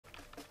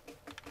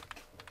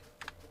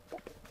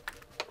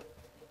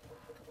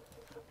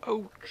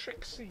Oh,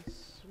 Trixie,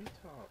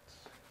 sweetheart.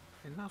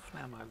 Enough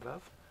now, my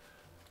love.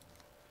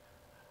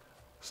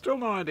 Still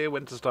no idea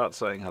when to start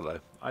saying hello.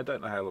 I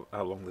don't know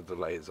how long the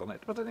delay is on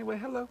it, but anyway,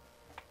 hello.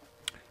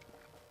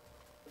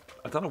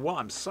 I don't know why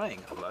I'm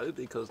saying hello,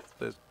 because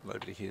there's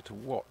nobody here to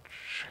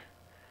watch.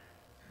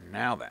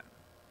 Now then,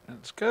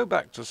 let's go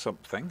back to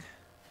something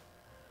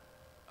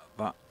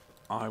that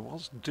I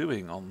was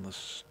doing on the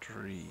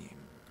stream.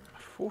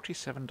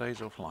 47 days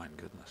offline,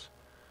 goodness.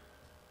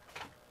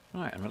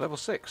 Right, I'm at level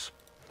 6.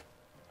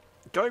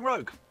 Going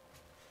rogue.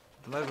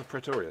 Nova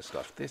Pretoria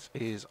stuff. This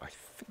is, I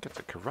think it's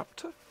a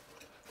corruptor.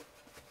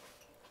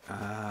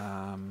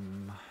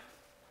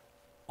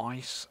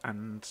 Ice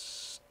and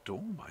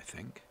storm, I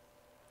think.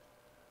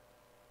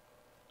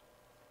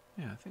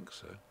 Yeah, I think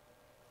so.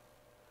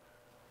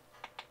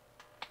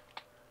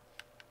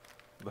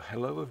 The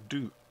Hello of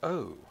Do.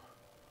 Oh.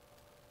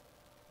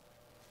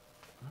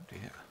 Oh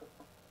dear.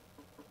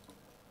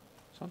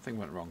 Something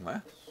went wrong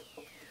there.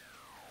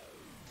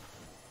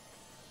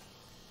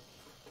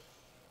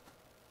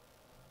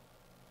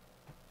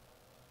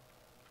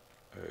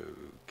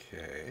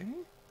 Okay.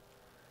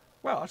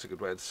 Well, that's a good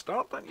way to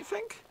start, don't you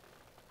think?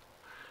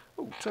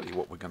 Oh, tell you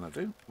what we're going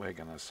to do. We're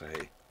going to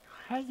say,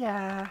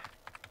 hiya,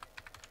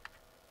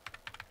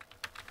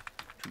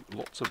 to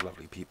lots of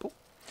lovely people.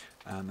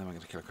 And then we're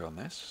going to click on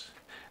this.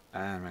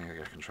 And we're going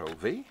to go Control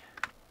V.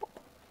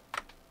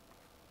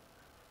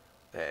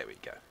 There we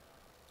go.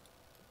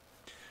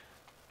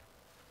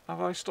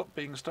 Have I stopped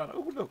being stunned?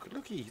 Oh,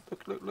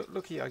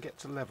 looky, I get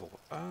to level.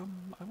 I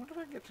wonder if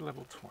I can get to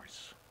level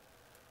twice.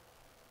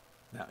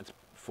 Now, it's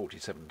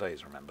 47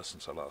 days, remember,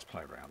 since I last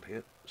played around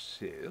here.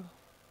 So, it's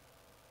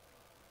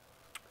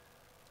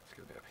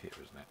going to be up here,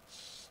 isn't it?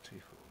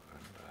 Stiefel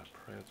and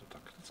Prayer to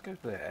Duncan. Let's go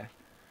there.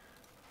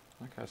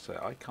 Like I say,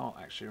 I can't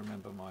actually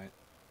remember my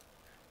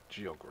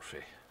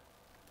geography.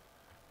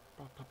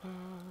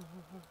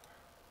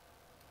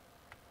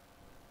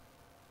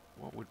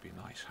 What would be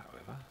nice,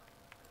 however,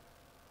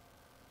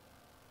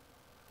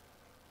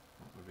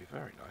 what would be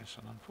very nice,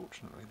 and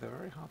unfortunately they're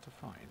very hard to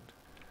find.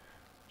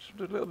 Just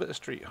do a little bit of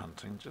street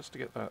hunting just to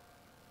get that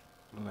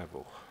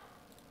level.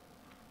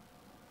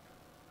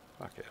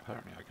 Fuck it,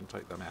 apparently I can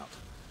take them out.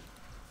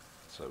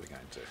 So we're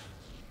going to.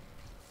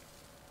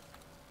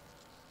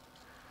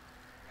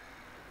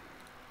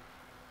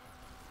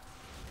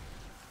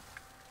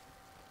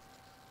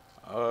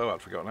 Oh,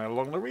 I'd forgotten how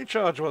long the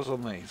recharge was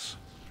on these.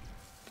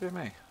 Dear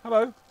me.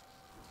 Hello.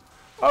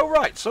 Oh,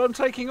 right, so I'm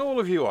taking all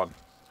of you on.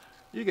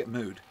 You get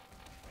mood.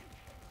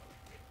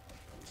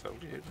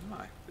 Told you, didn't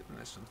I? Didn't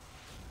listen.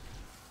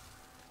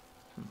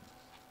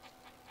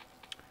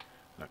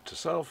 Note to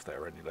self,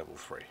 they're only level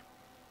 3.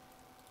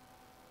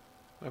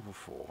 Level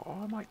 4.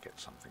 Oh, I might get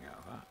something out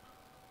of that.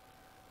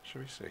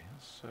 Shall we see?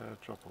 Let's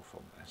drop off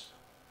on this.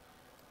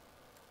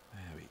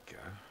 There we go.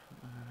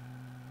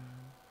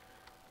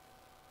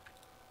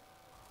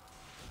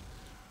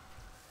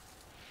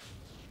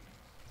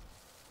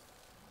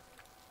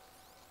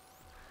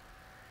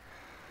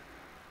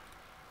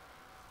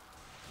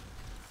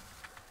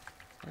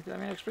 I get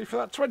any XP for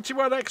that?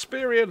 21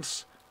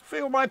 experience!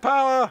 Feel my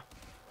power!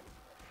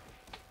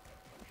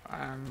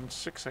 And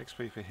 6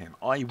 XP for him.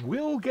 I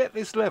will get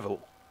this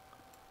level.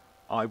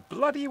 I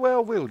bloody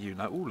well will, you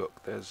know. Oh,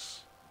 look,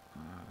 there's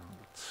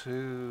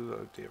 2.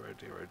 Oh dear, oh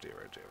dear, oh dear,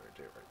 oh dear, oh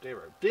dear, oh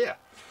dear, oh dear.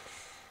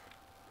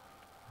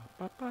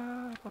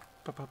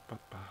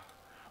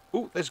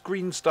 Oh, there's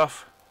green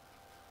stuff.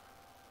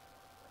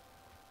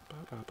 I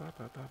don't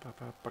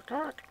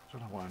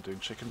know why I'm doing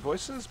chicken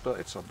voices, but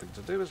it's something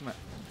to do, isn't it?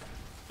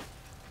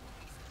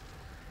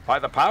 By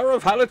the power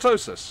of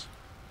halitosis.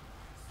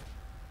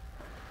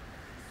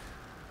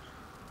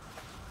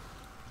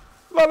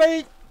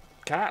 Lolly!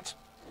 Cat.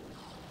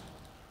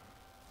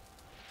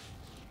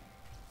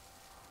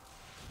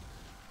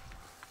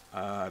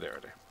 There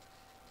it is.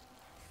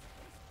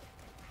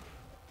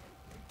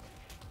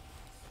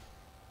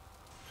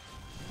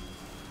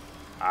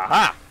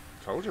 Aha!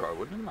 Told you I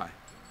wouldn't, didn't I?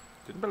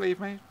 Didn't believe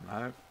me?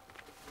 No.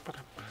 Thank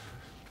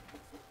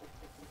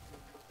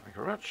you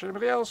very much.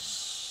 Anybody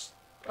else?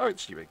 Oh,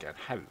 it's you again.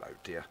 Hello,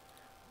 dear.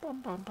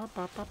 Bum, bum, bum,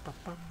 bum, bum, bum,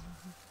 bum.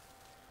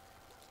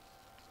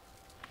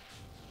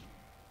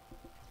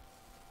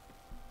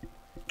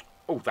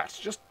 Oh, that's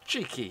just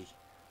cheeky.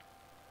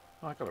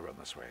 Oh, I've got to run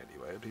this way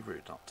anyway. It'd be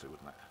rude not to,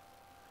 wouldn't it?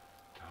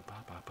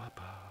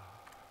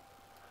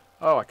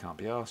 Oh, I can't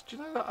be asked. Do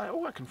you know that?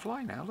 Oh, I can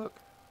fly now, look.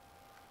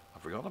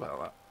 I've forgotten about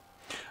that.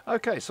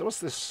 Okay, so what's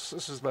this?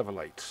 This is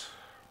level 8.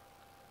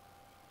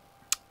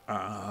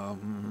 A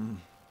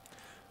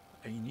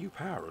new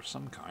power of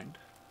some kind.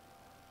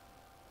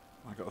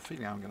 I've got a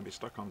feeling I'm going to be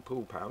stuck on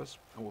pool powers,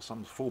 or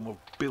some form of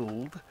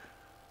build.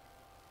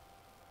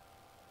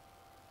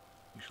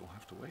 We shall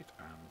have to wait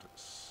and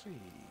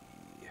see.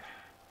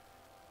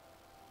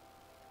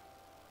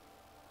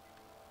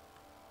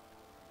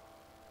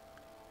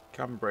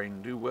 Come,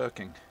 brain, do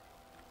working.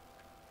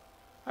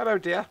 Hello,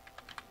 dear.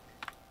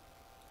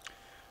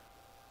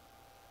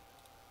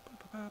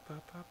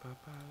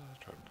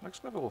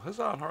 Next level,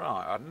 huzzah,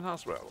 hurrah, and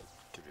as well.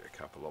 give you a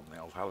couple on the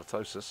old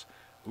halitosis.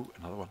 Ooh,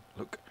 another one.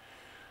 Look.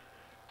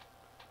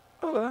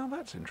 Oh, well,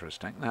 that's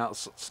interesting. Now,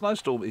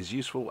 Snowstorm is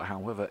useful,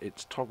 however,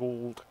 it's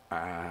toggled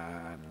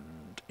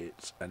and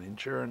it's an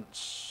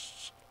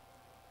endurance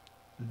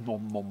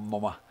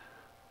nom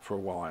for a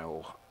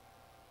while.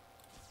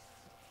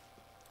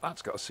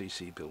 That's got a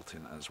CC built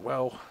in as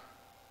well.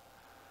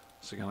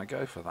 So you're going to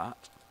go for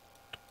that.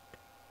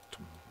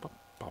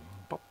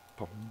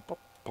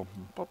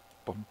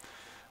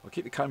 We'll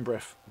keep the cone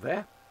breath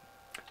there.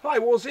 Hi,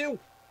 Warzeal.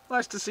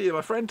 Nice to see you,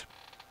 my friend.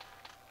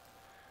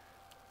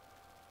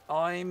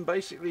 I'm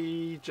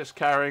basically just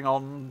carrying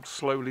on,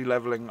 slowly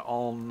levelling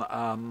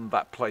on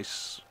that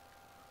place.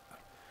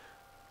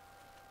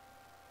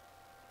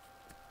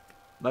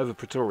 Nova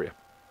Pretoria.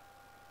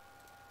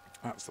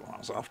 That's the one I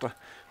was after.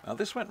 Now,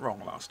 this went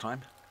wrong last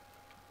time.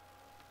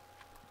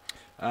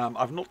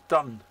 I've not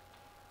done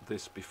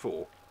this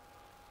before.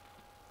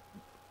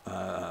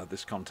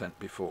 This content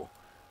before.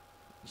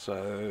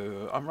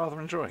 So, I'm rather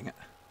enjoying it.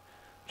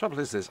 Trouble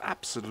is, there's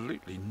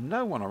absolutely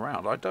no one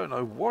around. I don't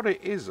know what it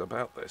is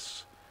about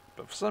this.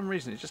 But for some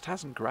reason, it just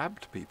hasn't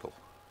grabbed people.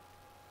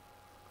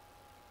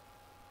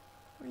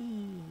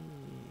 Whee.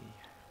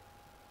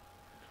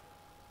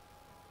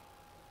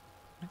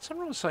 I mean,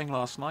 someone was saying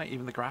last night,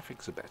 even the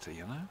graphics are better,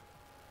 you know?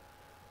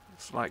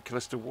 It's like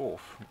Callisto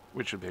Wharf,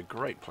 which would be a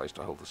great place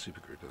to hold the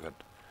supergroup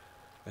event.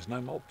 There's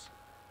no mobs.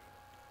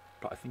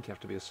 But I think you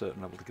have to be a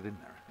certain level to get in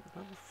there.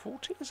 Level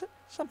 40, is it?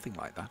 Something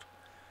like that.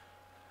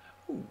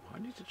 Ooh, I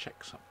need to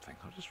check something.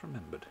 I just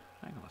remembered.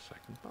 Hang on a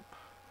second.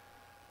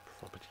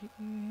 Properties.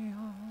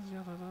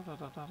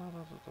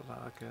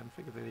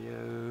 Configure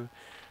video.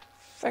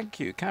 Thank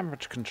you. Camera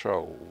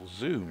control.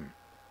 Zoom.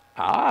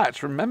 Ah,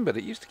 it's remembered.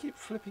 It used to keep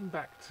flipping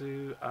back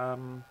to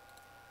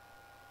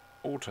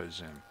auto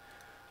zoom,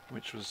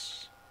 which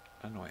was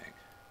annoying.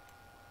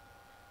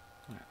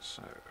 Yeah,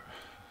 so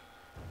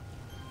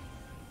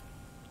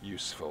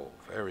useful.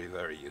 Very,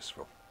 very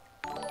useful.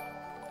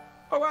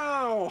 Oh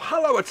wow!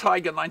 Hello, a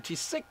Tiger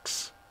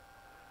 96.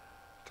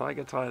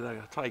 Tiger,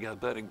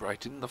 burning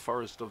bright in the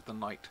forest of the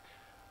night.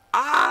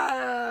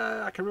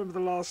 Ah! I can remember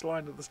the last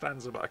line of the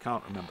stanza, but I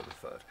can't remember the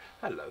third.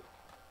 Hello.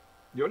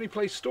 You only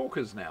play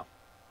Stalkers now.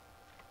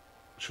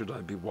 Should I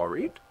be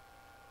worried?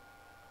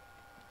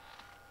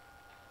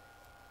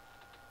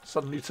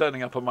 Suddenly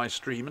turning up on my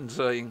stream and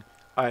saying,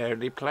 I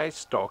only play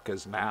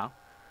Stalkers now.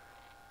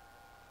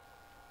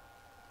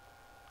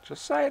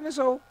 Just saying is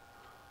all.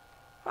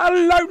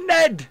 Hello,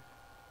 Ned!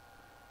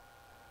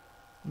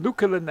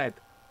 Nuclear Ned.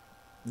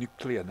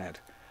 Nuclear Ned.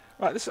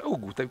 Right, this. Oh,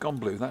 they've gone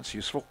blue. That's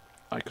useful.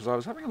 Because I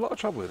was having a lot of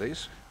trouble with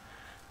these.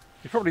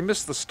 You probably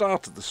missed the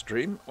start of the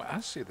stream. Well,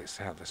 I'll see this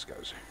how this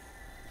goes.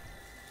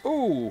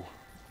 Ooh.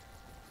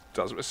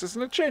 Does assist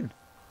in the chin.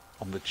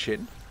 On the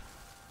chin.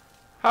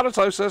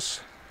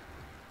 Halitosis.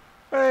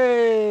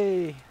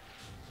 Hey.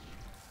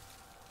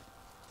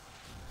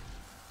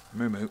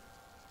 Moo moo.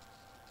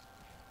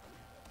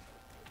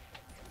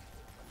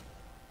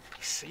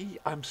 See,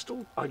 I'm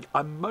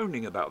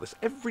moaning about this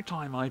every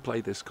time I play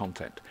this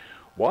content.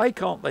 Why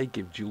can't they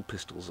give dual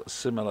pistols a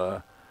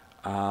similar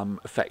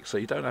effect so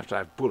you don't have to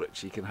have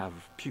bullets, you can have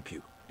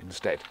pew-pew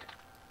instead?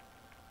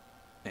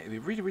 It'd be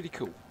really, really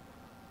cool.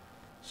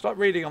 Stop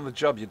reading on the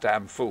job, you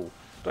damn fool.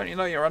 Don't you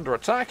know you're under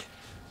attack?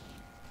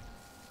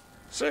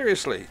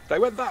 Seriously, they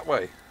went that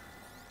way.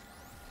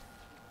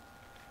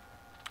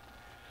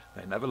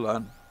 They never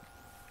learn.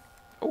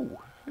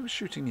 Oh, who was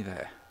shooting me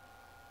there?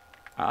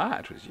 Ah,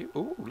 it was you.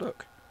 Oh,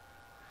 look.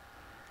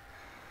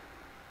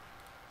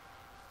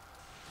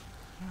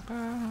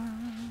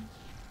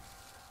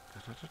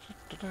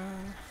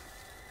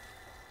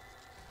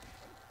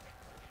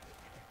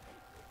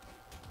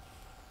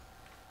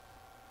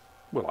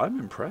 Well, I'm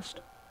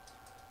impressed.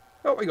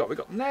 Oh, we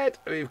got Ned.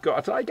 We've got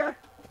a tiger.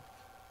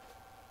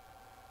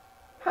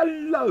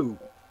 Hello,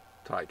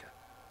 tiger.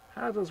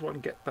 How does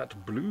one get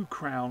that blue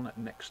crown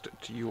next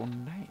to your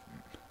name?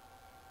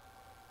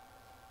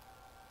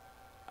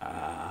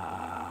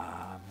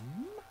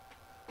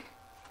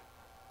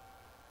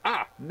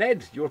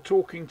 Ned, you're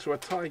talking to a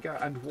tiger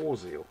and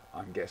Warzeal,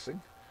 I'm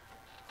guessing.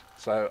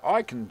 So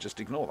I can just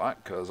ignore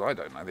that because I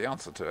don't know the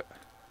answer to it.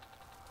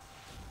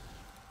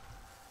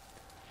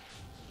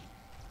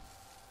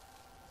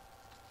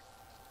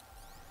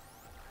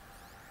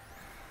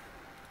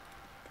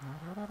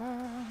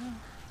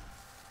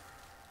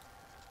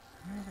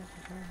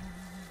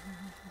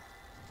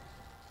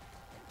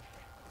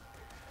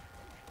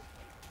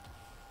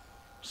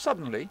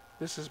 Suddenly,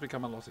 this has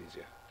become a lot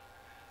easier.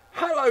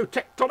 Hello,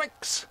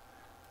 Tectonics!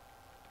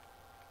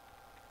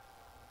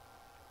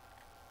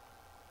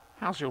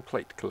 How's your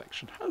plate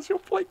collection? How's your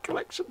plate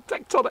collection,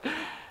 Tectonic?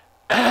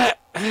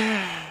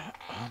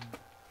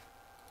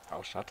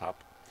 Oh, shut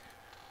up.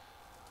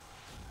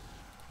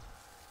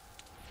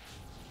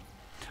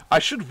 I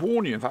should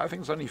warn you, in fact I think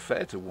it's only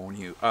fair to warn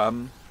you,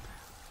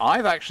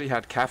 I've actually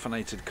had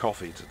caffeinated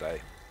coffee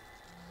today.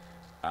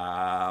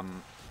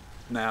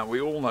 Now,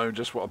 we all know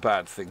just what a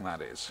bad thing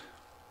that is.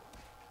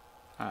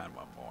 And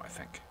one more, I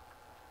think.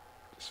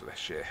 Just for the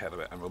sheer head of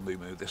it, and we'll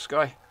moo-moo this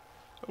guy.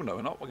 Oh no,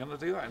 we're not. We're going to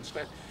do that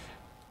instead.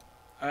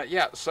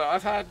 Yeah, so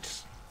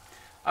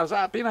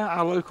been at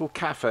our local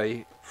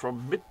cafe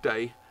from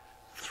midday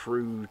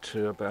through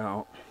to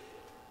about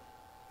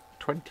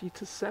 20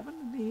 to 7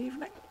 in the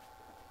evening.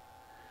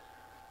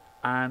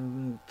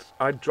 And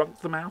I drunk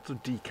them out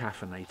of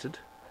decaffeinated.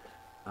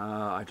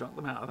 I drank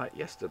them out of that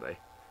yesterday.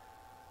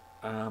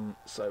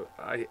 So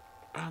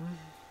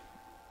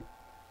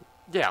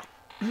yeah.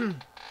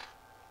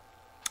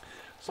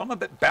 So I'm a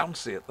bit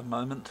bouncy at the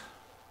moment.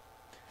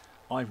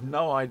 I've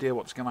no idea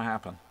what's going to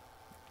happen.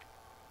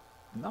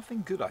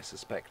 Nothing good, I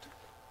suspect.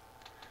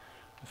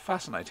 A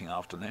fascinating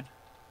afternoon.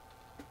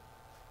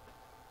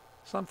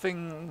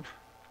 Something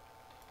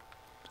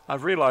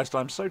I've realised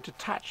I'm so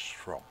detached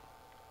from,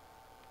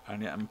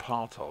 and yet I'm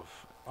part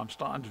of. I'm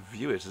starting to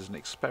view it as an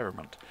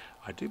experiment.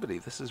 I do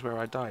believe this is where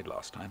I died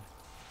last time.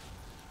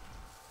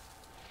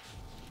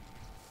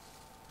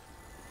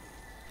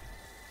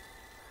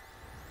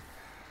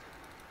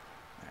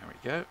 There we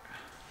go.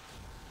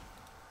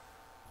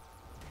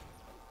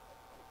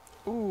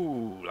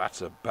 Ooh,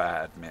 that's a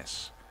bad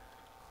miss.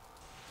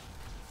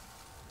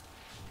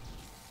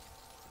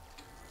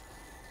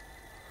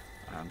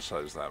 And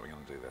so's that. We're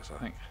going to do this, I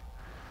think.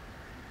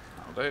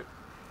 That'll do.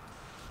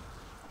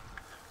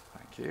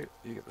 Thank you.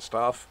 You get the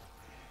staff.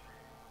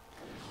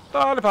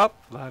 Lollipop,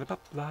 lollipop,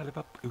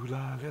 lollipop, ooh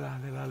lolly,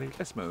 lolly, lolly.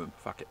 Let's move.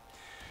 Fuck it.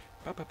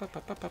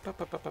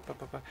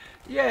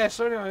 Yeah,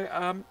 so anyway,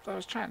 I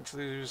was chatting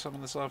to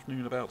someone this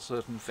afternoon about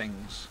certain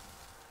things.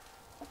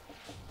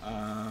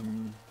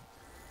 I'm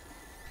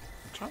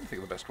trying to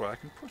think of the best way I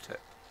can put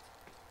it.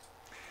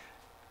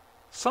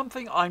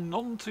 Something I'm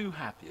none too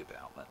happy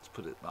about, let's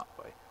put it that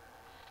way.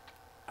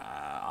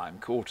 I'm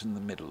caught in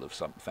the middle of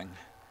something,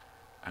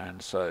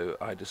 and so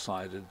I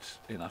decided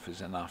enough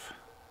is enough.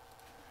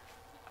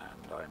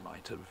 And I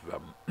might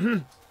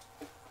have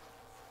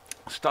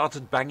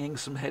started banging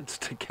some heads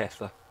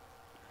together.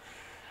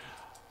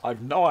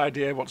 I've no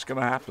idea what's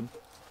going to happen,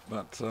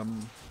 but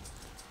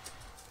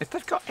if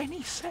they've got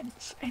any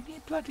sense, any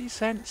bloody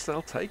sense,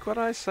 they'll take what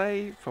I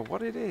say for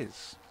what it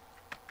is.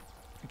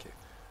 Thank you.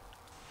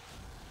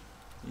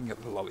 You can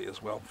get the lolly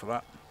as well for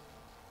that.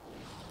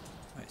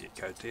 There you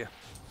go, dear.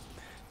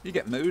 You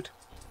get mood.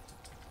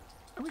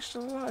 Oh, he's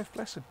still alive,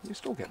 bless him. You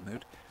still get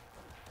mood.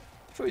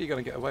 I thought you were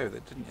going to get away with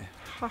it, didn't you?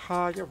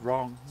 Haha, you're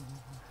wrong.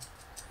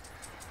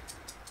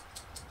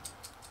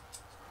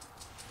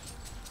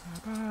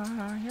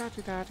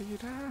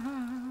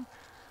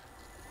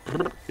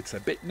 It's a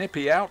bit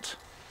nippy out.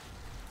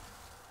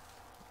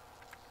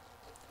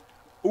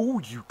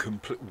 Oh, you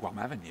complete... Well, I'm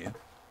having you.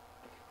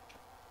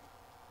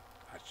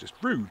 That's just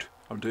rude.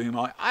 I'm doing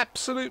my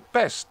absolute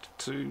best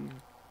to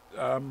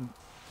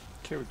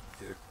kill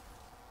you.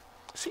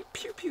 See,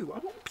 pew pew. I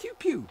want pew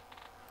pew.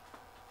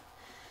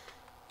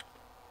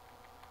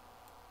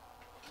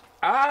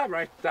 Ah,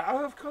 right.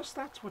 Oh, of course,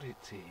 that's what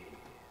it is.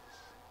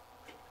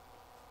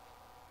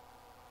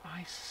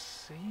 I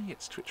see.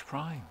 It's Twitch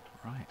Prime.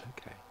 Right,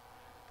 okay.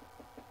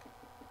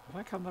 Have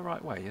I come the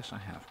right way? Yes, I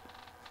have.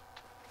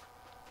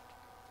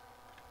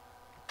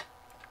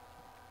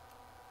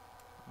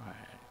 Right.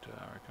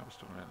 Recover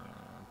store.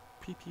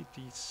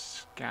 PPD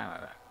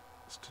scanner.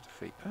 That's to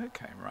defeat.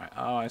 Okay, right.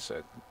 Oh, I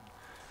said.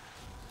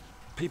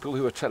 People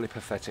who are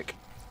telepathetic.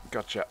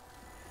 Gotcha.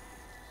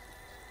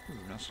 Ooh,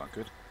 that's not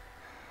good.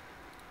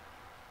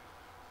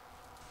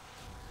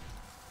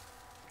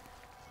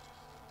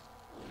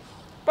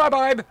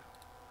 Bye-bye!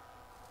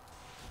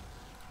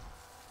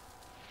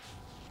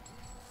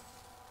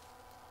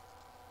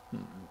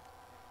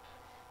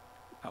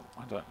 Oh,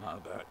 I don't know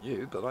about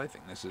you, but I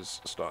think this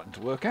is starting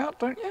to work out,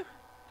 don't you?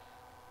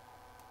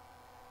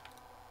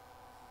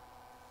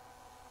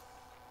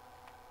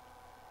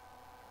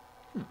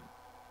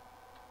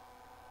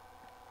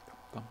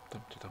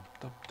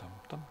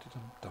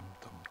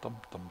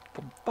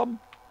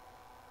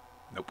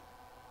 Nope.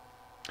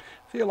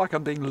 Feel like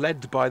I'm being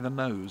led by the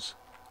nose.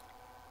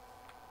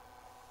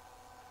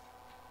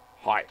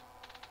 Hi.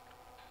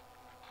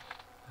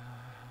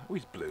 Oh,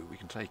 he's blue. We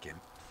can take him.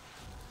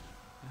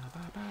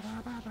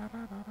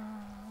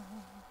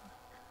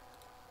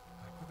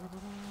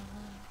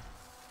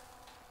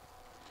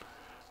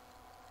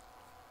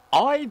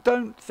 I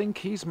don't think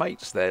his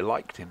mates there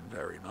liked him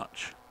very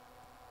much.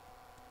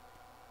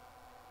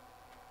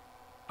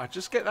 I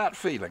just get that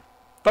feeling.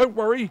 Don't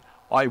worry,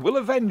 I will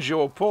avenge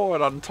your poor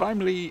and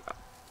untimely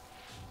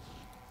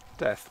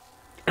death.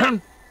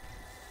 Thank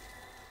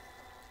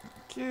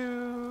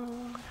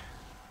you.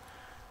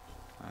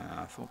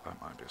 I thought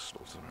that might be a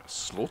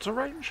slaughter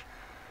range?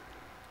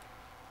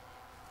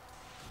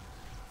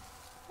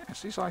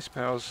 Yes, these ice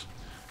powers,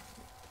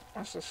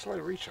 that's a slow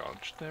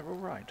recharge, they're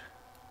alright.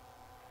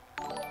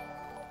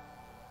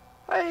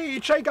 Hey,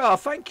 Chagar,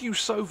 thank you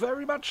so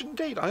very much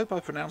indeed. I hope I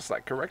pronounced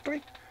that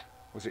correctly.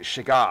 Was it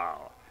Shigar?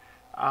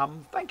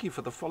 Thank you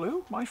for the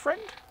follow, my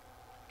friend.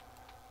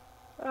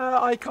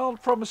 I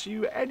can't promise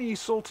you any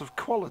sort of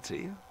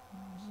quality.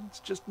 It's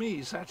just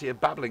me sat here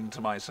babbling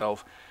to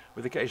myself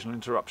with occasional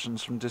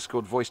interruptions from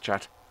Discord voice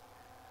chat.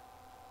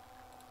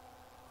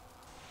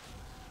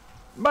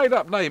 Made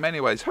up name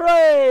anyways.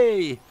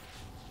 Hooray!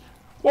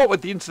 What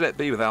would the internet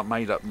be without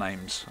made up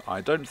names?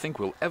 I don't think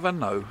we'll ever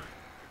know.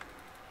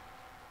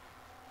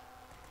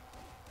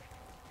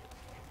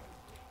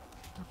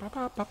 Ba,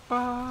 ba, ba,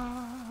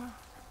 ba.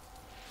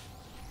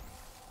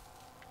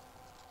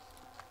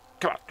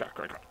 Come on,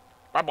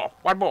 come on.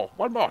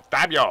 One more.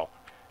 Damn you.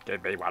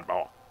 Give me one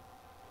more.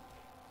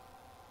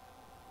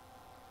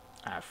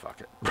 Ah,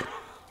 fuck it.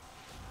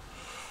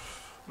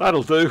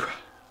 That'll do.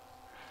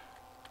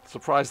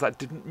 Surprised that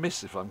didn't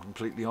miss, if I'm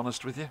completely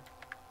honest with you.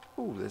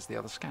 Oh, there's the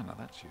other scanner.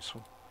 That's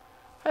useful.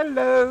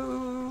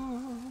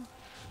 Hello.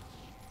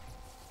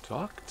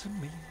 Talk to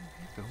me.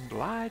 Don't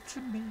lie to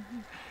me.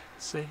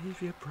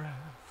 Save your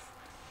breath.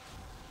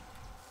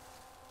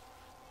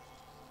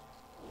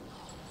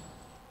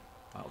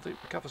 That'll do.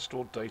 Recover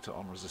stored data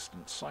on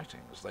resistant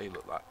sightings. They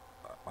look like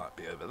that might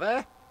be over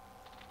there.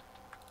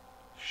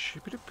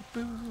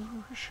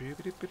 Shoo-ba-doo-ba-boo,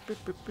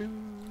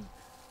 shoo-ba-doo-ba-boo-boo.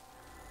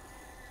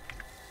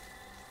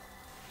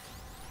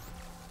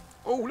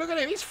 Oh, look at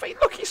him! He's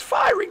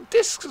firing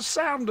discs of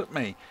sound at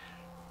me.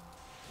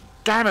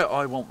 Damn it!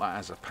 I want that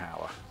as a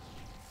power.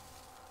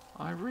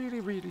 I really,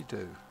 really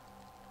do.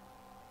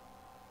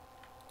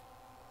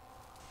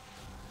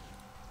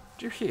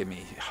 Do you hear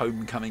me,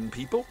 homecoming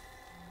people?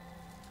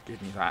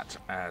 Give me that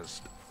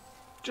as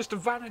just a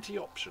vanity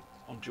option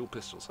on dual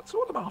pistols. That's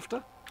all I'm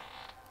after.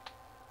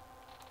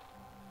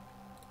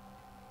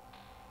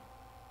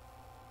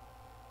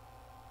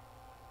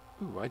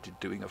 Ooh, I did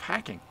doing of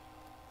hacking.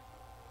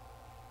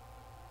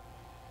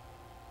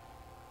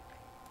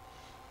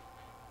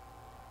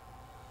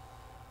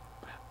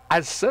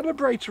 As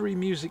celebratory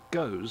music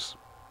goes,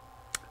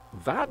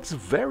 that's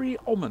very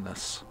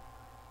ominous.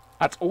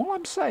 That's all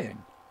I'm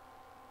saying.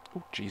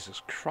 Oh,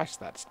 Jesus Christ,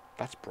 that's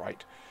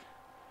bright.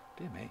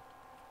 Dear me.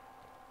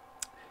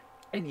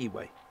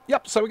 Anyway,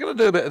 yep, so we're going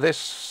to do a bit of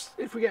this.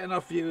 If we get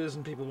enough viewers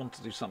and people want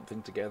to do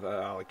something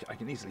together, I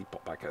can easily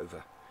pop back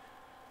over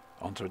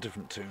onto a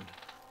different tune.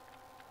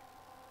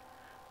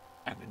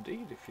 And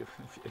indeed,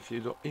 if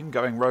you're in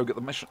going rogue at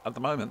the mission at the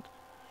moment,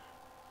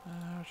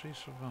 RG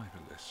Survivor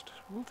List.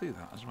 We'll do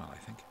that as well, I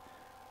think.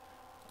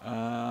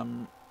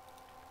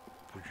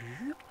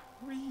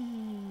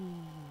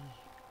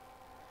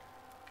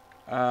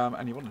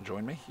 And you want to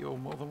join me, you're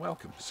more than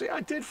welcome. See, I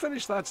did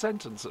finish that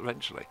sentence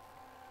eventually.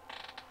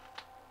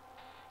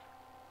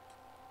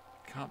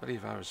 Can't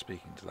believe I was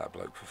speaking to that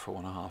bloke for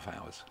 4.5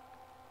 hours.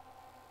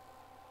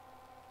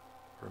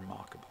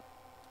 Remarkable.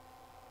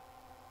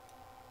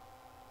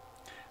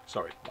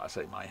 Sorry, like I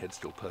say, my head's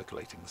still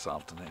percolating this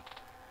afternoon.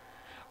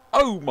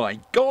 Oh my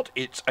god,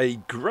 it's a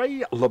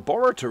grey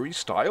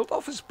laboratory-styled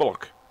office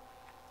block.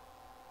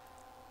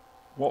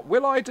 What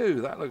will I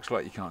do? That looks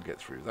like you can't get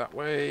through that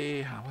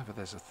way. However,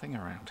 there's a thing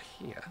around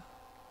here.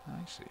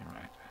 I see,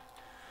 right.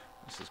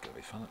 This is going to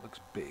be fun. It looks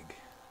big.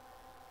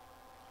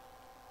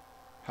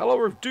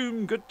 Hello of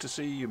Doom, good to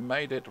see you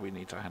made it. We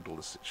need to handle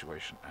the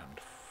situation and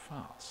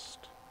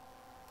fast.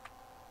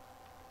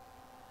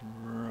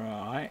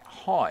 Right,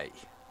 hi.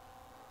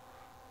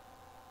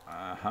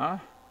 Uh-huh.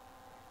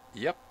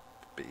 Yep,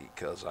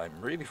 because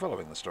I'm really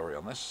following the story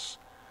on this.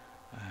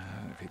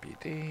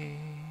 VPD,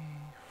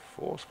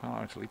 force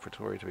parliamentary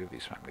Pretoria to be with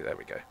his family. There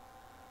we go.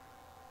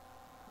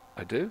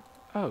 I do?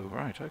 Oh,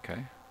 right,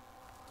 okay.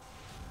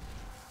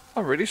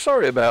 I'm really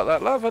sorry about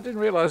that, love. I didn't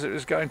realise it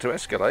was going to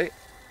escalate.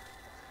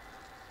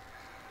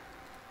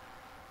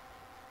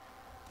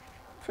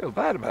 I feel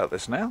bad about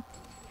this now.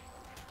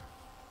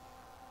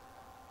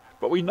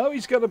 But we know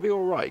he's going to be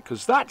alright,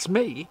 because that's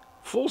me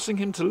forcing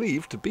him to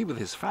leave to be with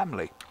his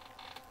family.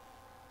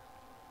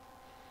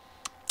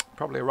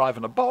 Probably arrive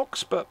in a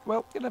box, but,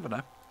 well, you never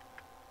know.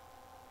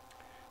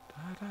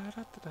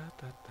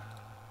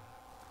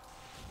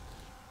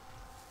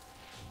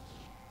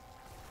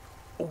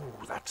 Oh,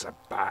 that's a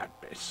bad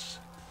miss.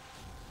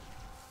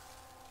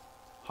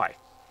 Hi.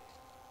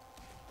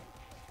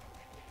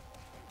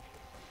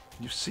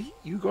 You see,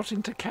 you got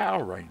into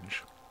cow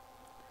range.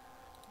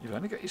 You've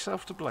only got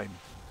yourself to blame.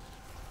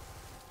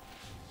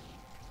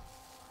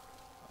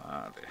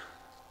 Ah, dear.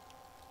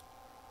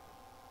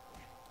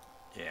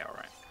 Yeah, all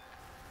right.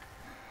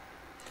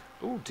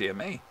 Oh, dear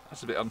me.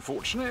 That's a bit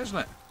unfortunate, isn't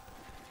it?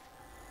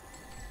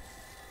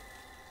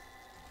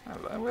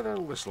 Hello, where did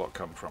all this lot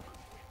come from?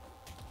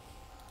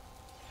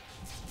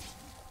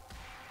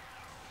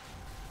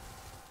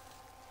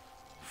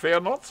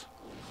 Fear not,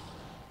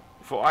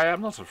 for I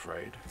am not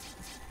afraid.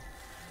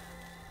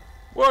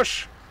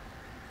 Whoosh!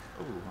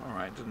 Oh,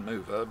 alright, didn't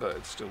move her, but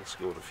it still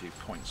scored a few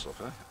points off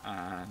her.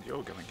 And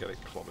you're going to get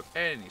it clobbered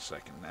any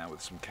second now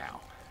with some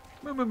cow.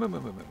 Moo, moo, moo, moo,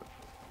 moo, moo.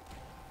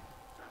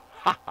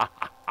 Ha ha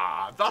ha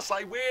ha! Thus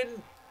I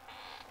win!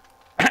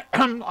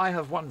 I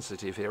have won,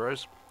 City of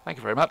Heroes. Thank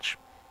you very much.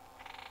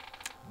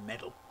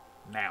 Medal.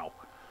 Now.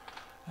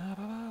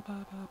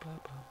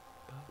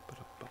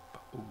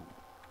 Ooh.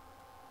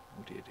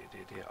 Oh dear, dear,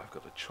 dear, dear. I've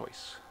got a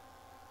choice.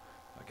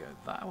 I go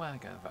that way, I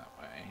go that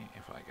way.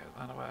 If I go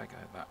that way, I go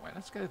that way.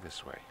 Let's go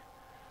this way.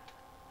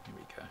 Here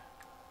we go.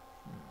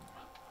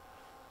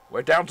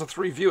 We're down to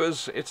 3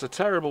 viewers. It's a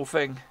terrible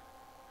thing.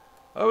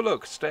 Oh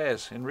look,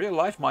 stairs. In real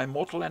life, my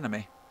mortal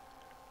enemy.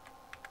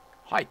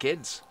 Hi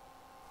kids.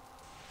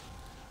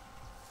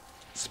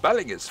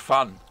 Spelling is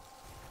fun.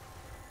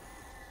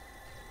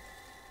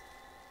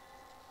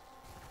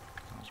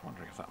 I was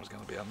wondering if that was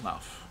going to be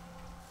enough.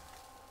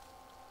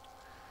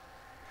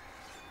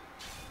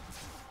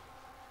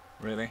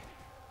 Really?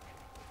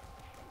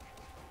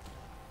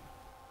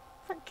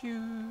 Thank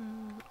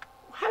you.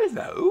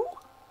 Hello.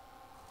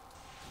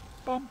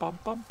 Bum bum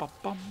bum bum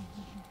bum.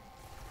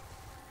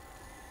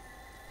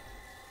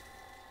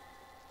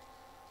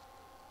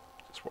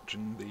 Just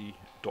watching the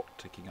dot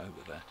ticking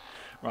over there.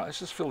 Right, let's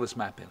just fill this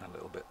map in a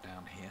little bit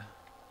down here.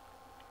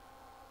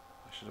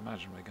 I should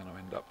imagine we're going to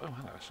end up... Oh,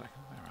 hello a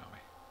second. Where are we?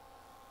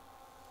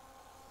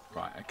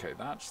 Right, okay,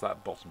 that's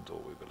that bottom door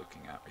we were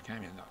looking at. We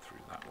came in that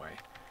through that way.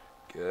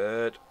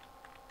 Good.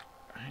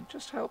 It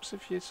just helps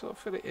if you sort of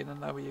fill it in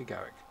and know where you're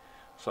going.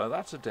 So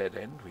that's a dead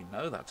end. We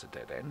know that's a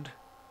dead end.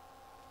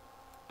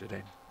 Dead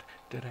end,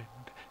 dead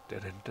end,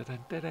 dead end, dead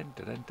end, dead end,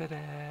 dead end, dead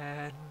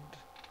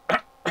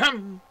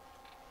end.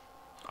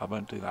 I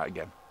won't do that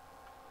again.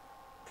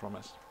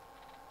 Promise.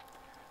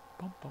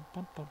 Bum, bum,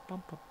 bum, bum,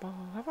 bum, bum,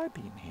 bum. Have I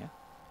been here?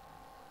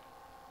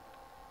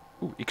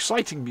 Ooh,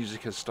 exciting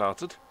music has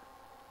started.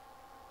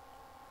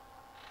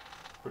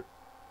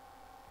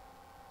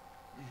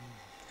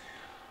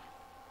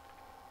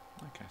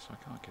 Okay, so I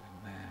can't get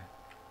in there.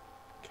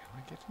 Can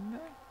I get in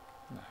there?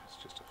 No, it's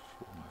just a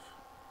form of...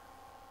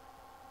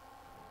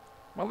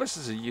 Well, this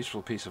is a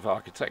useful piece of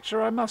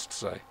architecture, I must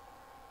say.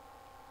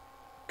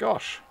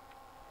 Gosh.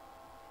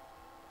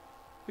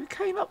 Who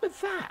came up with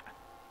that?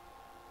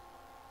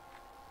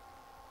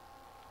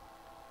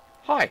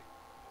 Hi.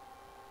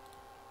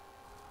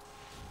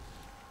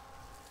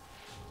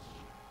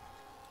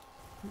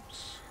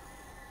 Oops.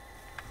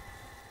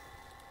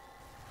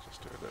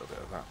 Just do a little bit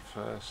of that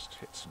first.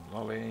 Hit some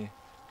lolly.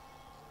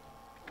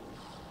 Do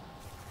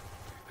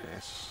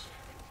this.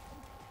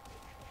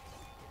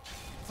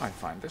 I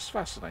find this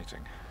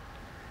fascinating.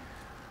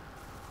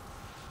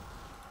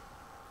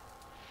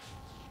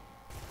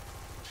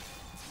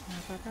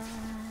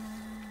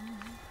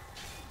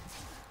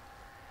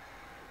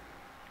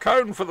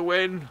 Cone for the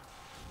win!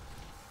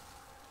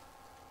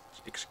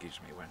 Excuse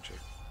me, won't you?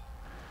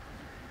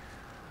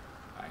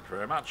 Thank you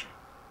very much.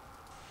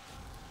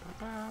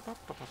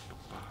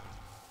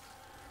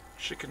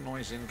 Chicken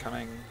noise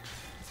incoming.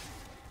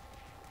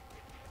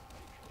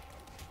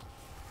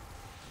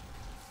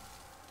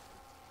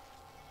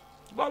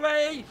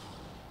 Lolly!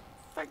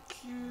 Thank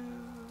you.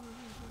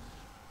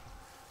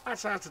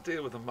 That's how to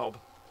deal with a mob.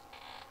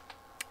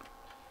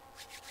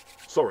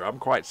 Sorry, I'm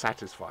quite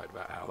satisfied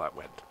about how that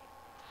went.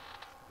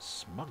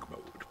 Smug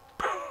mode.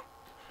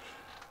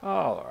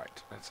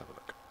 Alright, let's have a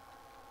look.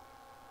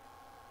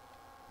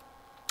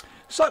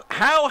 So,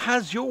 how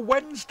has your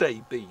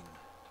Wednesday been?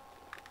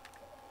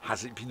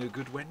 Has it been a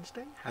good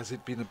Wednesday? Has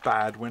it been a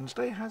bad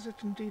Wednesday? Has it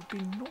indeed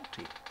been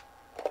naughty?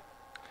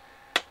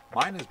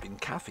 Mine has been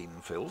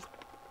caffeine-filled.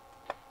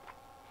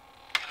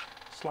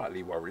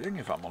 Slightly worrying,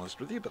 if I'm honest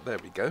with you, but there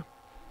we go.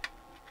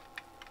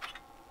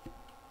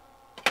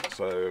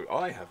 So,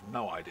 I have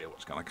no idea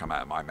what's going to come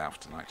out of my mouth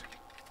tonight.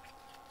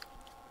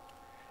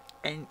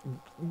 And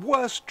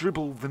worse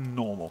dribble than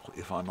normal,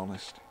 if I'm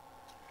honest.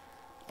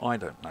 I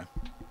don't know.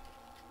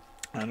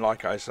 And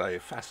like I say, a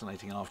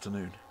fascinating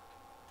afternoon.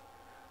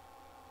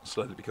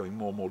 Slowly becoming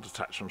more and more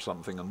detached from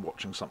something and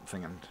watching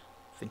something and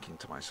thinking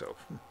to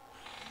myself.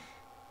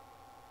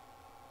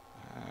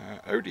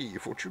 Odie,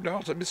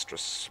 Fortunata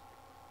Mistress.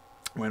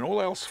 When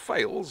all else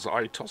fails,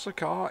 I toss a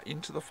car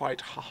into the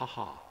fight, ha ha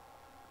ha.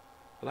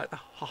 I like the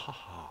ha ha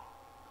ha.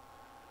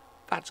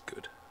 That's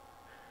good.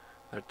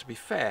 Though to be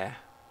fair,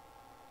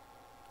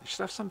 you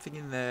should have something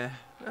in there.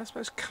 I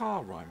suppose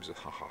car rhymes with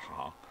ha ha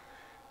ha.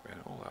 When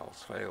all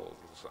else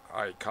fails,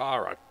 I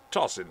car a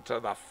toss into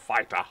the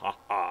fight, ha ha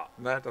ha.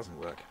 That doesn't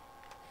work.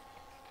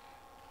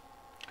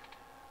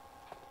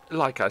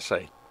 Like I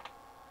say,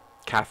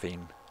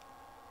 caffeine.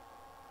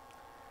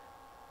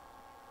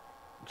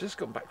 Just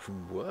got back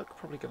from work,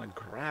 probably going to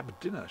grab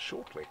dinner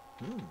shortly.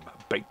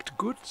 Baked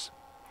goods.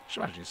 I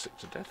should imagine you're sick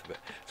to death of it.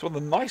 It's one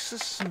of the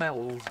nicest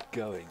smells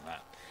going,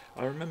 that.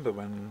 I remember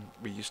when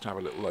we used to have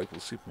a little local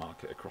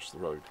supermarket across the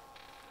road,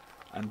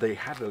 and they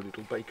had a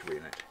little bakery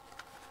in it.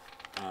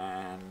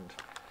 And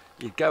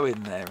you'd go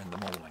in there in the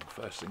morning,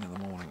 first thing in the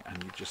morning,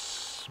 and you just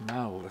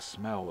smell the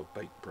smell of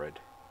baked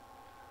bread.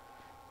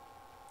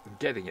 And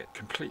getting it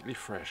completely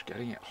fresh,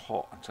 getting it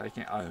hot, and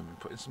taking it home and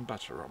putting some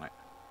butter on it.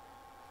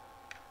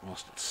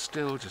 Whilst it's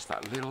still just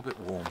that little bit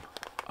warm.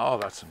 Oh,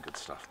 that's some good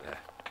stuff there.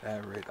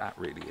 That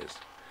really is.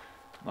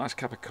 Nice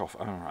cup of coffee.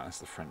 Oh, right, that's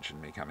the French in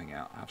me coming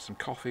out. Have some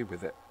coffee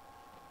with it.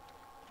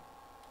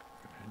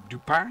 Du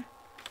pain?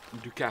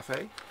 Du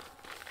café?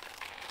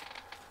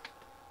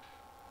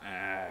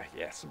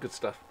 Yeah, some good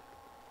stuff,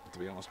 to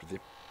be honest with you.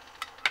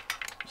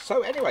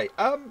 So anyway,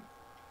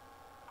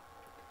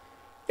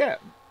 yeah,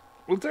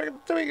 we're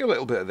doing a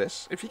little bit of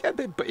this. If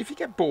you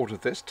get bored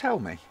of this, tell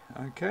me,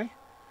 okay?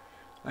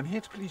 I'm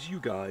here to please you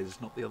guys,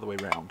 not the other way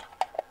round.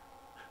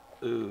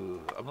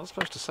 Ooh, I'm not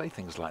supposed to say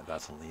things like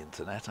that on the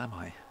internet, am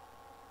I?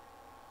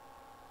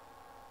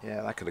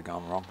 Yeah, that could have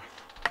gone wrong.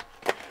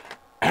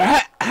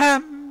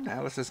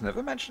 Now let's just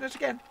never mention it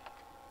again.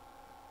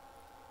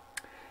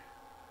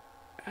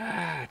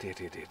 Ah, dear.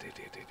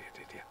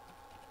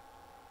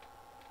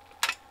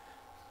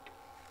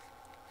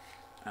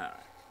 Alright,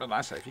 but like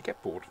I say, if you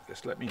get bored of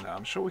this, let me know.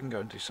 I'm sure we can go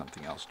and do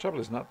something else. Trouble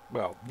is, none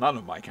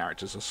of my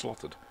characters are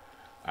slotted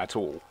at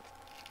all.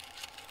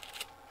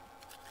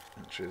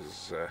 Which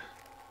is,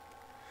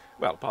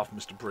 well, apart from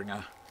Mr.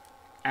 Bringer,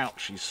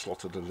 she's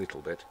slotted a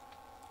little bit.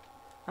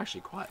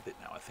 Actually, quite a bit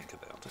now I think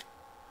about it.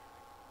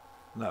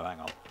 No, hang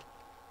on.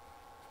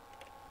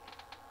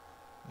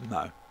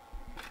 No.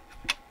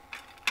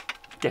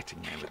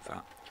 Getting there with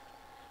that.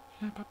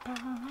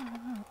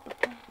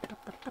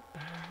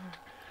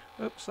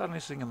 Oops, suddenly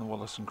singing the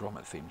Wallace and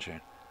Gromit theme tune.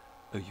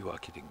 Oh, you are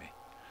kidding me.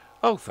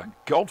 Oh, thank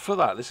God for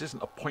that. This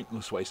isn't a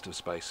pointless waste of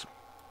space.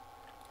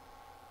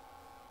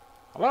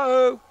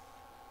 Hello?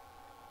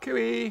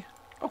 Cooey?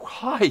 Oh,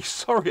 hi.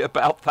 Sorry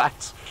about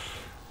that.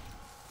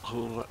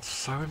 Oh, that's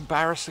so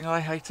embarrassing. I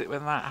hate it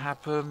when that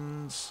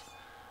happens.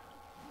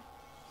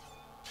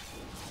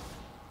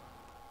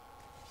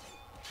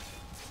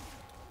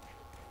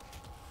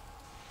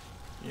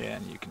 Yeah,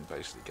 and you can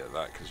basically get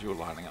that because you're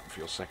lining up for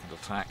your second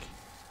attack.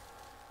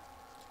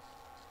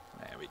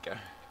 There we go.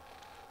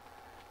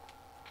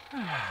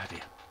 Ah,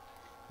 dear.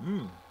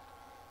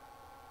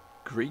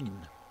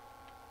 Green.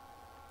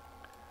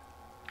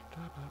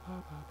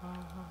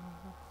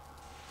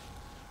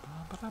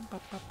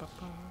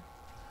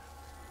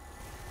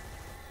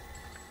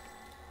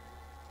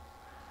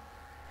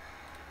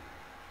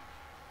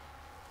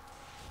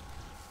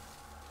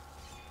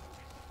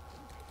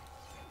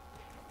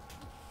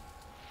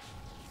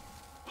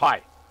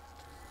 Hi.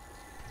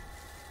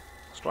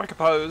 Strike a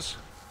pose.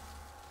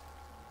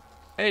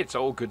 It's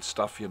all good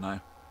stuff, you know.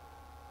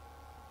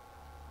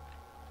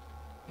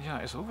 Yeah,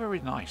 it's all very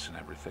nice and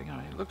everything. I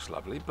mean, it looks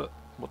lovely, but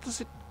what does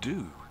it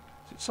do?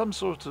 Is it some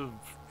sort of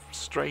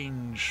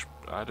strange,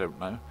 I don't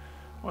know,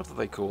 what do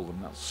they call them?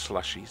 That's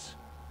slushies.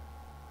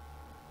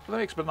 Well,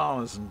 they mix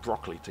bananas and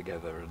broccoli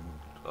together and,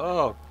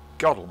 oh,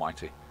 God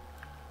almighty.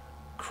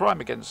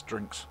 Crime against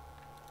drinks.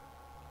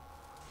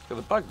 It's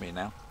going to bug me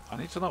now. I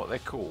need to know what they're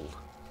called.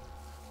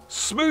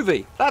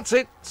 Smoothie! That's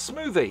it!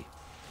 Smoothie!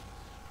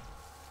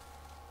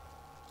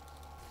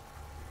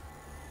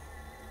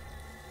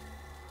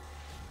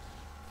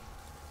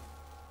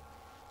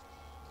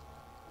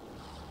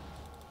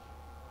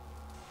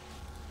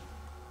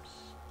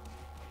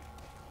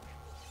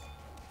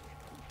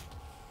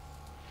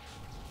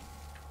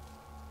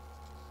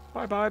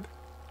 Bye, Bibe.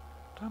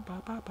 Do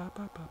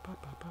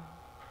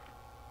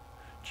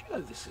you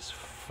know this is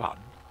fun?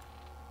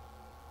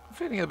 I'm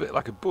feeling a bit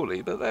like a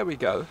bully, but there we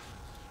go.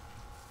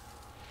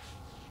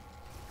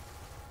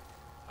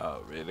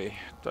 Oh, really?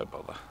 Don't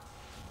bother.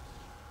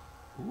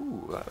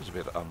 Ooh, that was a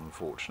bit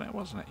unfortunate,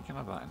 wasn't it? You can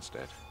have that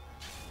instead.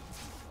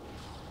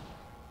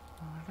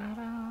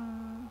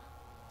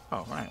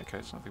 Oh, right,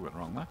 okay, something went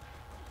wrong there.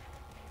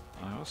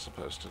 I was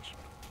supposed to...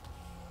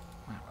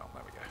 Well,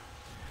 there we go.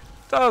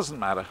 Doesn't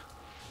matter.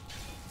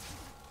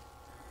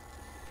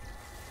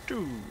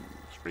 2,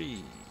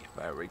 3,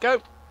 there we go.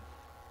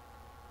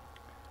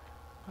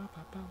 We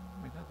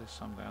know there's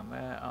some down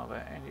there. Are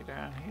there any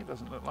down here?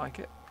 Doesn't look like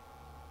it.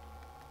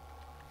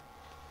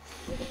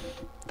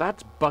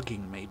 That's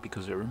bugging me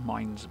because it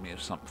reminds me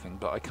of something,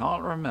 but I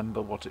can't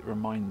remember what it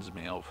reminds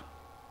me of.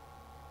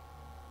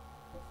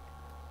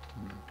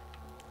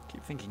 I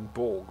keep thinking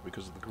Borg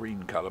because of the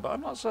green colour, but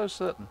I'm not so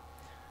certain.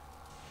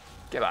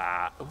 Get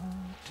out! Oh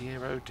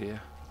dear, oh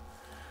dear.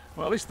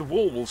 Well, at least the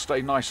wall will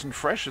stay nice and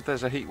fresh if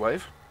there's a heat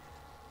wave.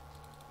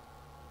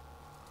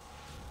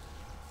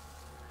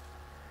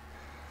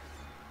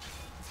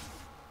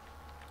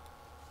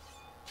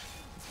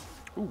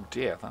 Oh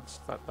dear,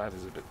 that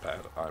is a bit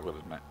bad, I will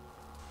admit.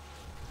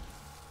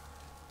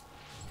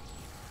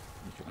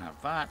 You can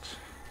have that.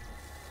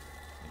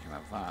 You can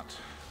have that.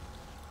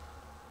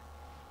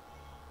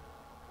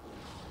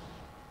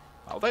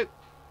 I'll do.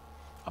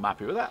 I'm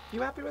happy with that.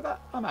 You happy with that?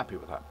 I'm happy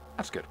with that.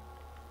 That's good.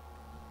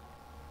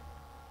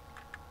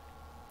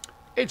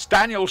 It's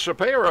Daniel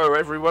Shapiro,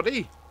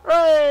 everybody!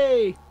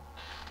 Hooray!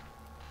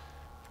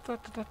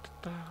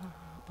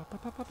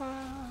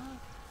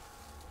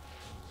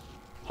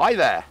 Hi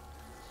there.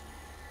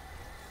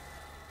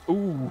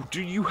 Ooh,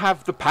 do you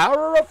have the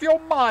power of your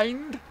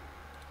mind?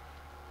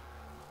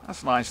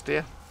 That's nice,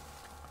 dear.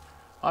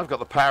 I've got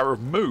the power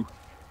of moo.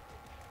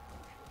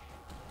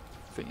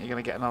 Think you're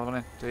going to get another one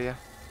in, do you?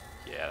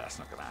 Yeah, that's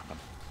not going to happen.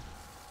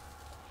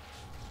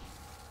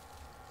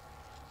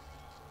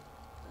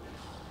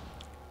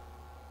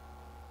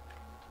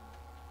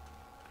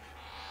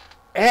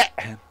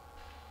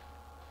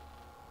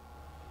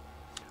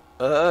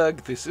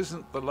 Ugh, this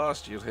isn't the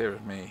last you'll hear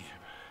of me.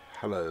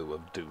 Hello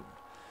of doom.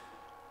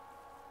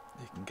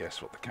 You can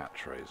guess what the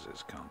catchphrase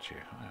is, can't you?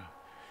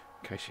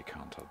 In case you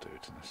can't, I'll do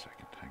it in a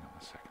second. Hang on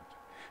a second.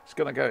 It's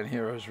going to go in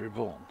Heroes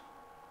Reborn.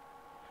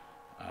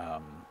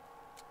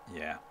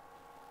 Yeah.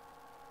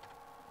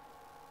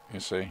 You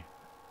see?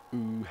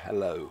 Ooh,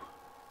 hello.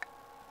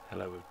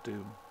 Hello of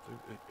doom.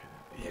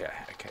 Yeah,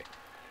 okay.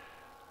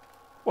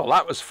 Well,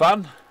 that was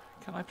fun.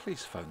 Can I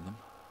please phone them?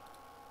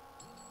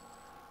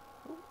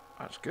 Oh,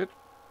 that's good.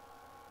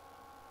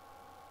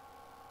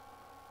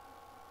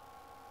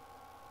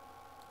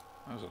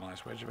 That was a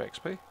nice wedge of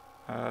XP.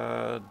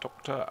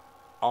 Dr.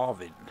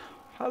 Arvin.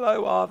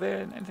 Hello,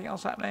 Arvin. Anything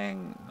else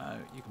happening? No,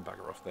 you can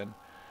bugger off then.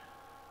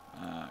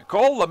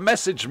 Call the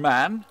message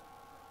man.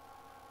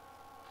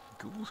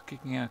 Ghouls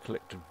kicking our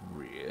collective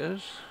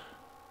rears.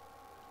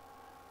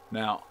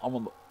 Now, I'm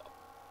on the...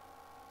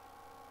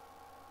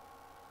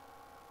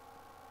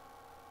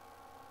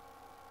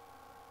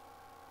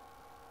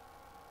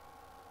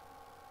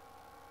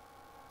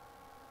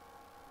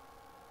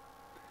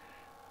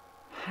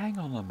 Hang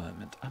on a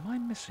moment. Am I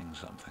missing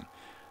something?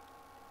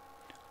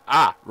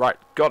 Ah, right.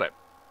 Got it.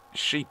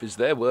 Sheep is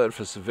their word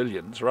for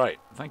civilians. Right.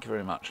 Thank you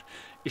very much.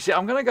 You see,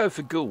 I'm going to go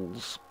for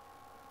ghouls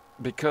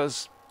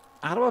because,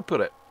 how do I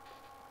put it?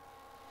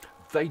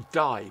 They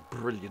die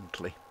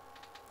brilliantly.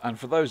 And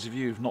for those of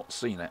you who've not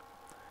seen it,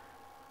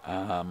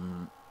 I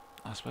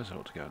suppose I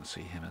ought to go and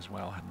see him as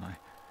well, hadn't I?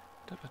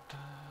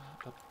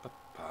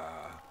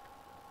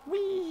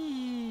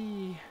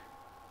 Whee!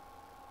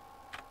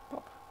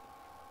 Pop.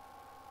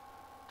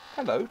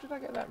 Hello, did I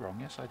get that wrong?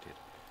 Yes, I did.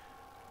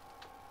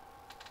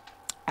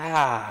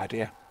 Ah,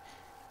 dear.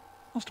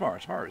 What's tomorrow?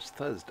 Tomorrow is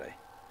Thursday.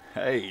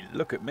 Hey,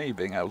 look at me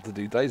being able to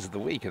do days of the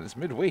week, and it's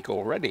midweek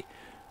already.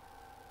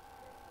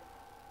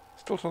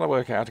 Still trying to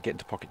work out how to get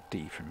into Pocket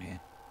D from here.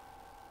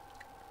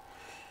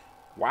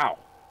 Wow.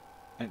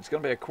 And it's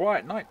going to be a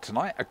quiet night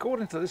tonight.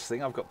 According to this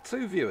thing, I've got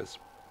 2 viewers.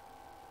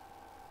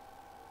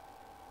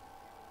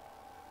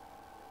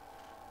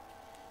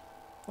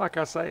 Like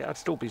I say, I'd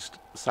still be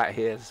sat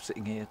here,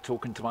 sitting here,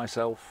 talking to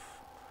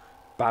myself,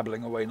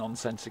 babbling away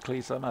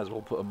nonsensically, so I might as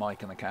well put a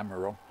mic and a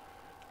camera on.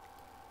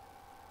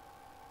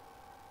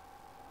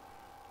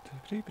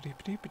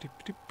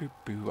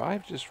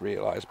 I've just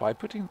realised by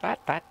putting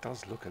that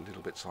does look a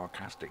little bit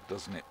sarcastic,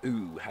 doesn't it?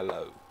 Ooh,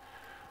 hello.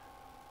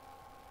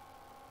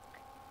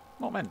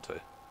 Not meant to.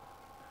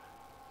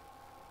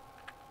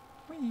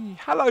 Whee,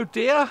 hello,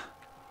 dear.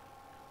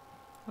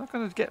 Not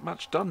going to get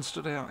much done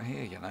stood out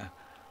here, you know.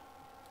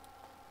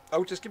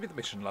 Oh, just give me the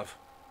mission, love.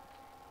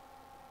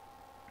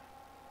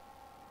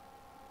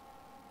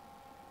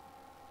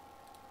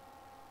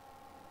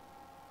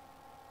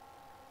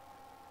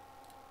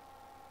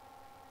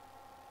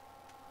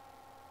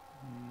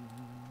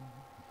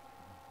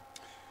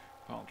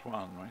 Part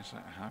 1, right, so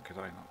how could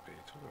I not be?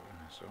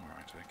 So,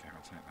 alright, okay,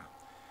 I'll take that.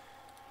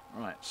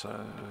 Right,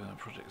 so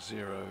Project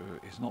Zero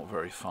is not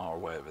very far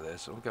away over there,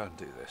 so we'll go and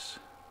do this.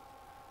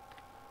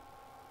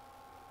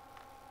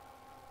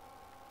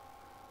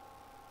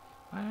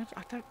 I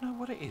don't know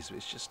what it is, but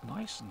it's just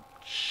nice and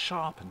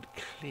sharp and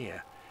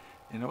clear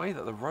in a way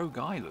that the Rogue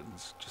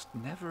Islands just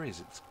never is.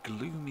 It's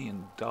gloomy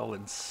and dull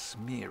and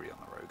smeary on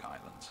the Rogue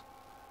Islands.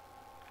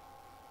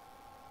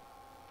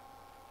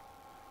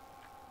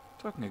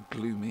 Talking of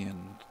gloomy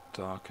and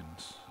dark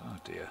and, oh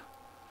dear,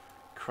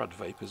 crud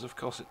vapours, of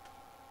course it...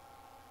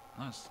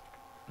 No, is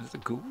it the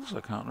ghouls?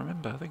 I can't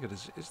remember. I think it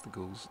is the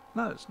ghouls.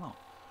 No, it's not.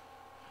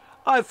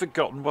 I've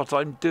forgotten what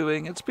I'm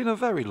doing. It's been a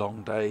very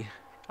long day.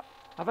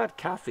 I've had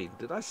caffeine,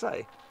 did I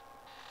say?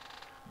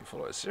 You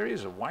follow a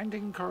series of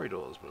winding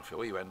corridors.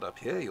 Before you end up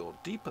here, you're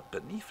deep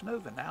beneath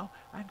Nova now,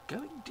 and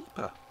going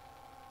deeper.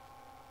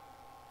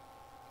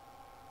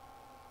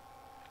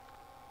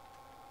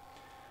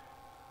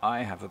 I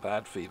have a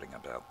bad feeling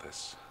about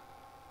this.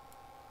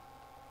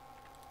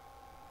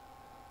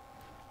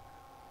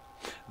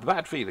 The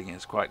bad feeling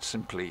is quite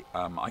simply,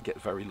 I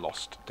get very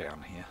lost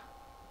down here.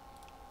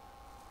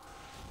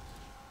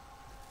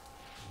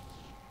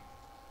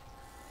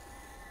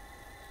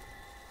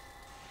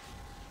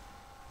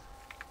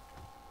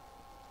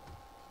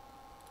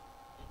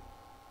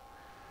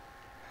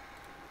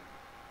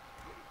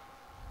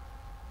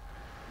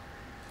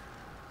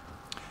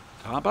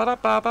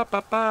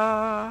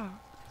 Ta-ba-da-ba-ba-ba-ba.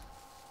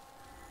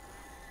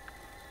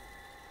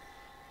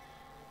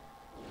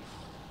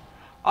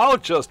 I'll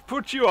just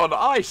put you on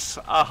ice.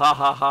 Ah ha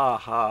ha ha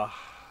ha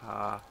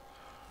ha.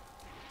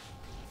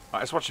 Right,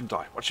 let's watch him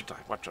die. Watch him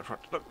die. Watch. Look,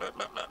 look, look, look,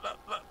 look,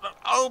 look, look.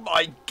 Oh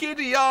my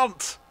giddy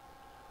aunt!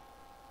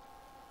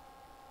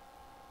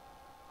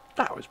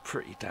 That was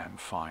pretty damn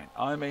fine.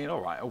 I mean,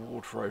 alright,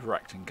 award for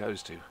overacting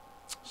goes to...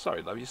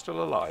 Sorry, love, you're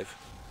still alive.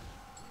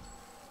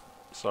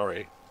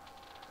 Sorry.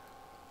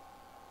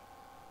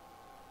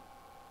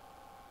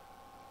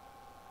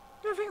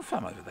 You're having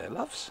fun over there,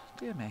 loves?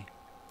 Dear me.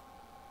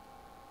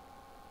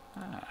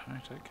 Ah,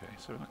 right, okay.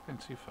 So we're not going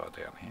too far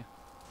down here.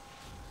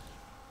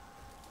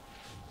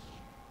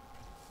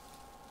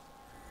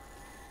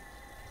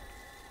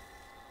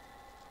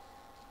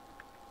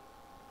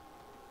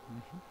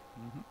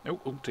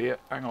 Oh dear,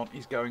 hang on,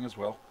 he's going as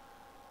well.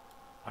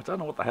 I don't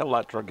know what the hell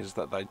that drug is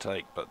that they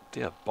take, but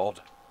dear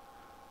bod.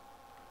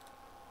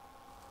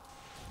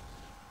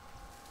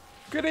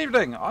 Good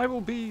evening, I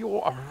will be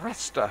your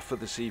arrester for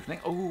this evening.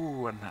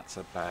 Oh, and that's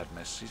a bad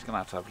miss. He's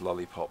going to have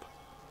lollipop.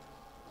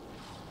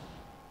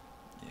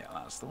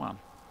 That's the one.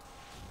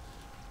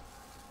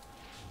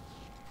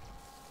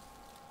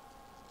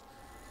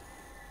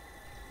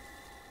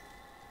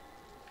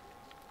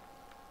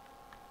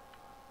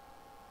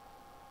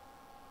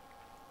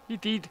 He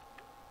did.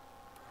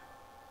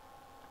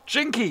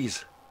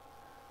 Jinkies!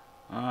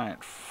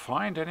 Alright,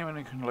 find anyone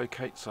who can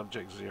locate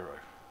subject 0.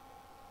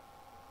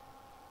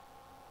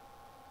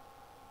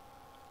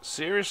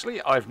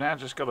 Seriously? I've now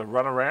just got to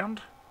run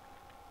around?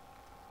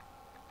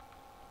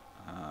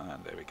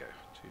 And there we go.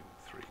 2,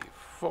 3,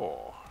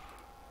 4.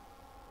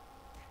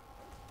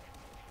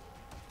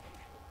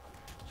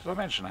 Did I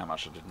mention how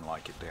much I didn't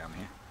like it down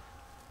here?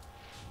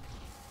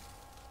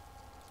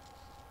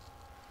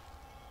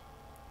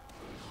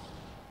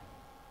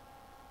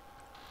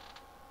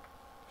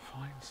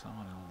 Find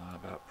someone who'll know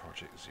about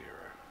Project 0.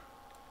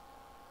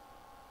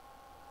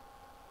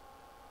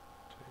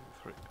 2,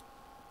 3.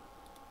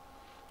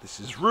 This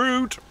is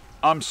rude!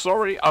 I'm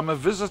sorry, I'm a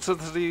visitor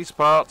to these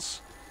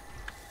parts.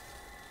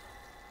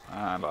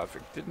 And I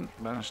didn't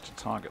manage to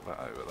target that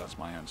over. That's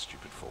my own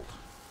stupid fault.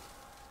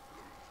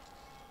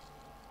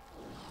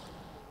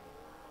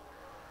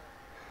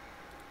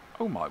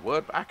 Oh my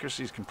word,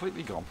 accuracy is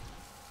completely gone.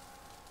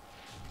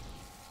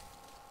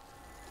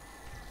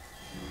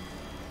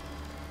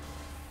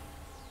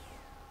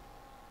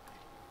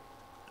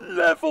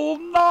 Level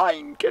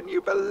 9! Can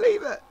you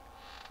believe it?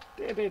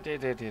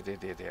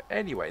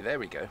 Anyway, there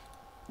we go.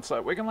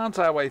 So we're going to hunt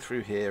our way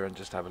through here and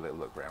just have a little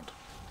look round.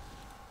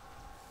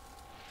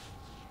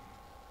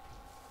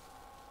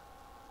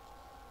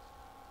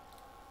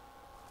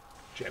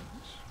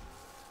 Gems?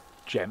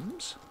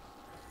 Gems?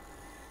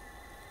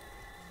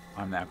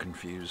 I'm now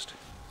confused.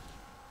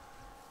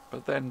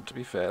 But then, to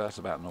be fair, that's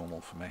about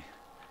normal for me.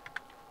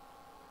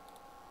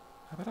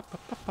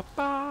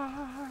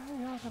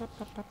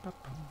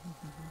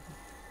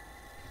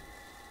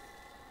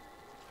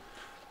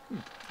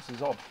 This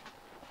is odd.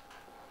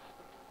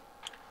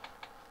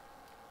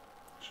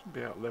 Shouldn't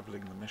be out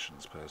leveling the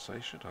missions per se,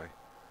 should I?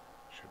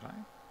 Should I?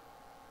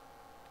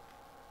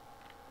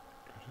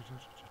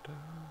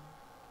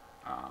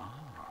 Ah.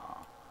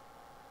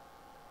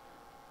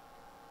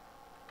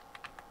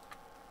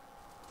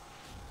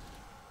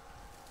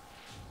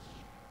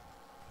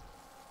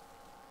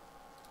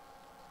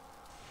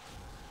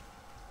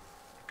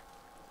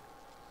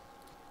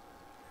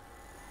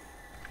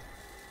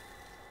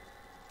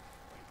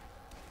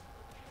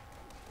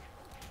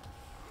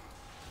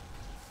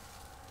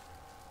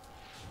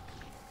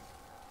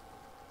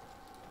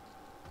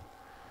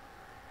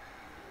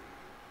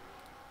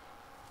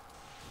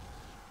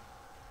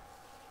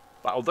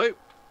 That'll do.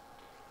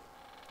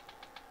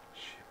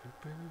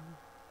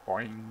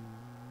 Boing.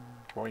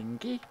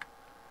 Boingy.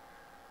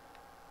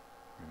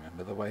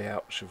 Remember the way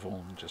out,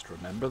 Siobhan. Just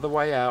remember the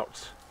way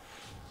out.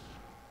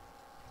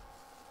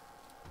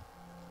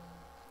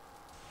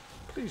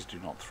 Please do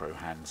not throw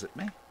hands at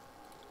me.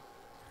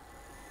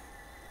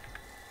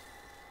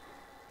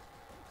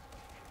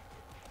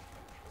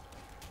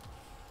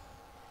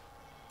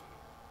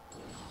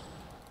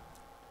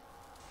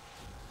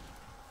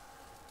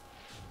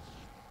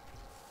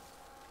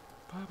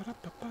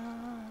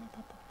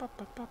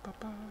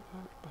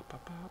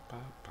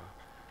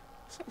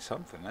 Say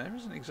something, there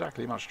isn't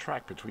exactly much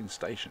track between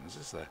stations,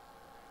 is there?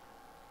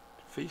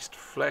 Feast,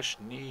 flesh,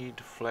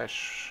 need,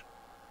 flesh.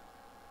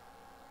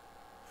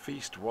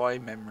 Feast, why,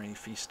 memory,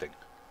 feasting.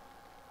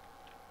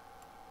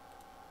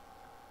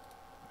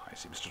 I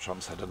see Mr.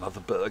 Trump's had another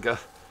burger.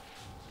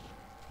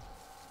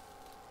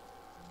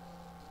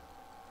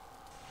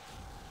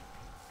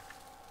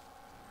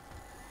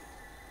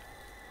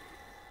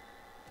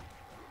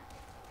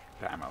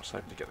 Damn, I was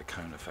hoping to get the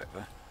cone effect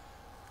there.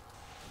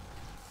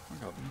 Oh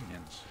my god,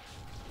 minions.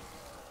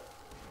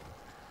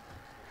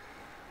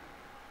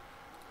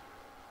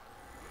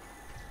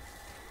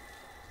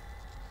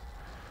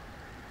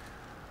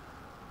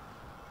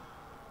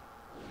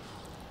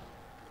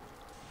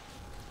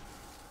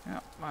 Yeah,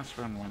 last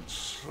one went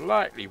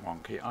slightly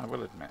wonky, I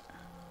will admit.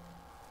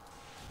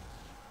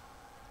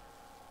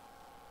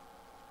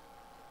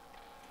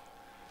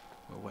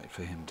 We'll wait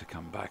for him to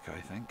come back, I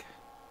think.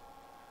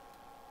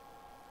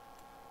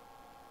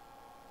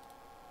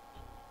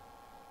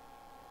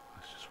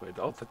 Let's just wait.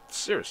 Oh,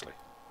 seriously.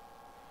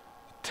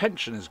 The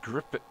tension is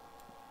gripping.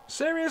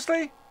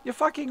 Seriously? You're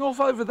fucking off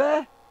over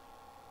there?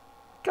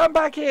 Come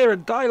back here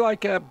and die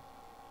like a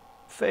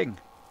thing.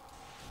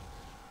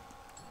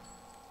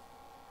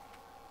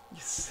 You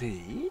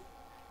see?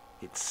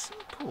 It's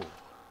simple.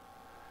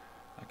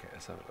 Okay,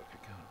 let's have a look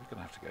again. We're going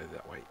to have to go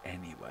that way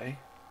anyway.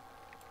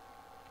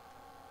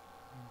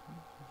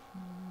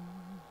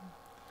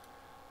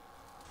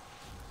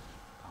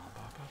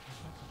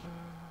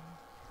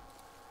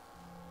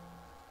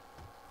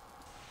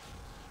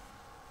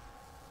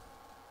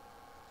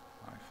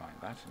 I find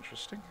that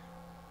interesting.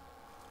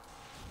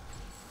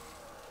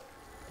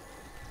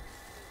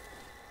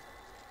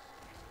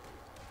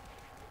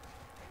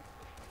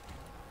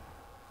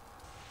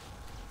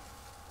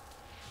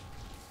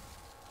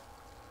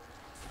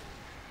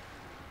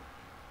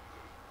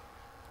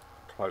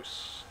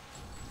 Close.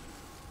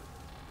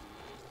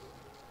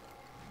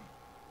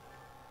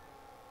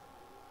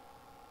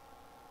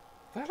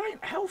 That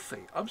ain't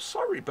healthy. I'm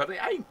sorry, but it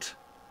ain't.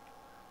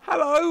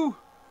 Hello?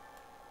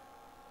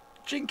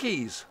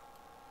 Jinkies.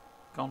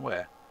 Gone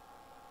where?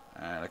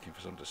 Looking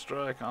for some to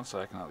destroy. I can't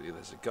say I can help you.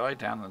 There's a guy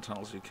down in the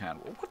tunnels who can.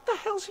 Well, what the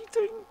hell's he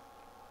doing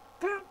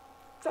down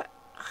that?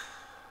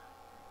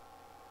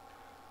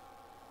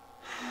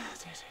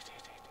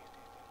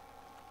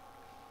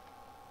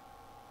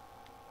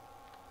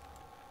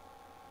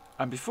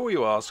 And before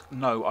you ask,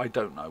 no, I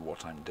don't know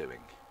what I'm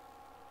doing.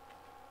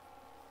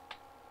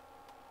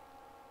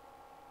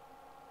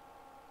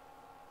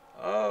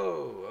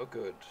 Oh,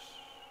 good.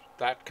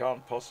 That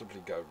can't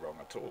possibly go wrong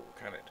at all,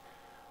 can it?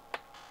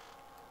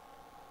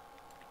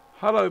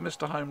 Hello,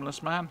 Mr.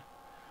 Homeless Man.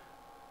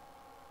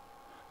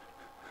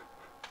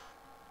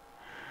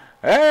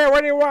 Hey,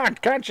 what do you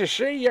want? Can't you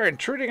see you're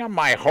intruding on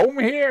my home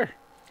here?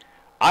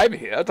 I'm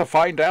here to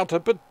find out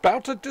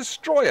about a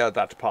destroyer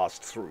that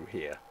passed through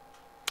here.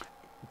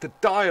 The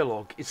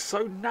dialogue is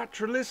so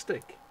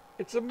naturalistic.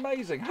 It's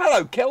amazing.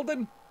 Hello,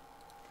 Keldon.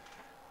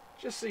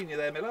 Just seen you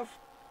there, my love.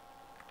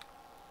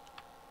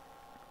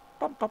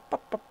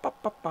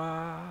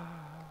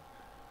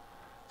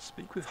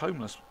 Speak with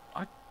homeless.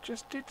 I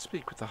just did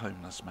speak with the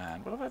homeless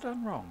man. What have I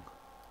done wrong?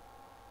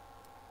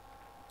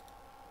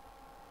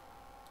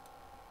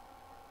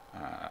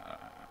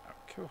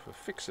 Cure for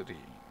fixidine.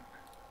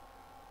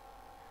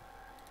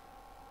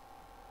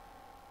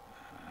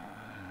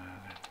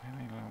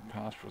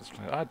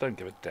 I don't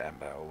give a damn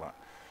about all that.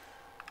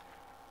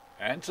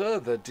 Enter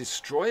the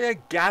Destroyer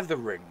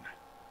Gathering.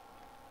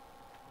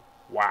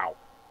 Wow.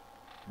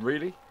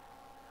 Really?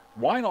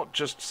 Why not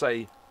just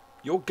say,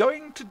 you're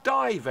going to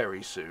die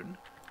very soon.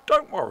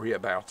 Don't worry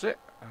about it.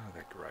 Oh,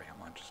 they're grey. I'm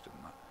not interested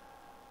in that.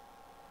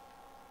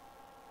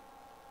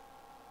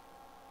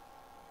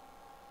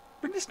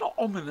 I mean, it's not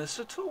ominous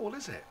at all,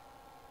 is it?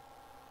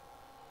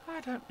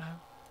 I don't know.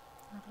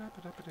 I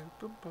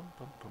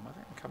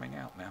think I'm coming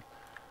out now.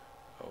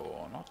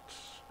 Or not.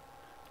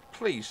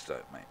 Please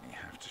don't make me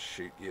have to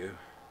shoot you.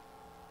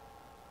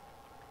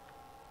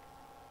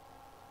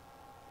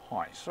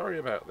 Hi, sorry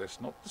about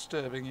this. Not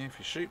disturbing you. If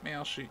you shoot me,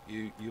 I'll shoot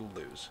you. You'll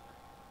lose.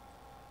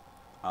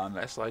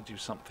 Unless I do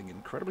something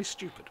incredibly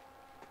stupid.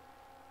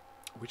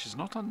 Which is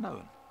not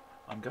unknown.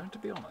 I'm going to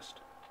be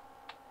honest.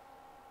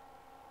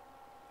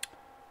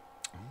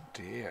 Oh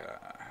dear.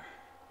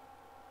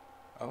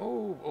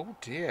 Oh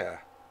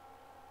dear.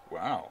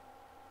 Wow.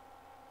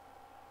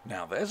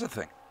 Now there's a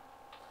thing.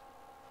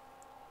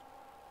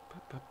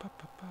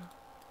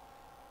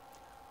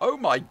 Oh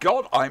my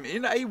god, I'm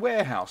in a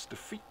warehouse.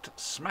 Defeat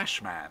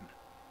Smashman.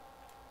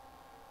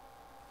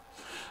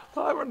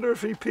 I wonder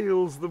if he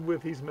peels them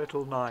with his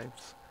metal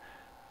knives.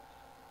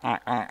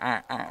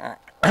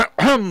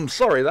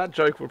 Sorry, that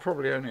joke would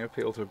probably only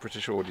appeal to a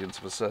British audience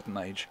of a certain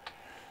age.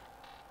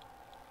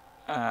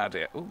 Ah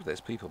dear. Oh,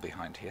 there's people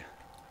behind here.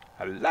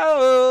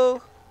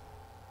 Hello?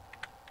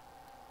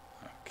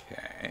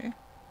 Okay.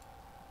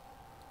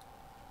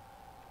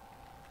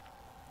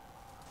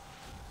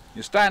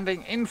 You're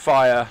standing in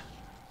fire.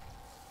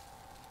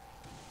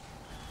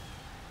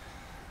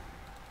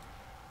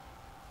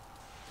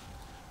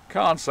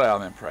 Can't say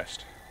I'm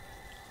impressed.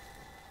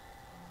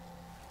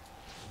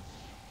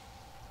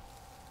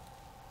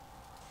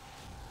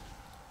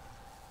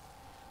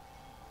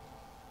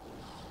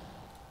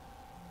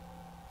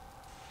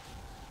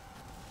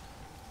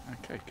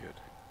 Okay, good.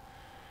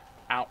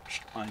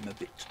 Ouch, I'm a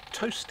bit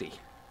toasty.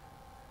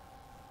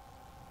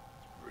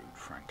 Rude,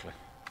 frankly.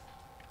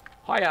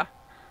 Hiya!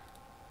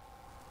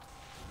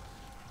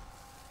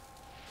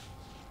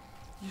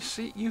 You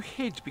see, you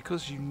hid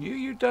because you knew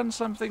you'd done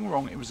something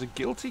wrong. It was a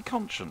guilty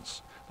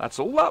conscience. That's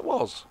all that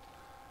was.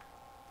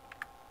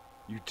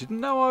 You didn't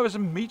know I was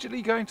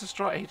immediately going to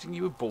start hitting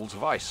you with balls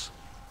of ice.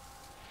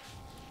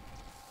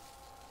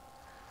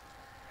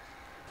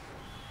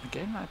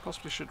 Again, I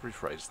possibly should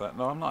rephrase that.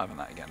 No, I'm not having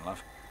that again,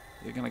 love.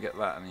 You're going to get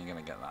that and you're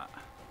going to get that.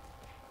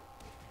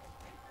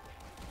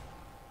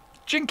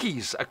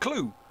 Jinkies! A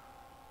clue!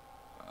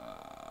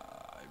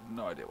 I have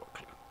no idea what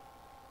clue.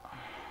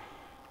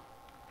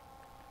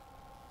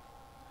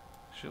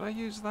 Should I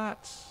use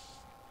that?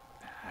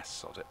 Ah,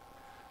 sod it.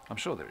 I'm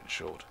sure they're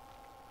insured.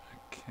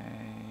 Okay,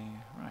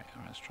 right,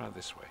 let's try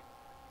this way.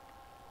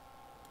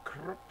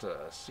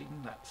 Corruptor,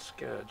 seen that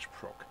Scourge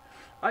proc.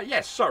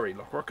 Yes, sorry,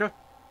 Lockrocker.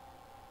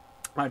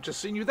 I've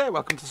just seen you there.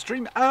 Welcome to the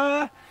stream.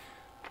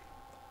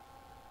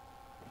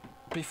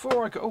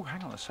 Before I go... Oh,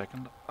 hang on a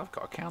second. I've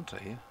got a counter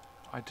here.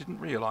 I didn't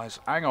realise.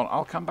 Hang on,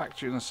 I'll come back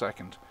to you in a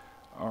second.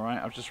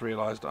 Alright, I've just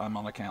realised I'm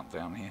on a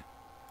countdown here.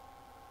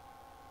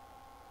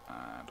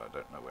 And I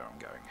don't know where I'm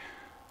going.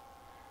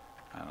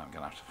 And I'm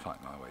going to have to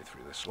fight my way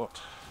through this lot.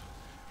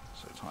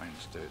 So trying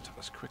to do it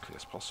as quickly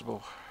as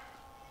possible.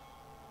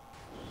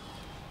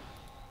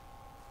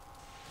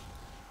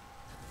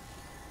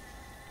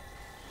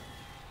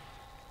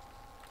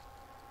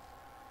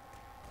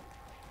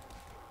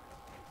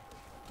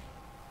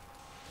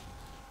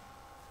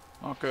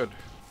 Oh, good.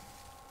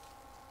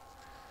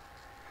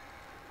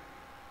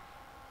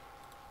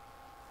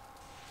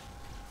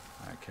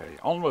 Okay,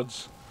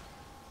 onwards.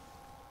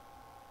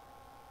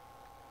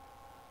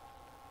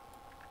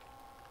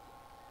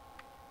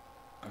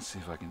 Let's see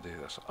if I can do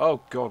this.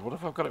 Oh God, what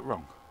if I've got it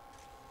wrong?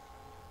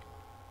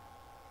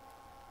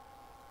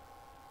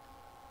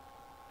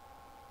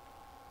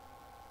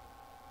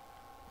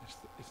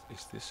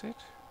 Is this it?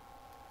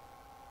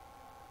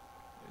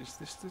 Is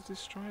this the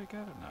destroyer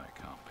gather? No, it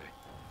can't be.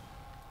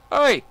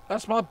 Hey,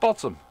 that's my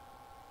bottom.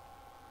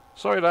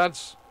 Sorry,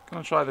 lads.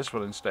 Gonna try this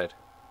one instead.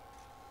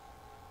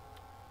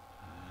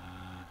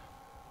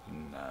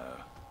 No.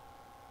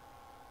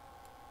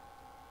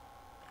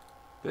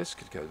 This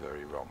could go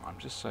very wrong. I'm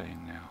just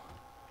saying now.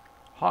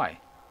 Hi.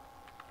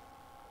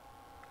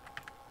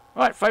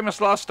 Right,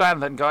 famous last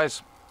stand then,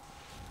 guys.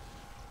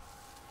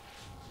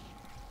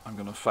 I'm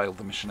going to fail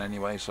the mission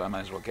anyway, so I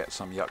may as well get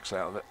some yucks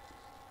out of it.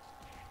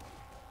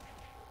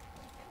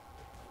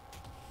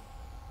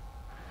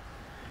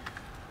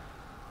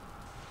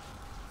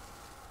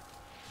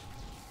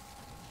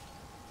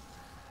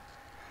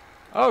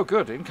 Oh,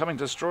 good. Incoming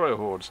destroyer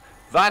hordes.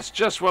 That's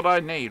just what I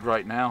need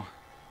right now.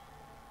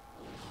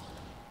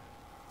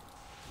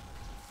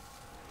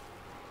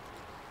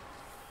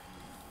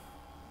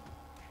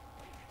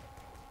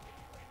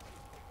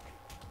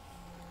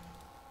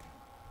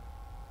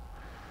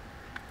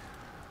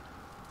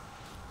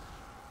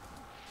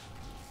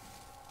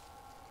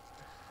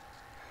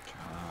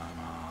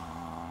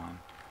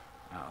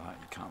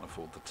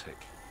 Afford the tick.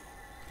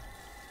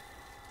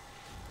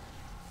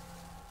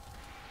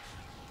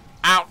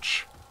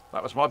 Ouch!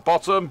 That was my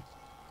bottom.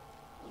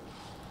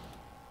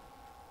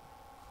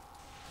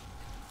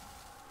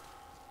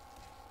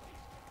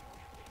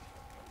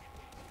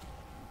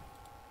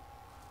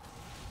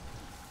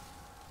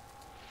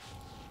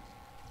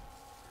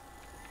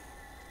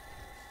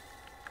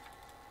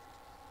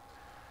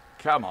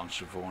 Come on,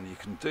 Siobhan, you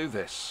can do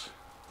this.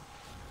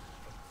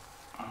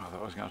 Oh, I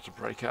thought I was going to have to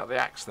break out the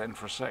axe then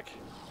for a sec.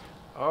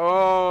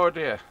 Oh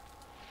dear.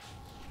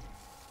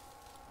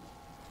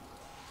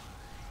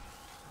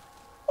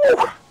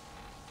 Ooh.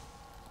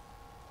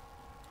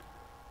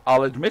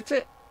 I'll admit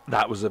it,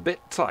 that was a bit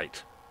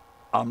tight.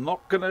 I'm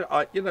not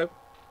gonna, you know,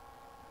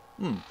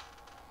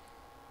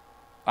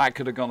 that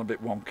could have gone a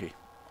bit wonky.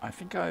 I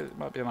think it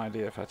might be an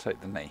idea if I take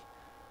the knee.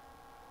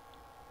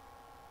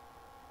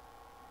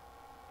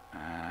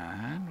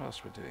 And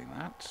whilst we're doing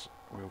that,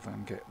 we'll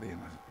then get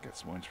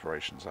some more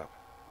inspirations up.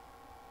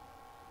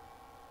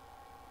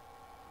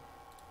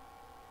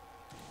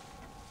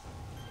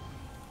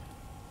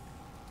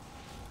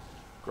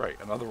 Great,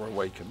 another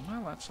awaken.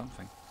 Well, that's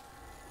something.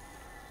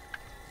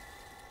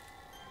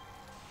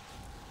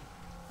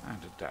 And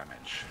a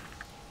damage.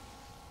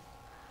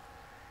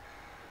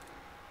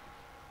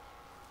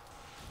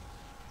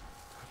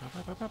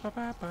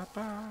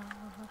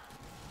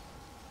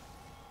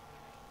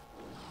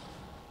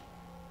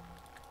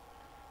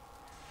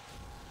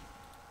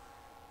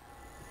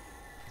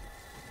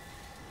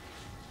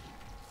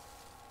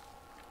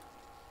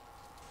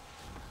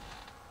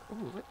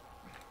 Ooh,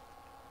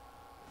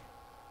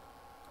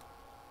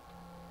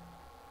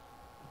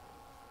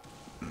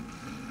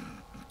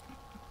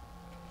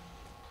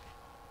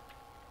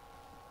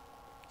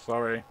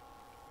 sorry.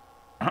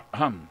 We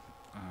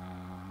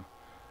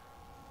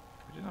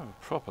didn't have a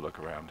proper look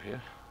around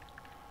here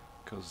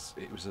because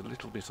it was a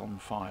little bit on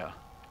fire.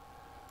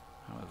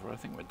 However, I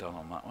think we're done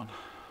on that one.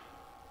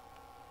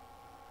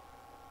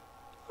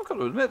 I've got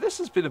to admit, this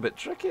has been a bit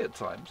tricky at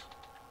times.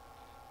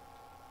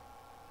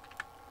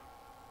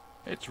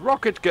 It's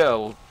Rocket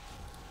Girl.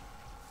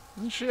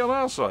 Isn't she on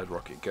our side,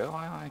 Rocket Girl?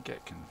 I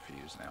get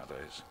confused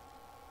nowadays.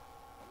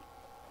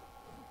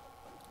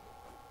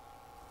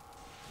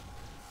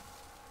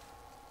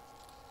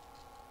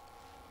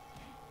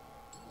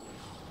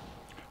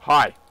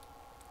 Hi.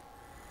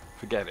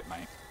 Forget it,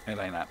 mate. It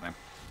ain't happening.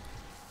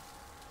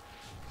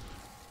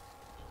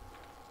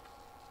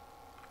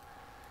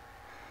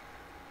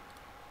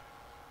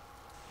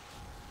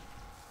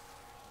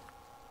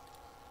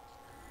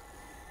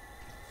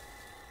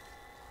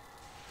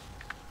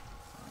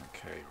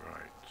 Okay,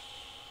 right.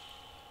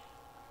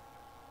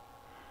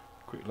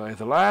 Quick lay of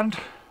the land.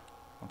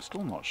 I'm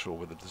still not sure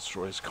whether the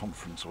Destroyers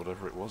Conference or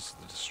whatever it was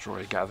the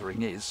Destroyer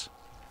Gathering is.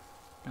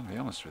 I'm going to be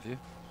honest with you.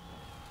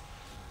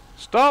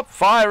 Stop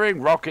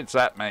firing rockets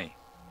at me!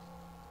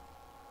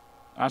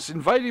 That's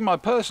invading my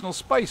personal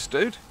space,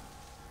 dude.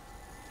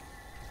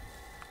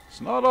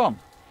 It's not on.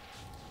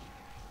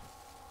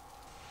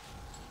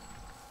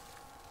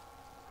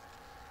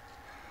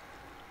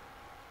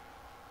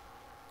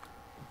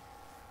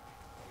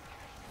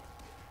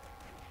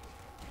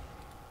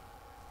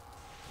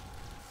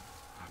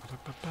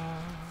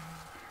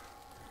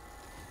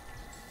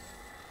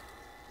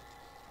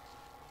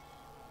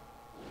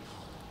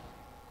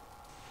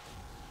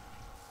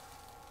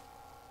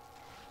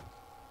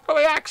 Got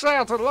the axe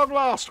out at long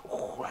last.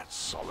 Oh, that's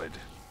solid.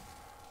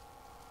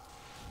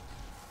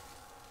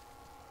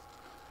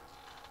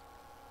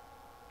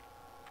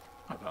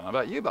 I don't know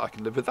about you, but I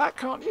can live with that,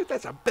 can't you?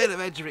 There's a bit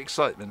of edge of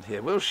excitement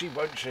here. Will she,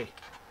 won't she?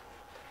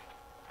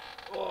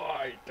 Oh,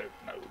 I don't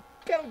know.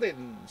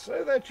 Geldin,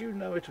 so that you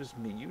know it was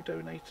me, you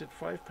donated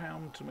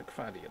 £5 to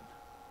McFadden.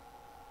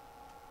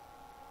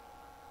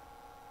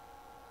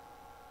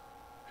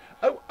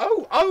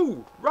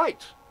 Oh,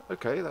 right.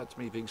 Okay, that's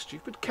me being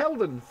stupid.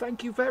 Keldon,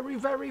 thank you very,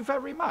 very,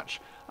 very much.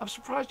 I'm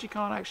surprised you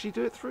can't actually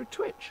do it through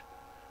Twitch.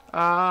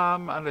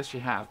 Unless you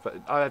have, but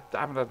I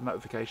haven't had a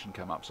notification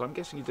come up, so I'm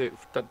guessing you did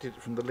it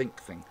from the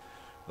link thing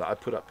that I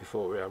put up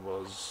before where I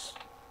was...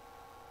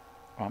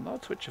 Well, I'm not a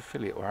Twitch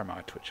affiliate, or am I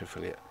a Twitch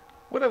affiliate?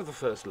 Whatever the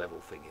first level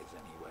thing is,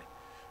 anyway.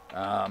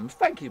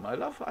 Thank you, my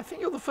love. I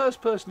think you're the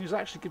first person who's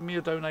actually given me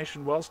a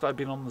donation whilst I've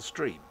been on the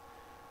stream.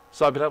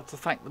 So I've been able to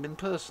thank them in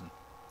person.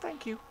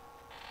 Thank you.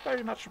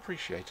 Very much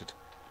appreciated.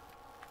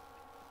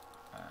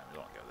 We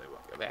don't want to go there, we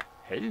won't go there.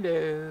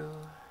 Hello.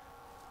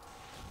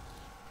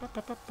 Ba,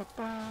 ba, ba, ba,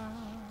 ba.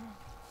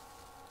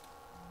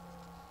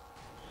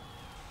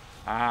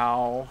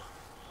 Ow.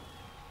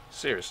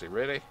 Seriously,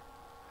 really?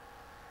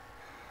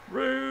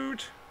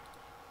 Rude.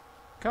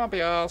 Can't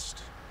be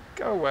asked.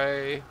 Go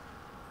away.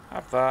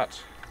 Have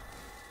that.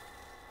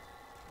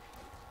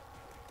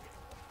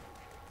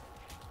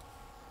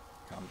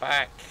 Come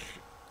back.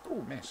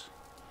 Oh, miss.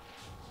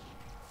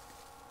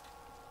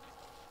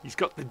 He's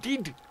got the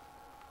did.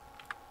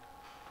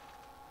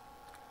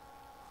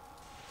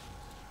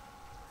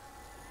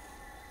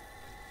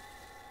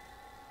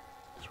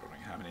 Just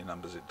wondering how many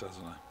numbers it does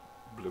on a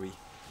bluey.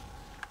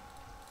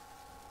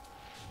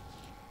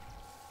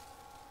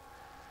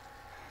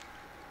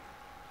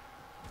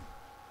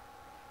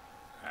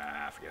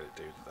 Ah, forget it,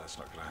 dude. That's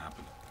not going to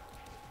happen.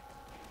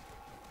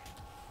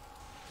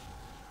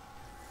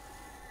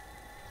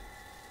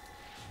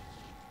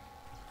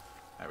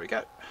 There we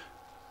go.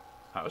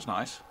 That was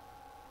nice.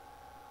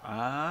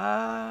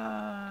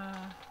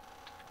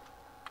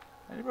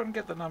 Anyone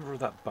get the number of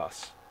that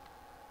bus?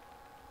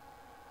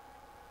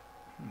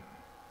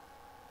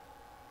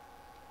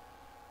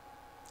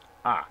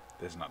 Ah,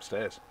 there's an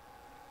upstairs.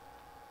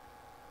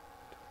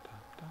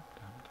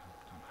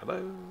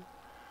 Hello.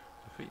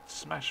 Defeat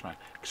Smash Man.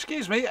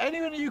 Excuse me,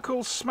 anyone you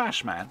call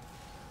Smash Man?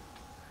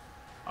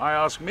 I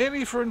ask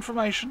merely for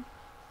information.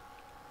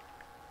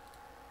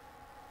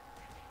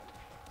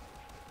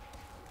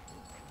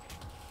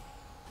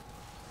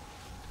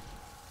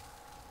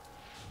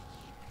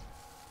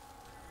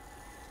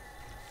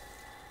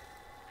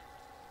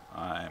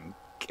 I'm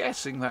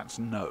guessing that's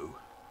no.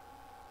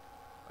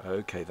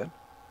 Okay then.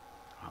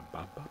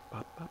 I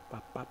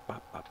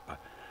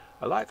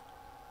like.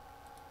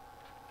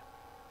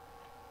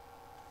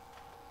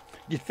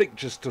 You think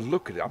just to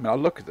look at it. I mean, I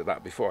looked at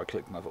that before I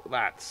clicked, and I thought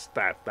that's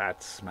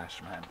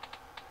Smash Man.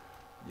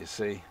 You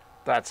see,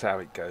 that's how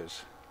it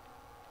goes.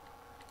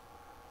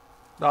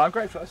 No, I'm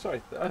grateful.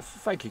 Sorry,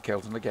 thank you,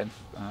 Kelton, again.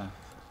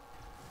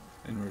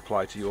 In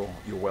reply to your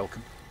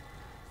welcome.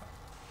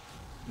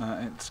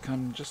 It's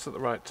come just at the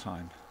right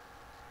time.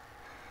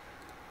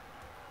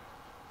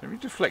 Let me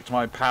deflect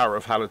my power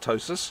of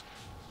halitosis.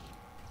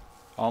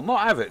 I'll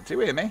not have it. Do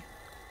you hear me?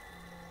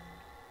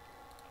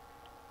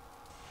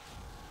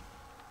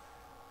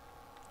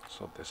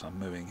 Sod this, I'm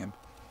mooing him.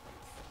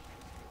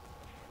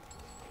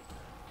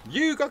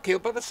 You got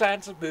killed by the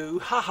Sands of Moo.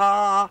 Ha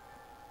ha!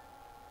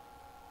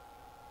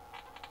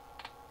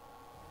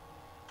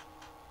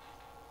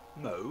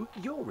 No,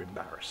 you're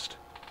embarrassed.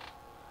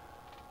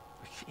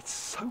 It's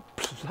so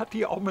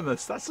bloody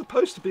ominous. That's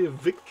supposed to be a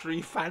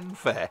victory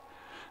fanfare.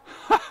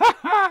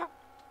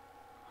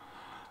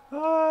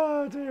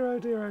 Oh dear, oh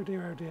dear, oh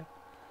dear, oh dear.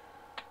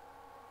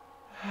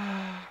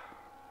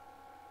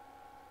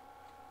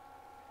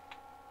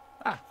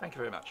 Thank you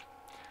very much.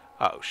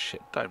 Oh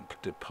shit,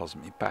 don't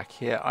deposit me back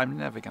here. I'm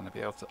never going to be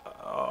able to...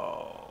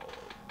 Oh.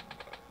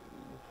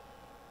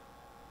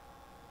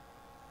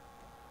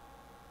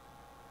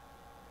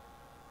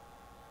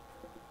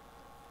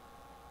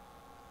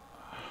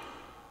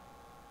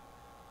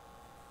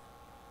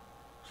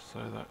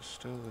 So that's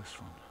still this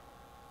one.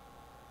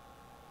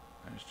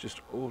 And it's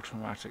just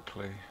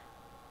automatically...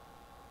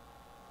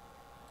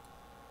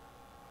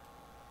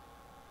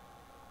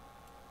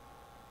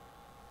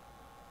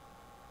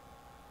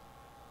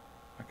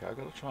 Okay, I've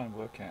got to try and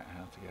work out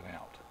how to get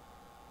out.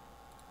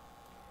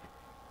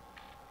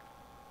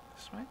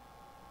 This way?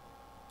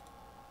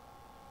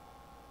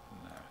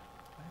 No.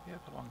 Maybe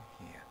up along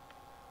here.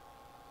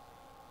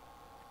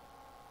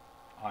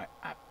 I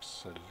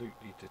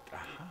absolutely did...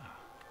 Aha!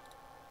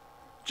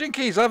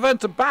 Jinkies, I've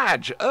earned a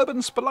badge!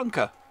 Urban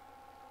Spelunker!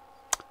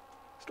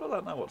 Still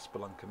don't know what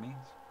Spelunker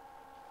means.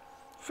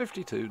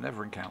 52,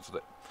 never encountered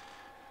it.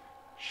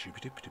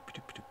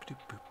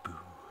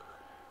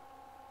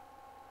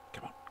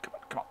 Come on, come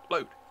on, come on,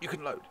 load. You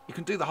can load. You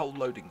can do the whole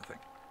loading thing.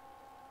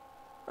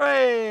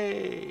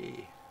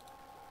 Hooray!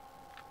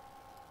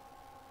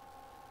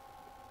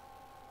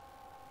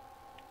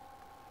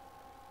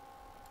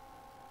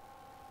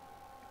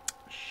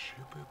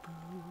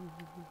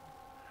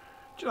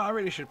 Do you know, I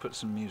really should put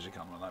some music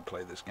on when I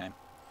play this game.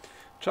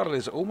 Trouble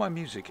is, all my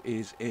music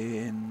is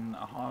in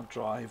a hard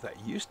drive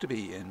that used to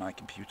be in my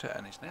computer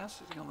and it's now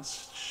sitting on the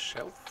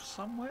shelf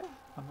somewhere.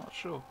 I'm not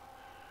sure.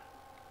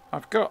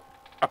 I've got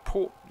a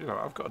port, you know,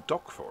 I've got a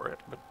dock for it,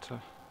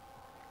 but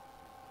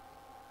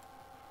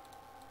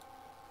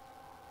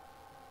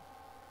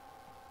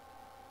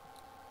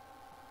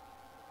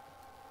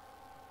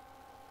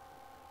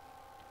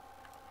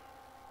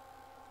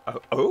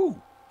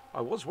Oh!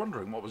 I was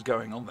wondering what was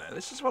going on there.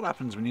 This is what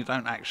happens when you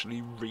don't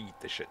actually read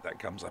the shit that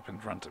comes up in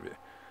front of you.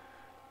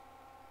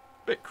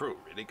 Bit cruel,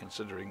 really,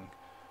 considering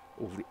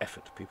all the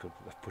effort people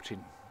have put in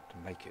to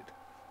make it.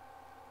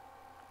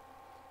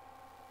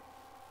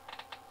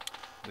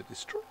 The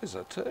destroyers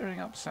are tearing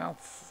up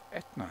South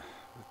Etna.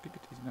 With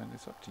bigoted, no,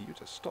 it's up to you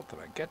to stop them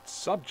and get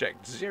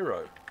subject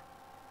 0.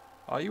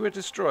 Are you a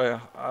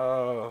destroyer?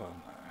 Oh,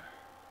 no.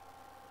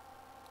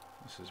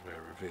 This is where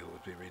a reveal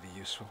would be really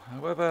useful.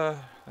 However,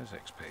 there's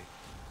XP.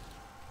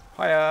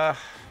 Hiya!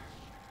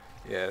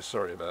 Yeah,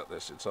 sorry about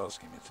this. It's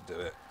asking me to do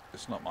it.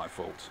 It's not my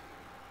fault.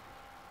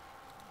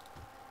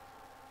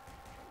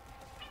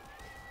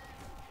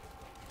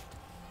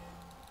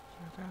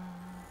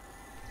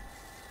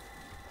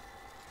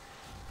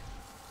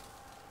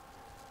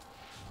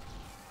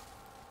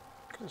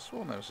 Could have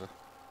sworn there was a...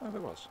 Oh,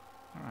 there was.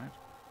 Alright.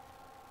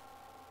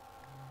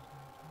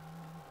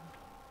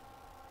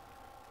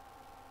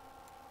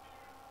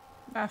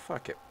 Ah,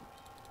 fuck it.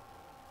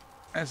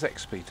 There's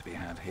XP to be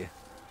had here.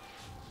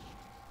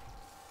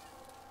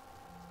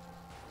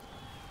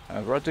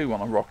 However, I do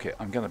want a rocket,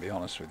 I'm going to be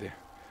honest with you.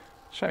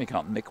 Shame you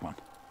can't nick one.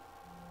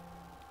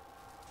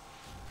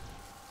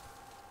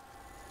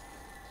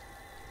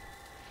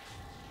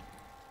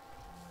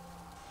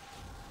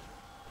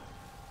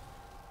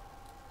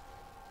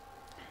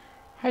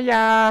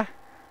 Hiya!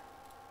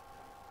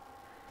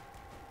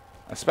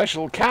 A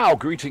special cow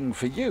greeting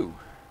for you.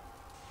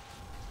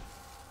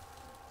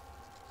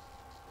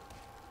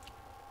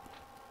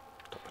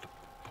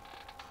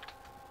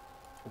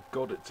 Oh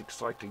God, it's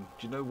exciting.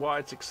 Do you know why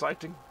it's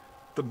exciting?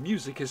 The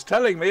music is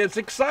telling me it's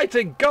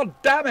exciting! God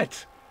damn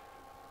it!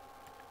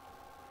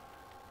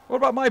 What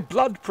about my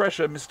blood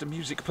pressure, Mr.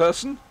 Music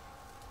Person?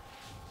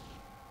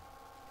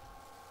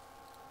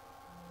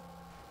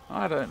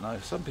 I don't know.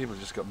 Some people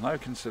just got no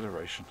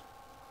consideration.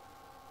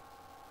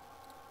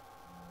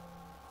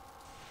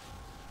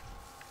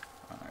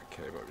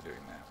 Okay, what are we doing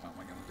now? Well,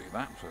 we're going to do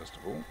that first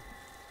of all. Do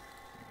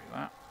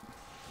that.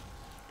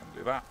 Going to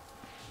do that.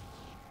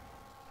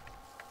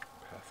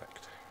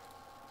 Perfect.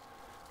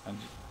 And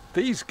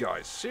these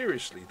guys,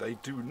 seriously, they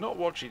do not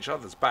watch each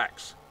other's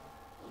backs.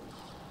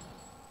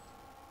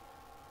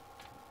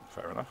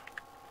 Fair enough.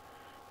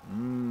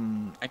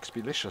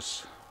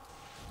 Expelicious.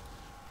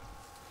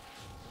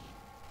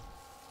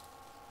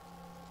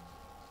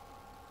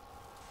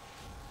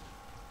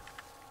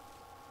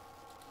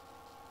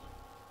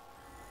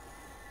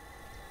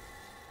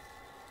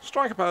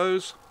 Strike a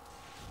pose.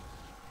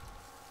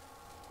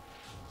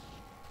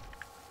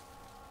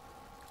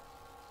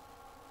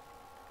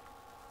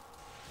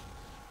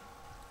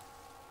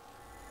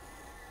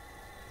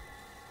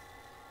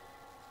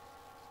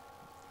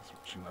 Just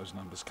watching those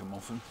numbers come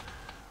off and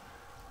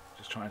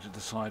just trying to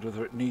decide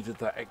whether it needed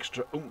that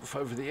extra oomph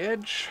over the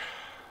edge.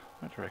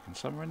 Where do you reckon?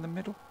 Somewhere in the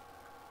middle?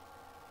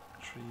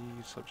 Tree,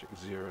 subject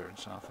 0 in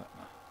South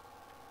Etna.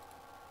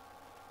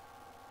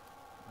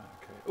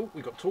 Okay. Oh,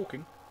 we got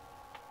talking.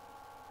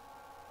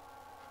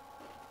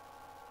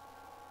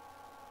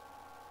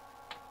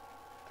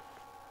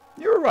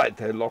 You're right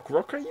there,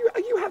 Lockrock. Are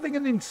you having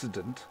an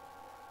incident?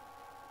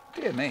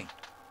 Dear me.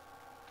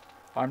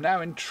 I'm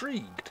now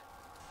intrigued.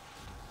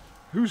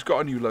 Who's got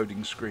a new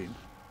loading screen?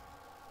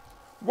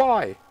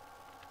 Why?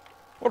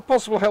 What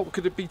possible help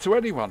could it be to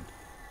anyone?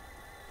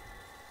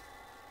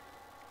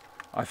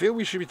 I feel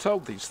we should be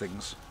told these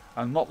things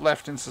and not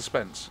left in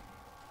suspense.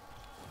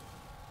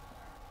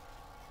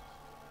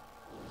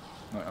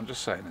 No, I'm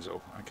just saying is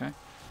all, okay?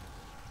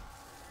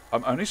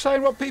 I'm only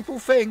saying what people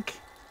think.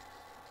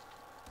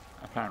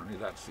 Apparently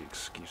that's the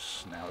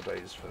excuse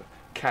nowadays for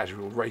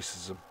casual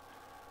racism.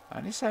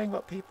 Only saying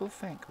what people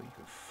think. Well, you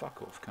can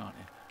fuck off, can't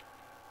you?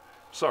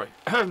 Sorry.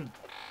 At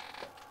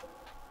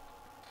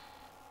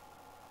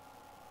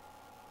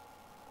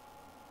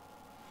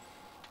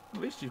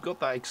least you've got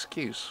that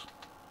excuse.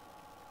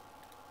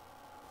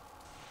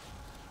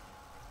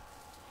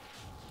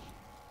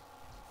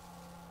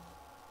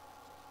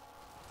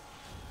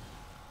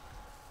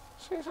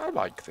 See, I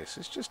like this.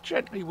 It's just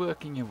gently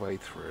working your way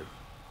through.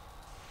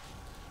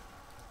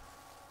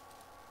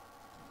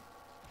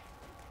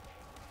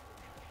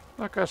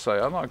 Like I say,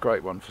 I'm not a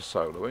great one for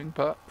soloing,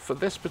 but for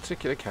this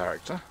particular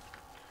character,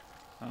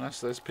 unless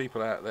there's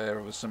people out there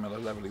of a similar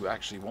level who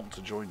actually want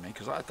to join me,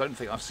 because I don't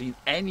think I've seen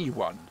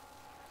anyone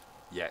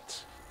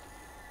yet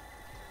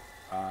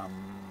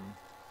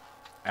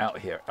out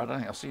here. I don't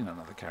think I've seen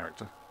another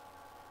character.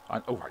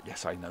 Oh, right,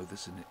 yes, I know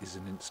this is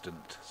an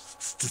instant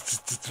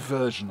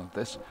version of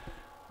this,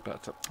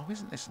 but oh,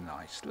 isn't this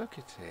nice? Look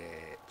at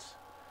it.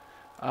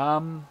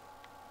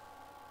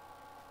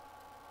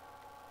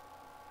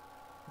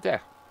 Yeah.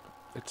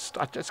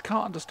 I just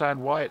can't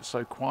understand why it's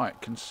so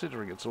quiet,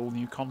 considering it's all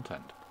new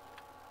content.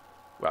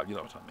 Well, you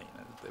know what I mean.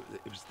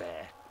 It was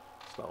there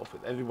to start off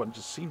with. Everyone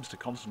just seems to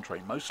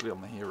concentrate mostly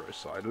on the hero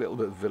side, a little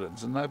bit of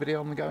villains, and nobody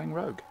on the going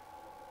rogue.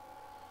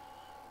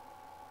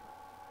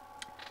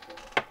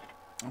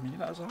 I mean, you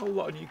know, there's a whole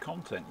lot of new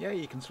content. Yeah,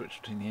 you can switch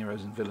between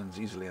heroes and villains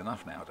easily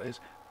enough nowadays,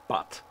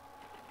 but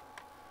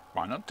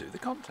why not do the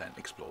content,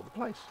 explore the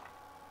place?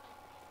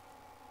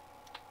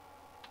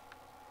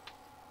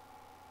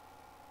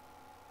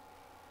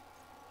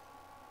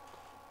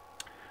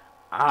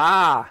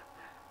 Ah!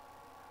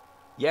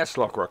 Yes,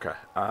 Lockrocker.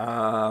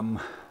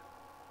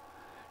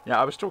 Yeah,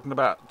 I was talking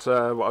about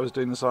what I was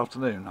doing this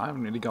afternoon. I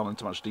haven't really gone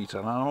into much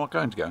detail. I'm not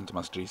going to go into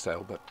much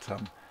detail, but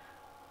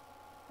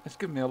it's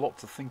given me a lot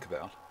to think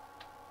about.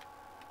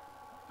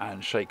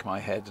 And shake my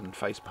head and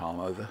facepalm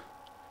over.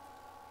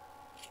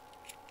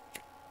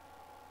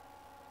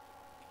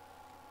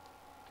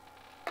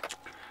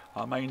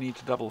 I may need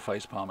to double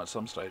facepalm at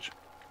some stage.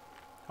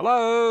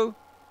 Hello?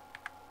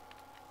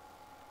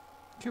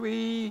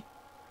 Cooey?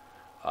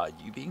 Are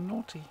you being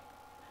naughty?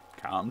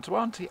 Come to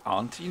Auntie.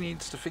 Auntie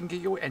needs to finger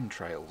your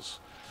entrails.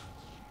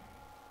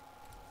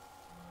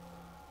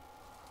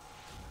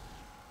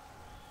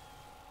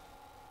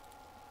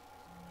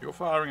 You're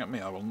firing at me.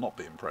 I will not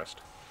be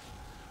impressed.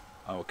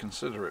 I will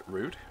consider it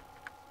rude.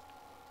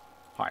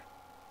 Hi.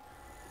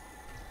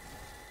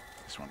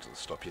 Just wanted to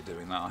stop you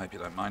doing that. I hope you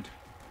don't mind.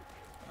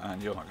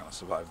 And you're not going to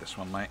survive this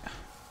one, mate.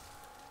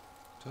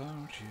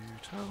 Told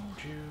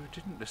you,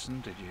 didn't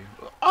listen, did you?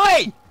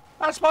 Oi!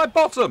 That's my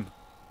bottom!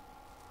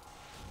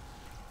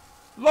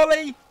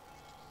 Lolly!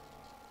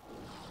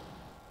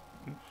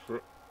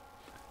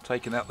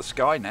 Taking out the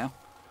sky now.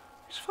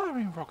 He's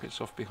firing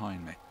rockets off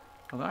behind me.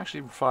 Well, they're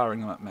actually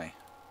firing them at me.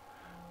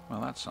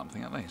 Well, that's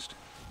something at least.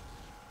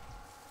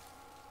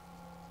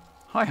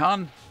 Hi,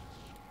 hun.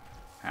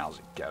 How's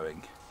it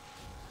going?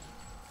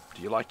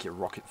 Do you like your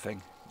rocket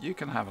thing? You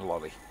can have a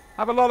lolly.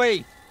 Have a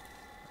lolly!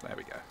 There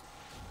we go.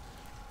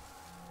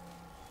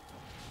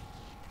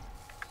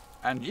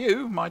 And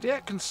you, my dear,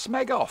 can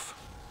smeg off.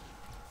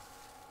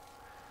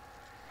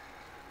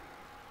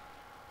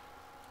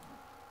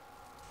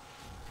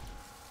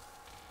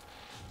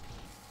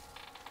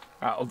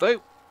 That'll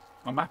do.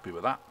 I'm happy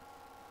with that.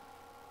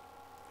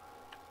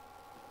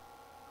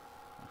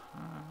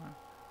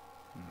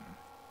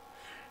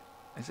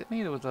 Is it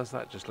me or does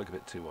that just look a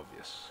bit too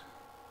obvious?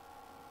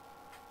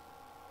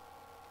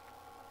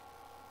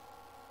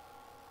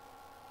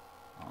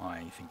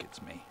 I think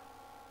it's me.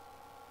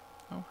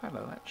 Oh,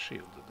 hello, that's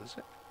shielded, is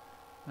it?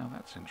 Now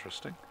that's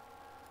interesting.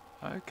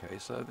 Okay,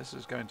 so this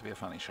is going to be a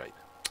funny shape.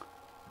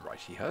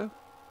 Righty-ho.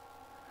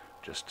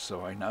 Just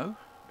so I know.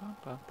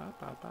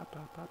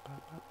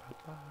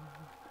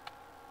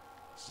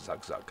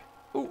 Zug zug.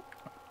 Ooh!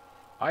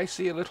 I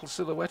see a little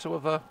silhouette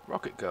of a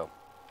rocket girl.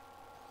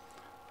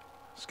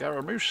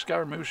 Scaramouche,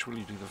 Scaramouche, will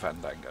you do the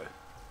fandango?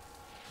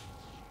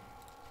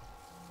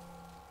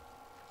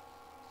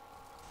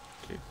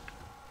 Thank you.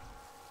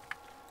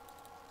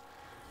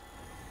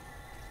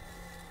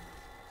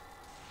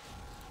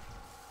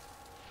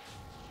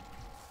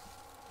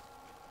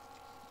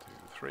 2,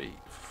 3,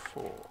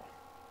 4.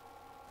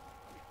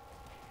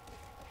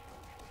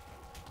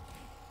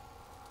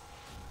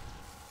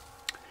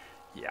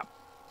 Yeah,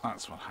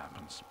 that's what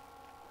happens.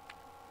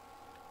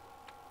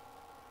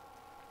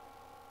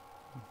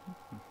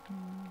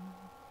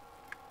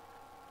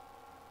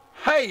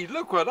 Hey,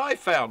 look what I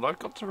found! I've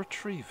got to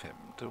retrieve him.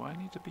 Do I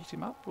need to beat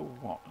him up or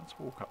what? Let's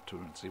walk up to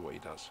him and see what he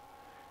does.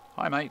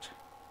 Hi, mate.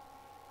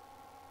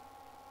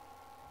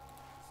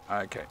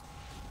 Okay.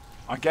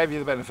 I gave you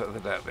the benefit of the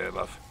doubt there,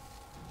 love.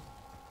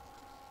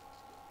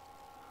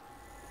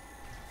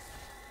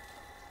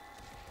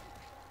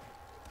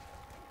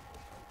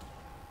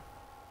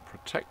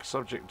 Protect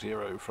Subject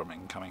Zero from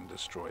incoming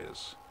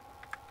destroyers.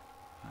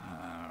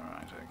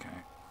 Right, okay.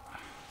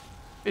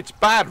 It's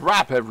bad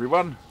rap,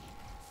 everyone!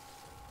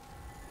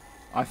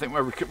 I think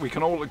we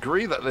can all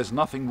agree that there's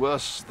nothing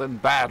worse than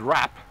bad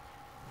rap.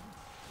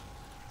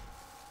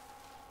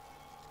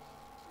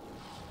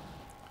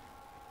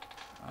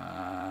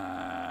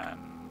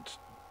 And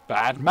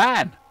bad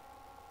man!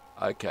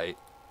 Okay,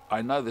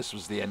 I know this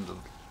was the end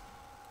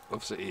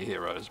of City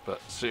Heroes,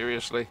 but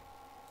seriously?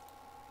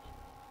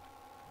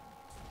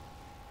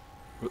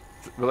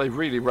 Were they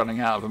really running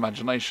out of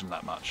imagination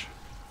that much?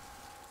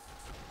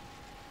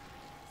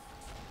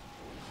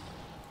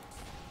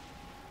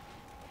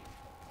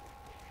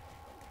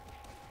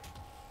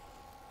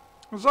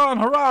 Zan,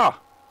 hurrah!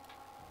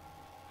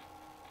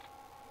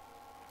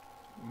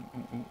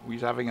 He's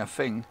having a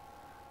thing.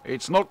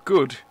 It's not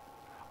good.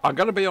 I'm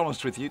going to be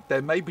honest with you,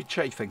 there may be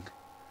chafing.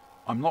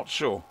 I'm not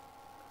sure.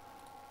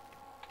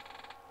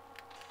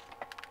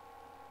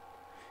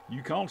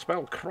 You can't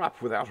spell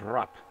crap without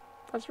rap.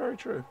 That's very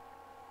true.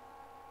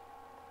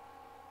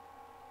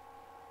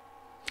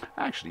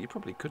 Actually, you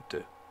probably could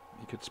do.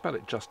 You could spell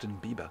it Justin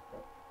Bieber.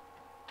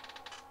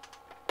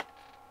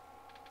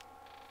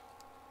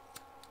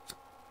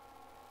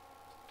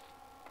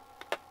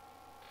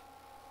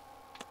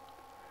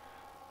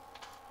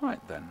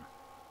 Right then.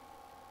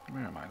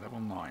 Where am I? Level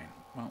 9.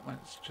 Well,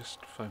 let's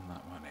just phone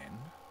that one in.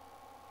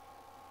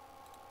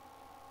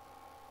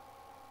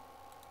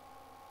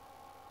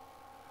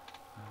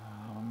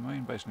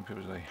 Main base in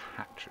Pivot is a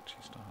hatchet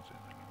he started.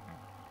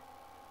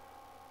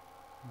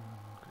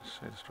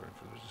 Crusader story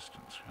for the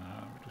resistance.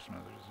 We just know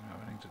there is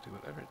anything to do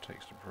whatever it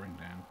takes to bring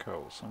down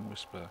Cole. Some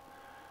whisper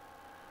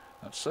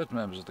that certain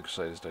members of the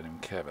Crusaders don't even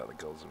care about the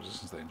goals of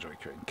resistance. They enjoy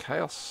creating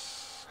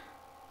chaos.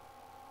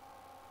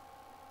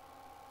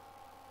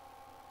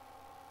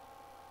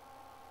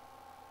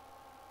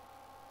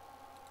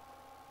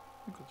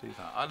 to do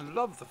that. I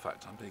love the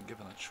fact I'm being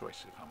given a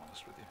choice, if I'm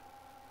honest with you.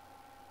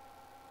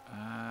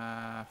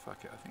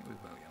 Fuck it, I think we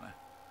will, you know.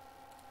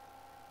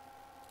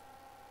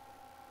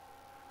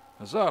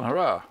 Huzzah and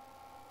hurrah!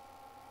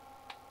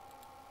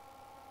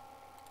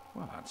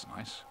 Well, that's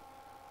nice.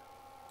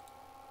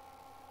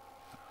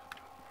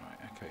 Right,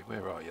 okay,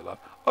 where are you, love?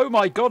 Oh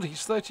my god,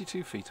 he's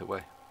 32 feet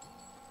away.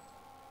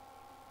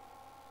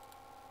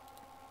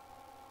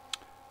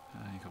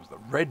 Here comes the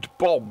red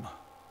bomb.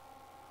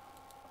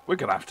 We're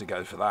going to have to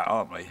go for that,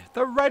 aren't we?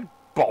 The red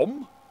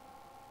bomb?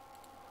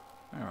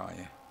 Where are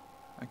you?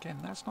 Again,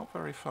 that's not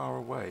very far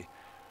away.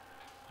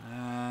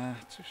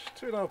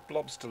 2.5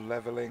 blobs to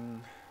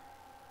levelling.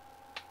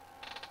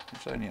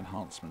 It's only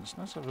enhancements.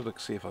 Let's have a look,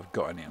 see if I've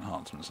got any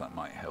enhancements that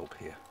might help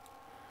here.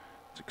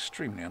 It's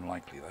extremely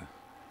unlikely, though.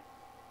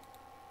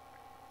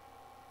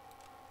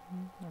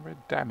 The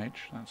red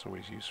damage, that's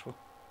always useful.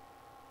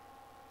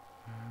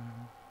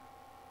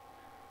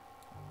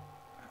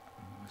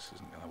 This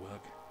isn't going to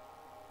work.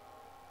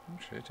 Oh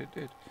shit, it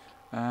did.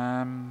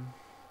 Yeah,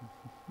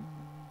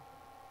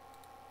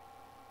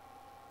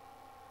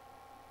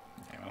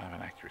 we'll have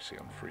an accuracy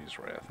on freeze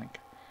ray, I think.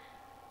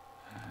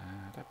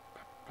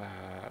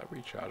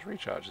 Recharge.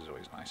 Recharge is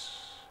always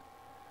nice.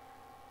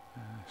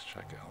 Let's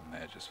chuck it on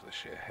there just for the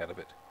sheer hell of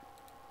it.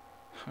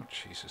 Oh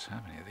Jesus,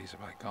 how many of these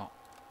have I got?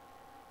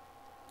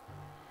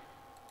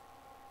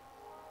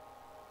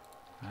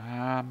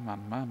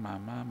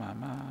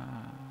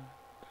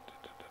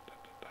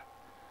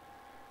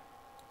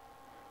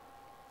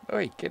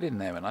 Oi, get in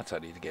there when I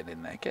tell you to get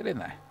in there. Get in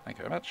there. Thank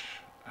you very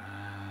much.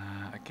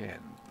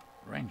 Again,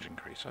 range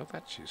increase. Oh,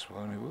 that's useful.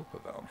 And we will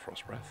put that on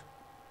Frost Breath.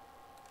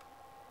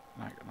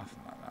 No, nothing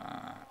like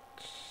that.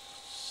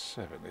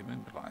 7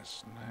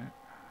 immobilize. No.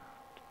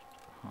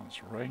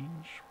 Enhance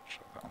range.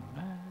 Chuck that on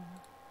there.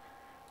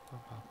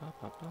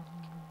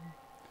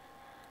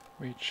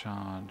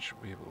 Recharge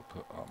we will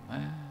put on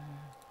there.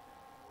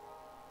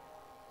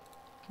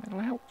 It'll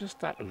help just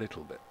that a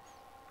little bit.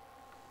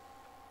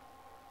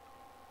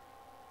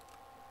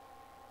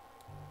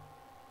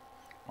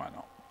 Why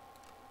not?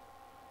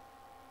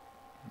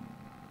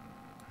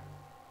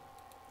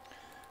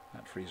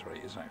 That freeze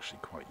rate is actually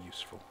quite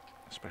useful,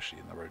 especially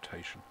in the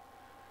rotation.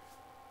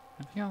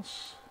 Anything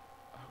else?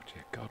 Oh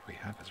dear God, we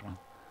have as well.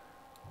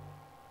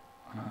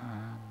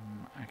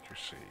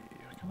 Accuracy.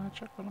 Can I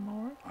check what I'm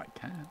alright? I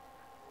can.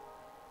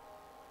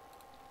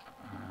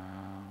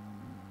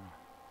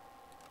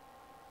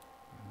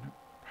 Nope.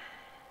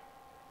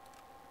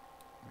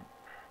 Nope.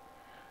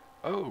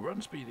 Oh,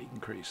 run speed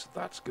increase.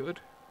 That's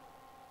good.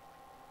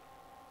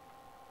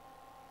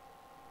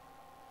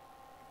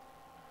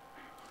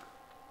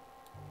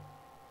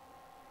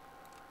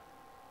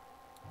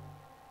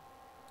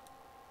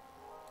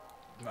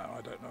 No,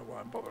 I don't know why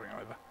I'm bothering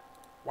either.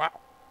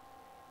 Wow.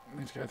 I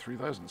need to go through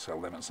those and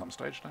sell them at some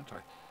stage, don't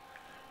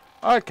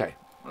I? Okay,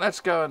 let's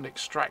go and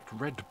extract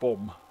red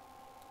bomb.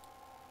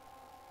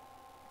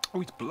 Oh,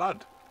 it's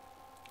blood.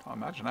 I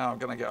imagine how I'm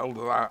going to get hold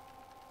of that.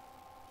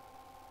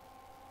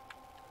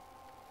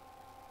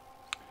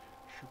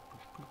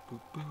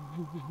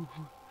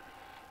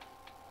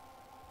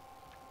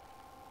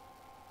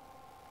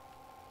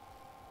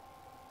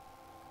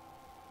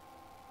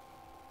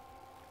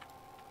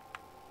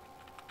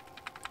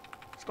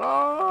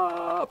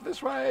 Stop!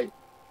 This way!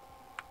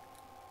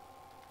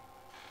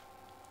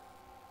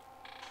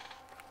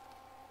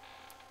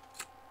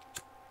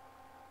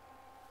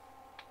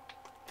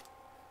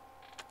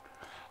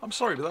 I'm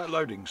sorry, but that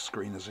loading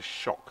screen is a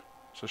shock.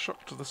 It's a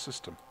shock to the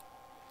system.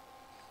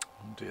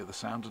 Oh dear, the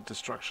sound of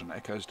destruction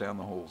echoes down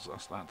the halls.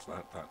 That's not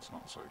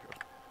so good.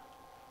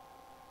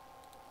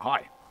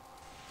 Hi.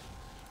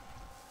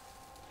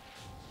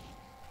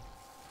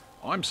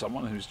 I'm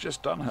someone who's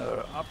just done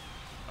her up.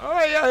 Oi,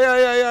 oi,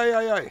 oi, oi, oi,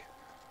 oi, oi.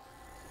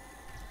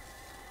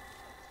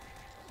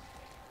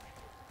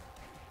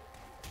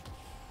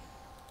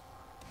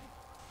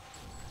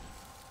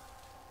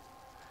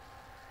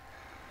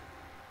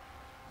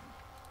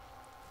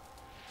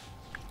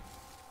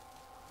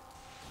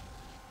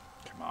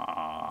 Come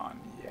on,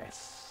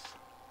 yes.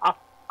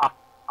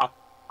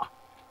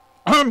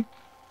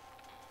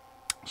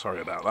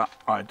 Sorry about that.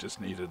 I just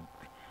needed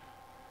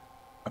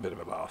a bit of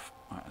a laugh.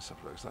 Right, let's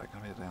have a look. Is that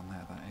going to be down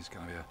there? That is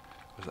going to be a...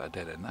 Was that a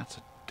dead end? That's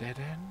a dead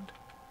end?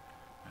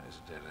 That is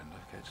a dead end.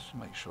 Okay, just to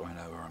make sure I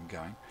know where I'm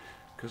going.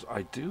 Because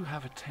I do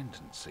have a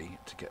tendency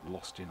to get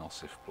lost in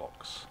OSIF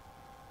blocks.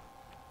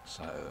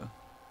 So,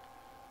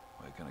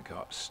 we're going to go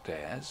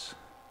upstairs.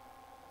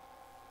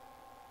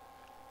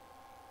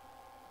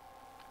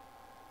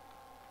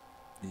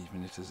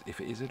 Even if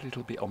it is a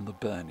little bit on the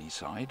Bernie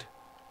side.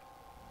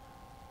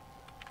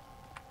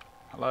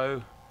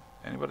 Hello?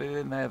 Anybody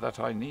in there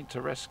that I need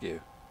to rescue?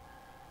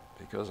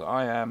 Because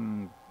I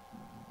am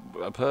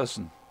a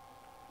person.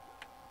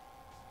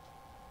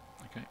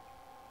 Okay,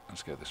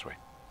 let's go this way.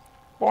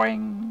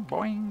 Boing,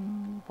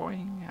 boing,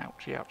 boing.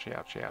 Ouchie, ouchie,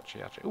 ouchie,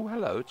 ouchie, ouchie. Oh,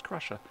 hello, it's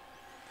Crusher.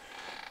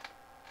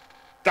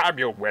 Damn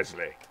you,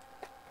 Wesley.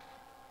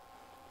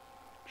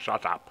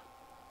 Shut up.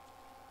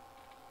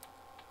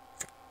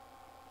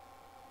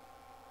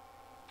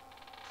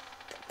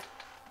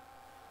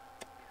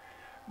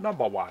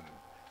 Number one,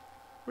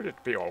 would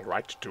it be all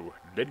right to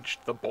lynch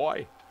the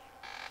boy?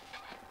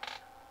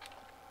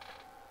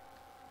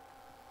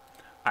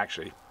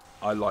 Actually,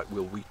 I like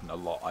Will Wheaton a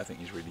lot. I think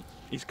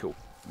he's cool.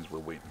 He's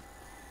Will Wheaton.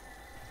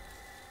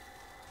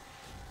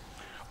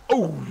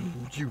 Oh,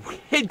 you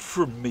hid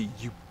from me,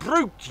 you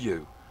brute,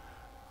 you!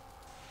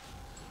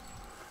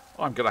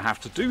 I'm going to have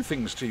to do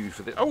things to you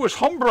for this. Oh, it's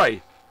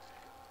Hombre!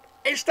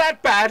 It's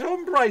that bad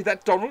Hombre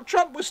that Donald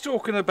Trump was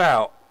talking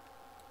about!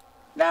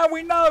 Now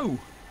we know! Oh,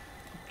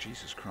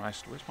 Jesus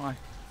Christ, where's my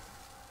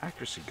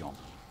accuracy gone?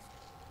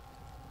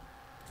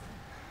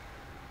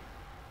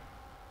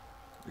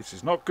 This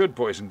is not good,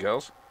 boys and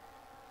girls.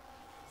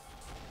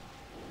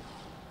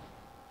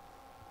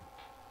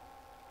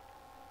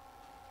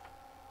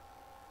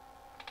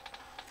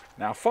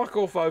 Now fuck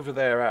off over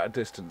there out of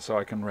distance so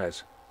I can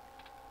res.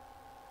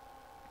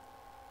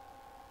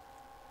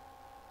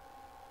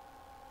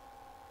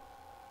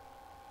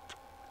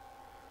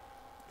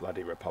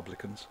 Bloody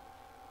Republicans.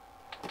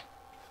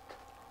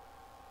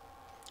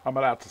 I'm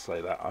allowed to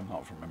say that. I'm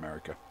not from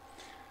America.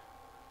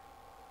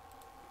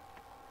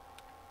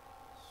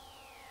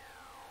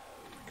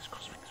 Fingers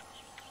crossed, fingers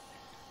crossed.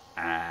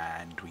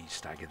 And we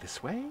stagger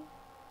this way.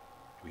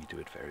 We do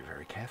it very,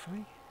 very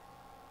carefully.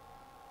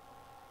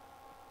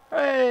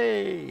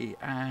 Hey!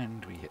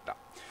 And we hit that.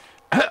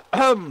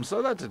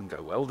 So that didn't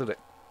go well, did it?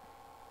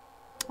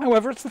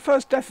 However, it's the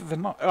first death of the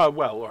night. Oh,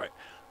 well, alright.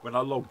 When I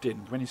logged in,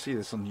 when you see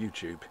this on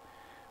YouTube,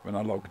 when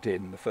I logged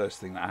in, the first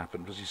thing that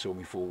happened was you saw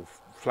me fall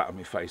flat on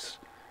my face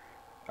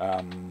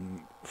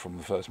from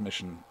the first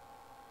mission.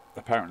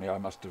 Apparently I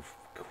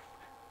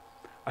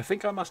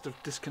think I must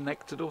have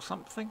disconnected or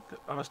something.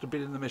 I must have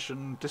been in the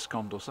mission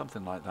disconned or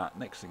something like that.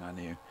 Next thing I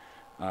knew,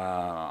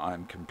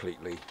 I'm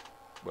completely,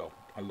 well,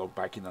 I log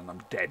back in and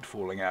I'm dead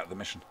falling out of the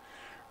mission.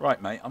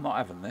 Right, mate, I'm not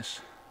having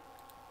this.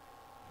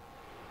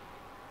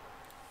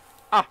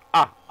 Ah,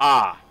 ah,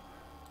 ah!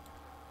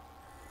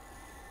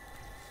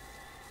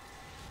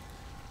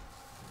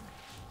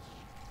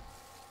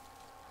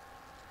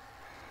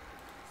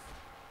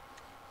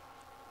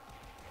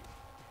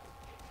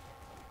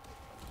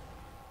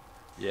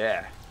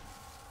 Yeah.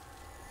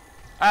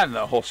 And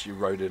the horse you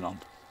rode in on.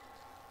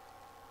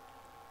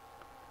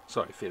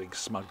 Sorry, feeling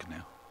smug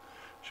now.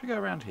 Should we go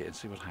around here and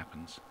see what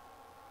happens?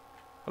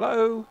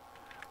 Hello?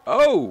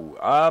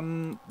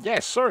 Oh,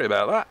 yes, sorry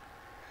about that.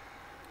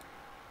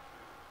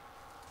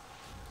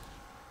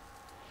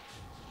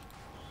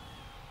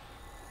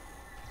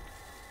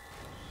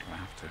 I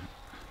have to.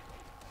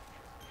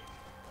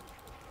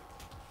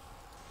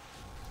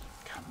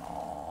 Come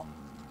on.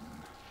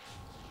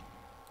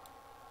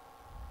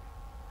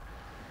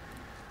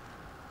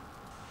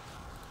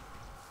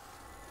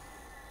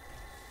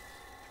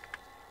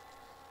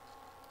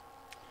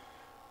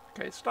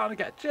 Okay, it's starting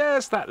to get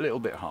just that little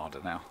bit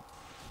harder now,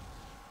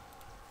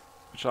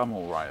 which I'm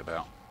all right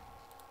about.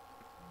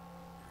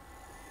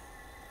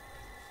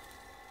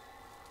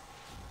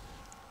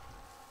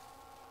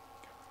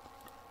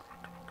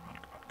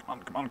 Come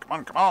on, come on, come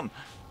on, come on,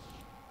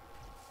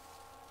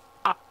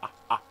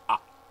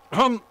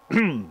 come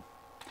on.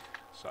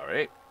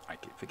 Sorry, I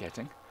keep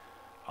forgetting.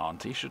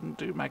 Auntie shouldn't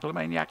do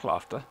megalomaniac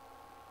laughter.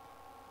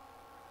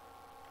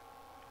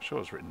 I'm sure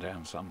it's written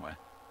down somewhere.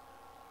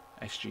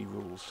 SG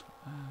rules.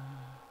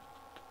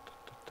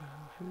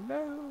 Hello,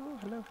 hello,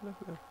 hello, hello,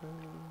 hello.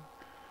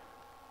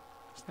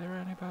 Is there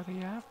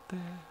anybody out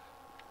there?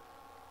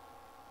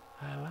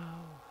 Hello,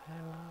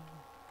 hello.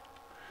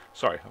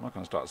 Sorry, I'm not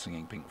going to start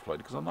singing Pink Floyd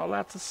because I'm not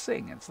allowed to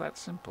sing. It's that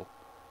simple.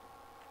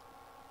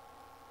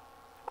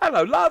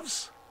 Hello,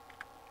 loves.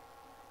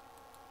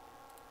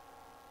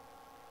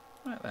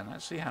 Right then,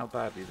 let's see how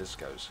badly this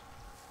goes.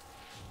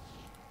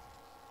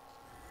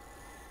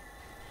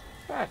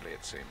 Badly,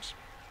 it seems.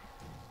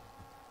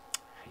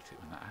 Hate it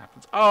when that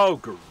happens. Oh,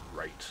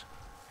 great.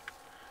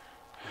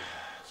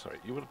 Sorry,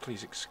 you would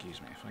please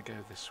excuse me if I go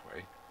this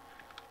way,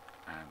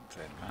 and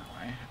then that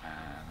way,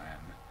 and then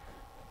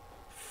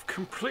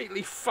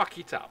completely fuck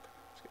it up.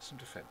 Let's get some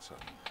defense on.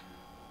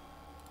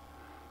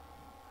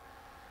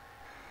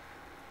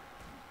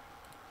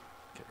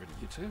 Get rid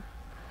of you two.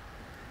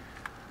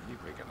 You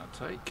we're gonna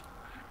take. There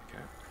we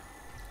go.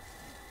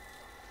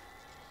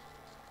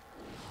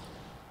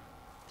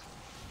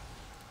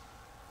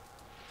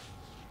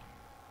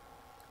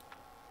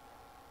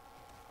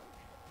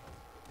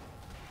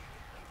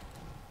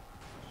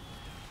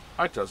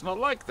 I does not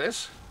like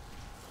this.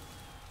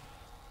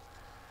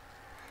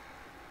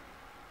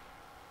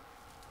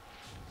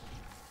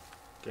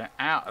 Get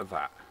out of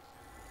that.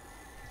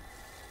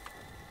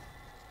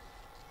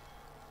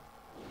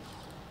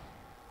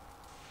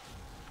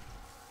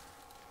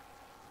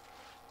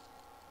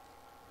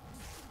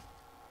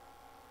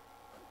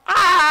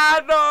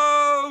 Ah,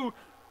 no!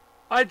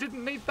 I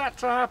didn't need that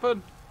to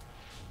happen.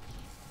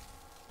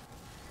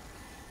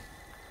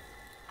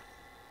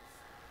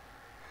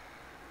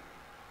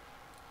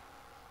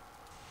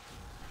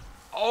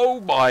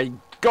 Oh my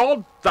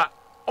God, that...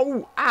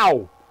 Oh,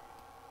 ow.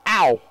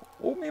 Ow.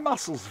 All my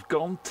muscles have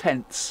gone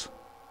tense.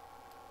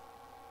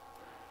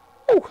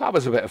 Oh, that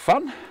was a bit of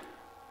fun.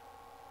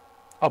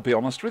 I'll be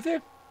honest with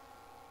you.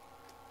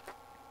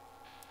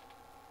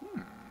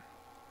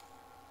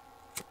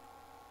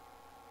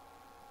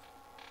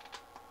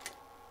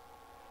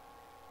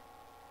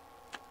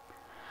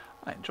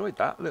 I enjoyed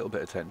that, a little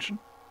bit of tension.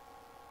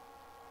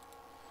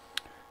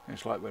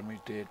 It's like when we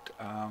did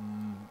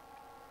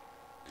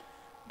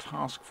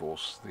Task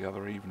Force the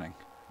other evening.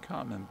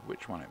 Can't remember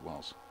which one it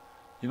was.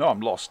 You know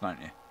I'm lost,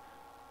 don't you?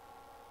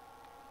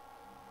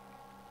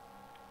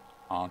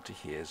 Auntie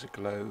here's a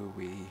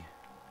glowy.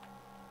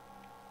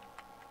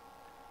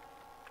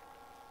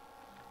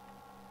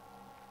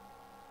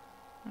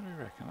 What do you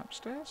reckon,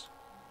 upstairs?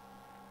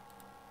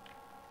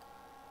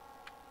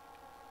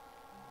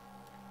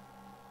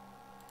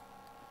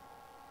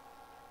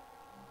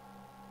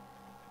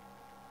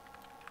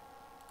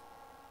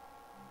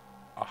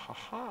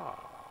 Ahaha.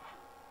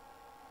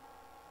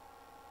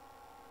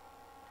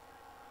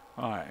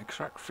 Alright,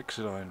 extract fixed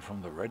iron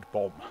from the red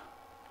bomb.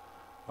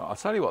 Well, I'll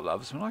tell you what,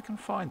 loves, when I can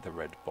find the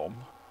red bomb,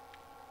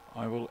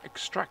 I will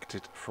extract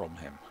it from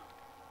him.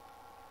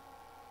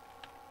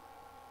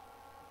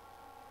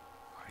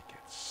 I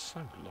get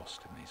so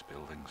lost in these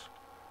buildings.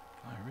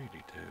 I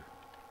really do.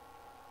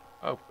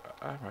 Oh,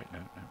 right, no,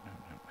 hang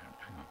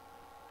on.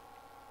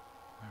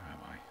 Where am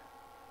I?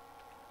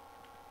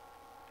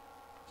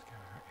 Let's go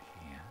out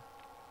here.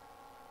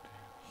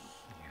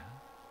 Here.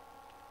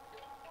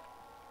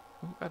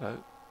 Oh,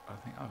 hello. I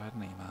think I've had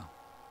an email.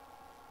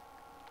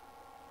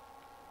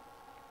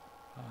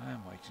 I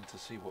am waiting to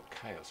see what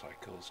chaos I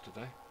cause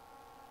today.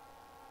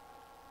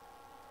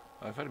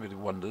 If anybody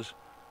wonders,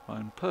 my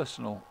own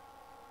personal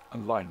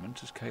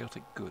alignment is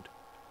chaotic good.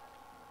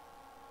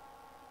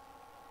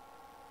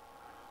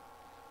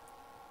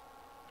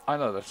 I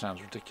know that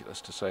sounds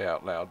ridiculous to say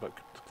out loud, but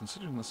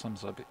considering the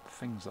sums of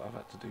things that I've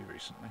had to do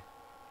recently,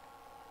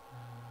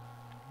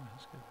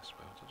 let's go this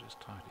way to just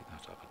tidy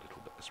that up a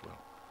little bit as well.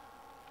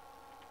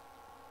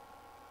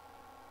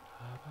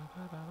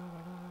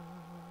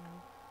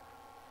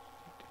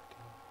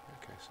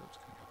 Okay, so it's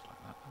going to go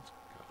like that. That's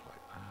going to go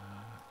like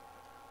that.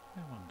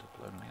 No wonder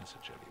lonely as a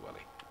jelly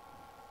welly.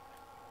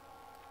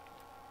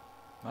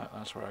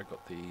 That's where I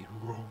got the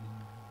rum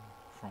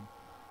from.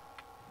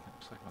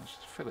 Let's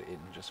just fill it in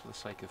just for the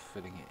sake of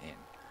filling it in,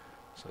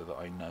 so that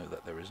I know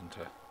that there isn't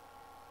a.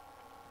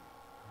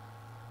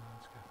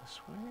 Let's go this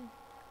way.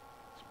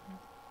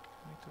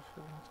 I need to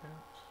fill it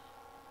out.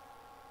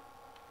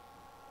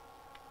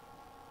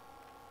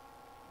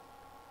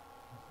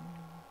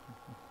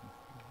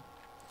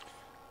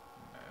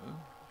 No.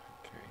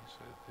 Okay,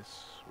 so this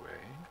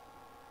way.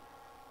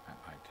 And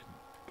I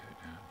didn't go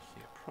down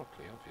here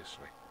properly,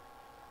 obviously.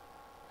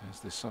 Is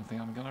this something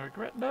I'm going to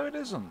regret? No, it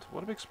isn't.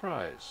 What a big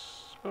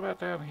surprise. What about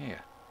down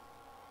here?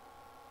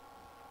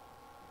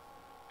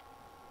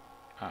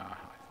 I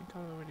think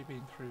I've already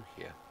been through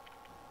here.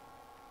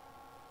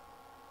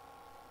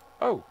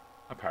 Oh,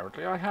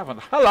 apparently I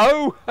haven't.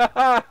 Hello!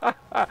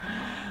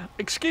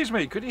 Excuse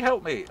me, could you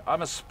help me?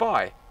 I'm a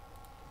spy.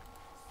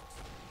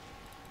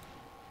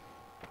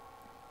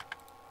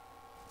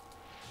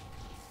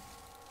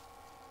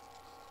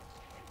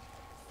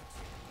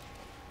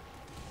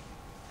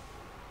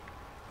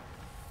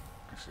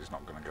 This is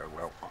not going to go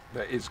well.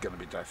 There is going to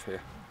be death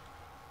here.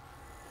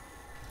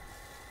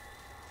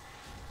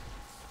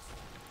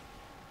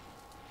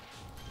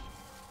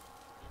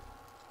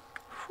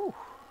 Whew.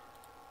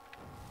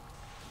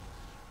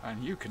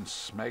 And you can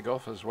smeg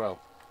off as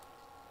well.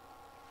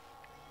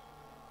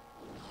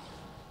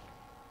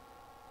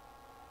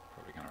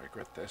 Probably going to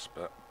regret this,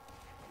 but...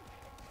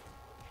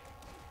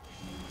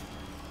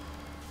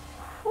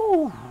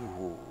 Whew.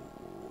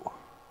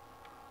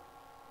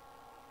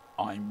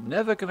 I'm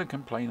never going to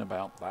complain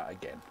about that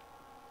again.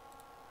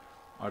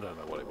 I don't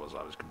know what it was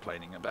I was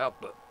complaining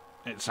about, but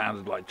it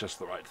sounded like just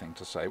the right thing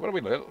to say. What do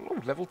we learn? Oh,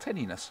 level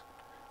 10-iness.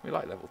 We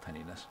like level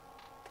 10-iness.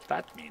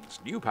 That means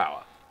new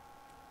power.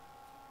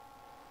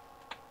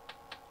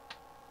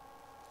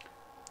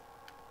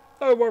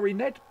 Don't worry,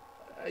 Ned.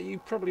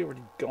 You've probably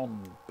already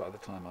gone by the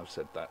time I've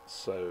said that.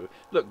 So,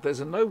 look, there's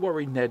a no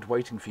worry Ned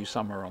waiting for you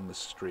somewhere on this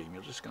stream.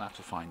 You're just going to have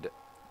to find it.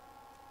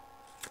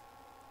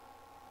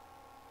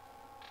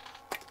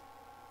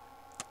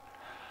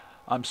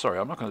 I'm sorry,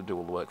 I'm not going to do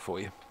all the work for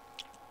you.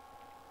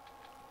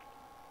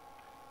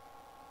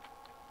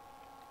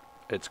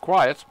 It's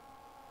quiet.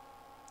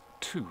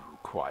 Too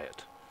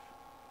quiet.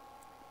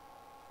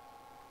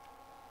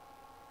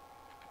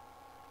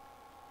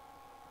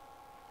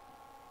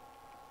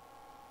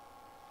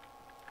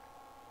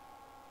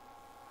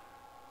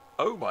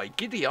 Oh my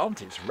giddy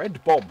aunt, it's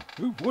Red Bomb.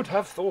 Who would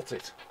have thought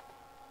it?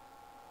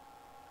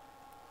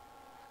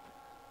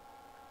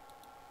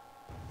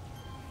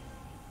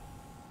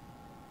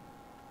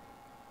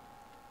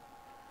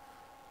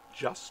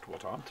 Just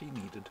what Auntie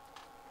needed.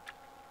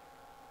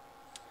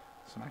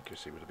 Some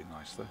accuracy would have been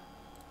nice though.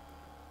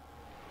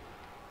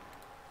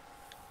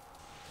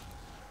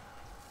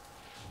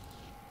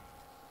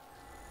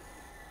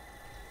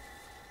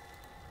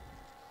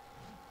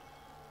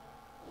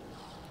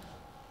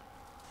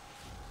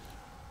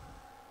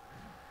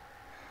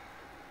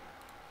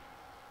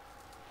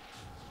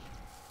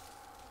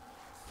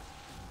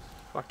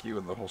 Fuck you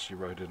and the horse you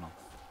rode in on.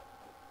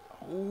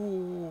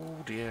 Oh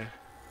dear.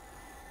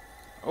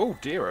 Oh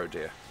dear, oh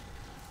dear.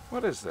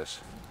 What is this?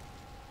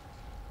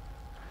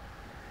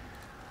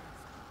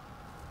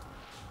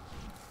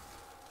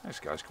 This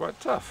guy's quite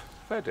tough.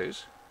 Fair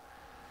dues.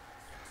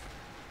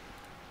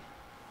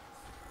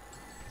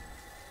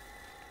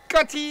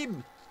 Got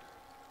him!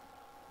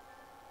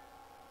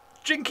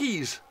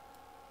 Jinkies!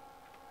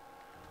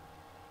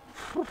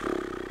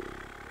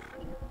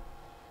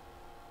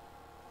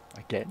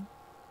 Again?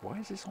 Why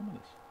is this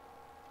ominous?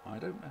 I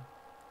don't know.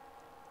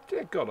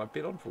 Dear God, I've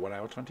been on for 1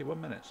 hour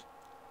 21 minutes.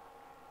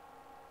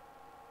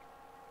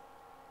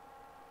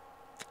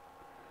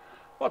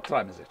 What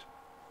time is it?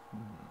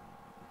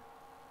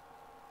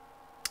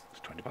 It's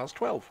 20 past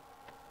 12.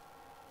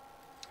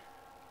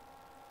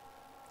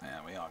 Yeah,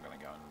 we are going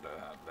to go and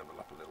level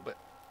up a little bit,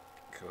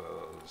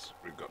 because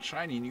we've got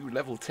shiny new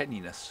level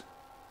 10-iness.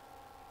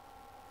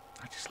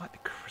 I just like the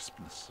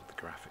crispness of the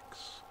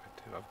graphics. I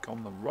do. I've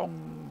gone the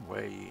wrong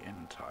way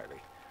entirely.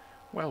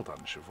 Well done,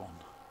 Siobhan.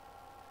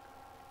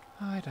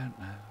 I don't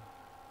know.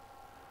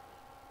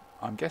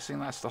 I'm guessing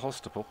that's the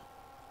Hostable.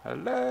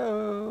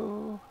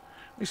 Hello?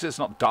 At least it's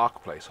not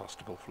Dark Place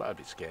Hostable. That would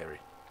be scary.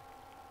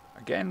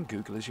 Again,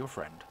 Google is your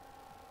friend.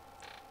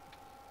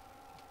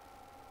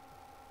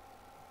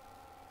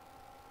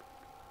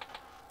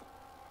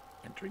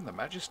 Entering the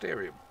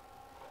Magisterium,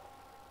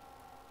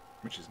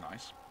 which is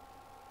nice.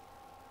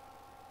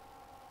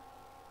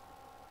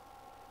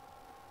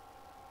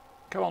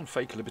 Come on,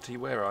 fake Liberty,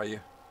 where are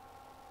you?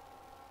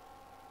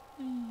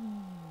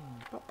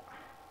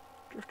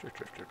 Drift, drift,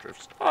 drift, drift,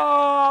 drift.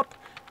 Stop!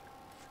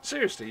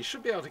 Seriously, you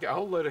should be able to get a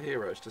whole load of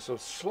heroes to sort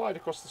of slide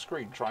across the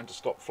screen trying to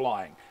stop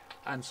flying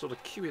and sort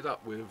of queue it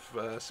up with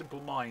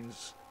Simple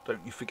Minds,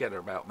 Don't You Forget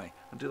About Me,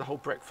 and do the whole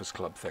Breakfast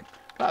Club thing.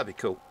 That'd be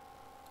cool.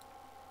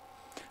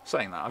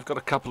 Saying that, I've got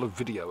a couple of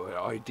video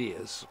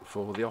ideas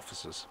for the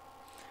officers.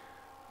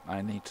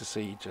 I need to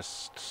see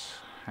just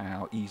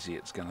how easy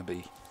it's going to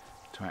be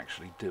to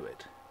actually do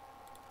it.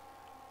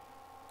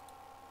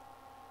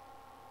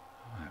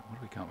 Alright, what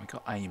do we got? We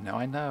got aim. Now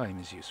I know aim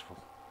is useful.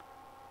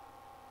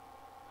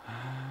 And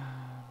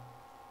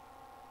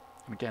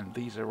again,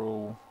 these are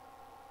all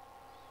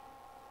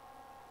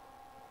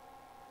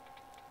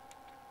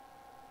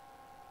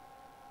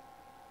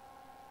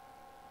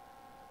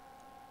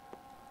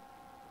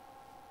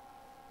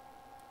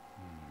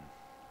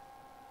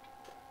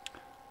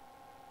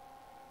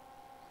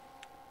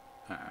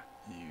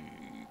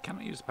you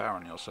cannot use the power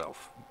on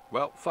yourself.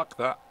 Well, fuck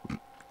that.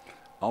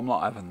 I'm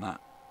not having that.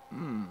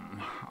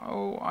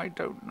 Oh, I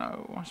don't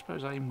know. I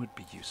suppose aim would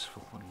be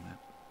useful, wouldn't it?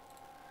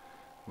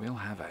 We'll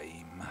have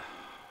aim.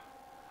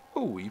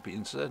 Oh, you've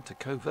been sent a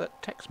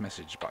covert text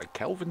message by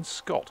Calvin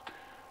Scott,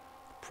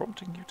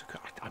 prompting you to...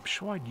 I'm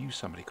sure I knew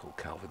somebody called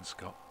Calvin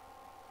Scott.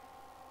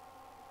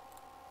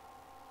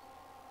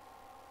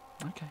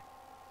 Okay.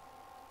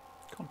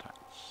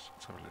 Contacts.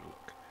 Let's have a little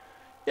look.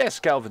 Yes,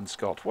 Calvin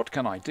Scott, what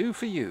can I do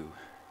for you?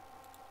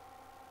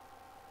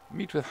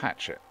 Meet with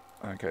Hatchet.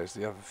 Okay, is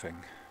the other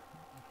thing.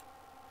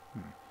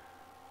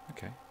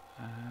 Okay.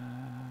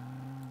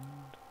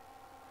 And...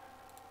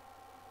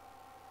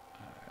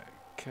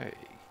 okay.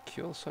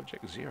 Kill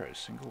subject 0,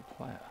 single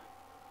player.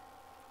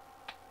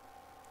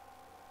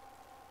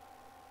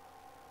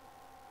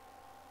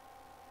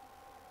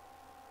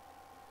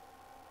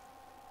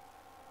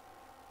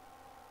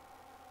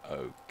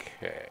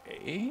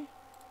 Okay.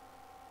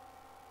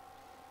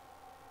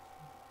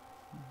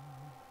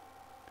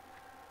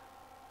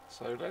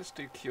 So let's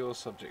do cure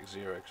subject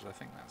 0, because I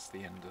think that's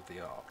the end of the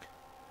arc.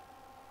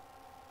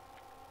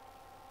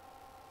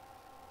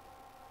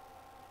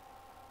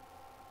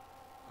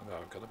 Although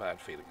I've got a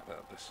bad feeling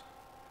about this.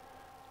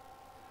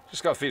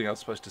 Just got a feeling I was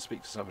supposed to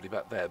speak to somebody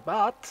back there,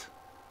 but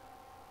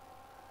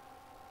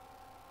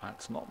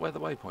that's not where the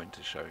waypoint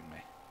is showing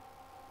me.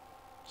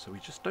 So we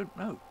just don't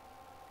know.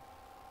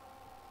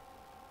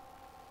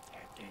 Yeah.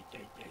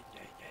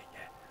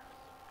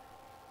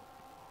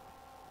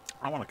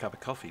 I want a cup of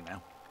coffee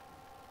now.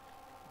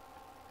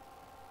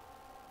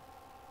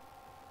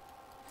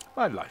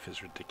 My life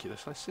is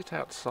ridiculous. I sit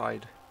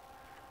outside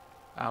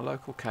our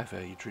local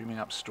cafe dreaming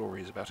up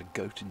stories about a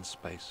goat in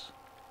space.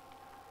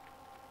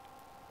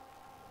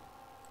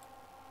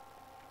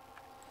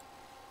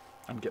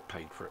 And get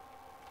paid for it.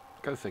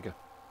 Go figure.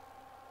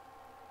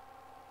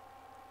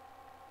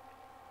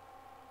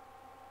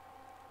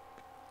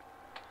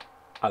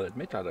 I'll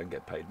admit I don't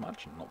get paid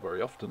much, and not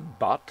very often,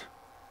 but...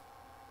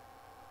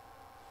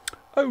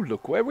 oh,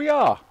 look where we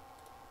are!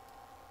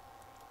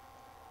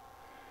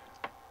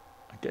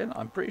 Again,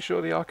 I'm pretty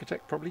sure the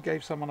architect probably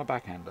gave someone a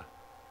backhander.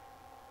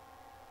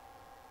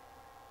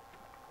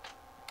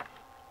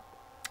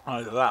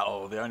 Either that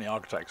or the only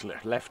architects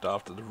left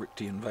after the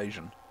Ricti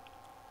invasion.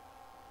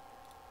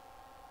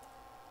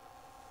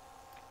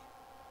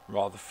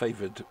 Rather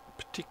favoured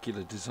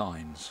particular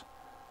designs.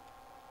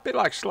 A bit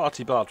like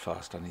Slarty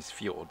Bartfast and his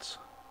fjords.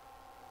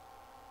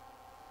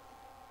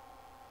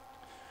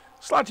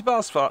 Slarty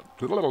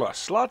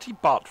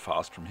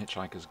Bartfast from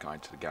Hitchhiker's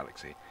Guide to the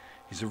Galaxy.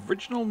 His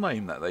original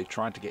name that they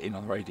tried to get in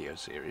on the radio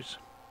series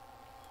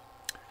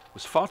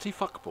was Farty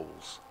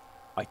Fuckballs.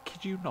 I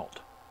kid you not.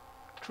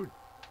 True.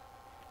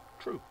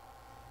 True.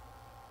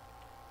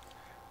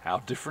 How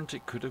different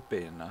it could have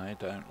been. I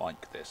don't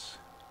like this.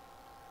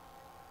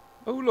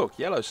 Oh look,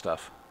 yellow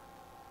stuff.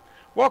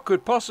 What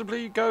could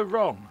possibly go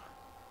wrong?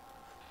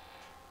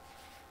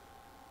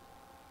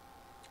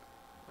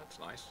 That's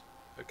nice.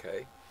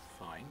 Okay,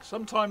 fine.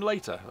 Sometime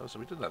later. Oh, so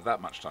we didn't have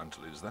that much time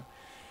to lose then.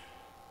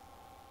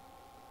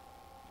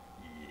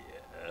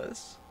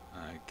 Yes.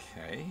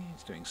 Okay,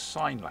 he's doing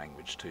sign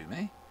language to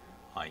me.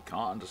 I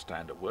can't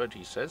understand a word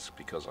he says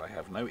because I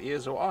have no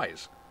ears or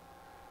eyes.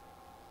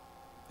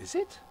 Is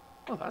it?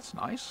 Oh, that's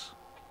nice.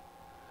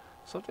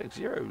 Subject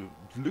 0,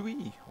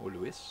 Louis, or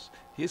Louis.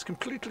 He is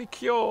completely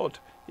cured.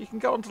 He can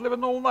go on to live a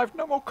normal life.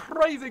 No more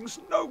cravings,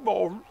 no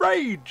more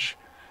rage.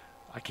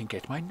 I can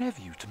get my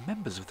nephew to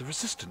members of the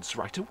resistance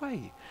right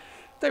away.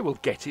 They will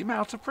get him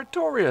out of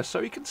Pretoria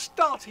so he can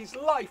start his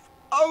life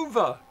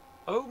over.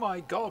 Oh my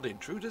God,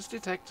 intruders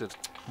detected.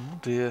 Oh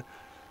dear.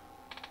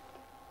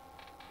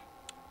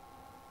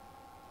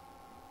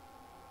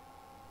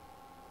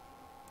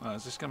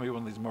 Is this going to be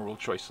one of these moral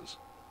choices?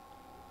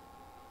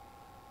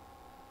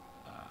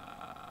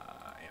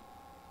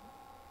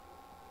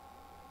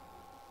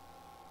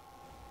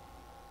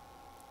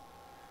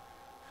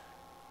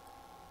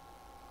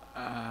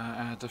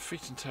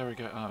 Defeat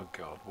interrogate. Oh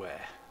God,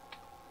 where?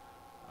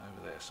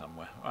 Over there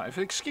somewhere. Right, if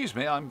you excuse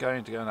me, I'm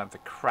going to go and have the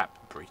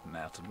crap beaten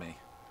out of me.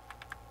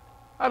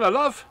 Hello,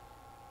 love.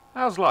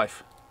 How's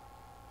life?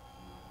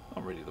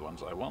 Not really the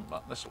ones I want,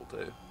 but this will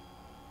do.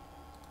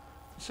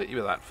 I'll sit you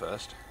with that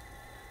first.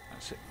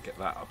 Let's get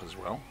that up as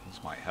well.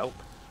 This might help.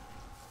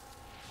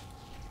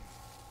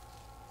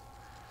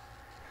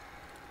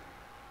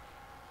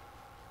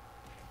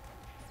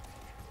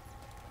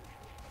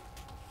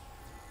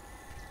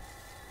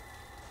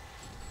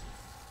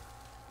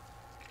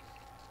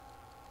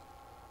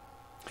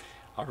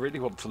 I really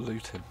want to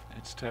loot him.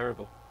 It's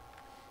terrible.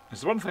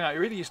 It's the one thing that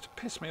really used to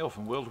piss me off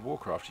in World of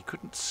Warcraft. You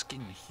couldn't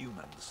skin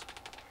humans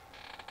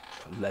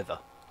for leather.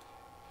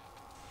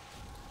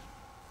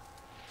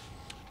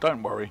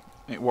 Don't worry.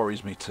 It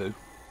worries me too.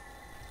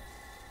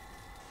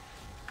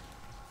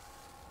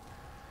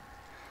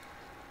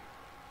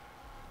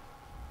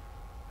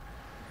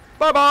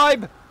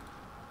 Bye-bye!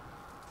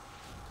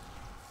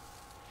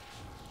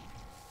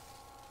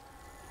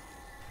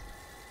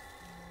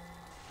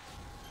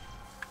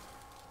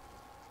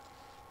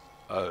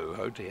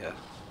 Oh dear.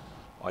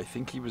 I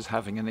think he was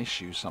having an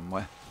issue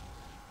somewhere.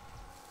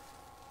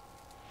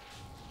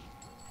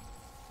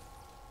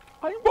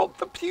 I want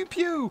the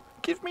pew-pew!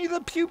 Give me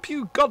the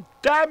pew-pew! God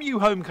damn you,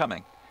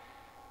 Homecoming!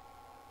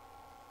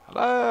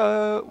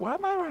 Hello? Why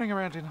am I running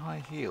around in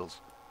high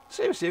heels?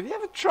 Seriously, have you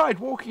ever tried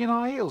walking in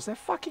high heels? They're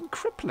fucking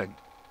crippling.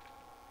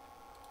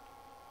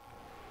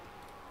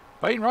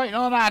 Ain't right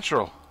nor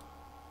natural.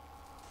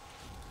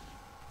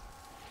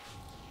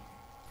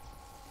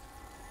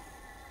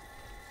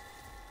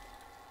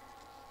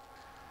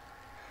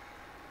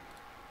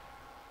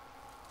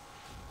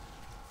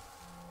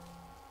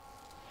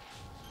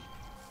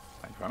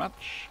 Thank you very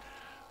much.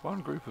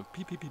 One group of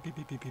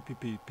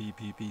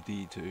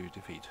PPPD to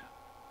defeat.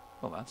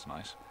 Well, that's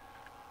nice.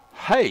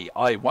 Hey,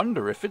 I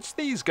wonder if it's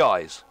these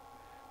guys.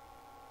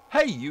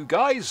 Hey, you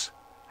guys.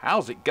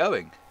 How's it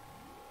going?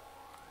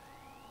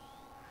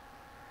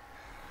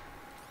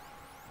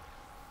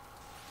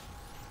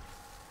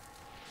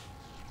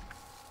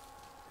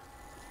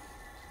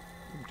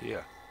 Oh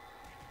dear.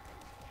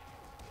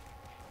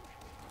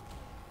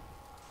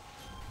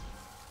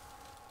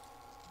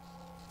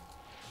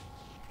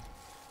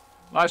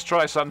 Nice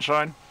try,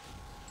 sunshine.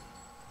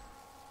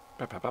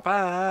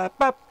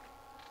 Ba-ba-ba-ba-ba.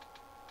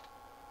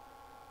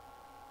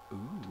 Ooh,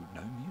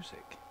 no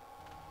music.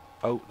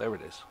 Oh, there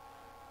it is.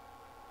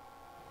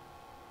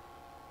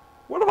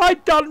 What have I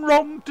done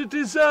wrong to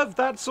deserve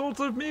that sort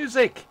of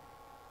music?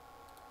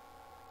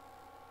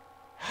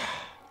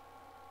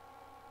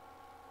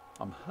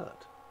 I'm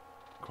hurt.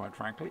 Quite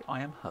frankly,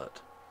 I am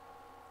hurt.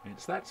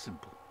 It's that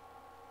simple.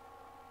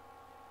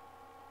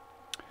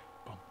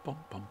 Bum, bum,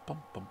 bum,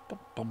 bum, bum, bum,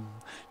 bum.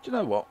 Do you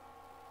know what?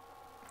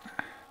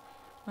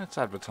 Let's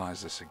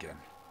advertise this again.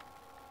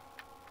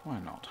 Why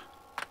not?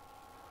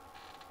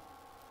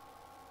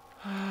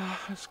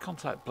 Let's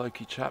contact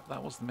Blokey Chap.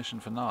 That was the mission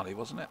finale,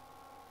 wasn't it?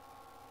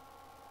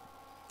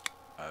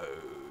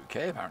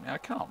 Okay, apparently I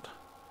can't.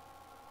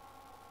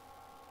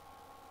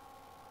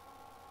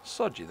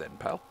 Sod you then,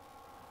 pal.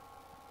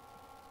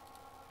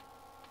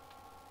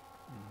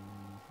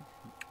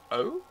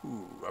 Oh,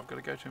 I've got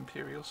to go to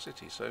Imperial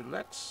City, so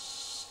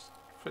let's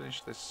finish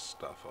this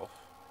stuff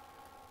off.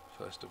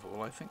 First of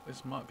all, I think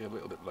this might be a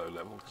little bit low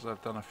level because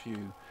I've done a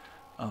few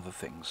other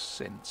things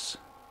since.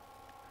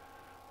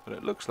 But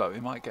it looks like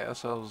we might get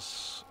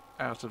ourselves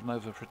out of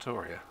Nova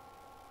Pretoria.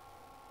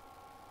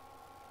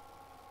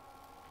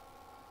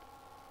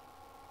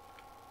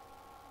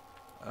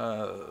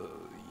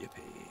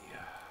 Yippee.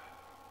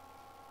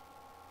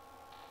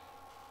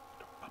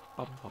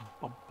 Bum, bum,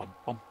 bum, bum,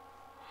 bum.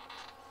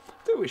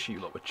 Do wish you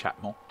lot would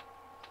chat more.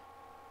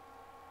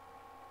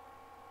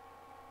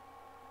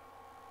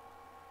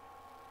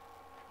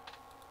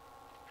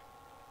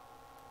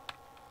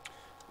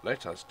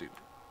 Let us do...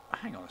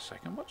 Hang on a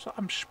second. What's that?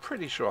 I'm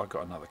pretty sure I've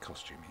got another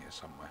costume here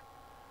somewhere.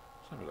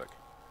 Let's have a look.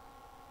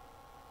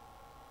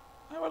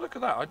 Oh, well, look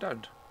at that. I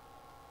don't.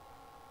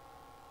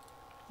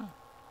 Oh.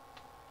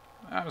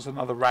 That was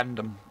another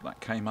random that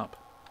came up.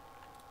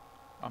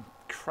 I'm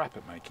crap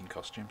at making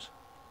costumes.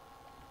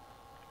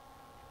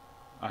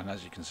 And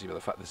as you can see by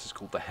the fact this is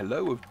called the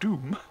Hello of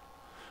Doom,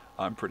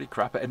 I'm pretty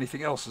crap at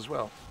anything else as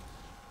well.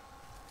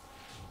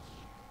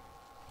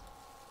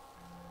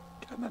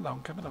 Come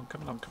along, come along,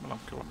 come along, come along,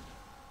 come on.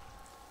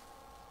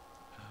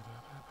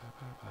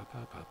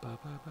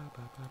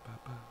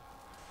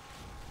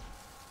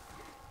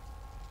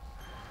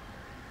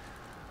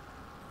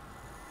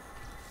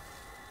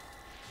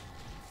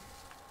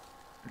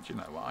 Do you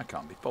know what? I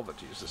can't be bothered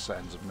to use the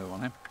Sands of Mu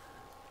on him.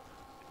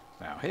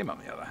 Now him, on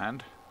the other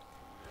hand.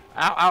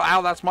 Ow, ow,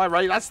 ow, that's my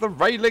rail. That's the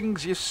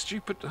railings, you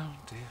stupid... Oh,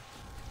 dear.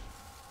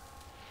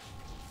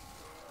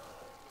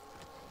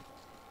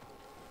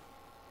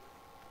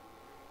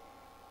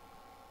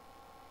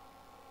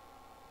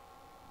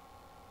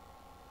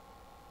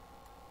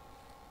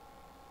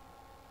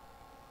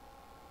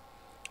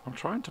 I'm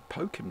trying to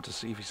poke him to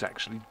see if he's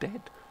actually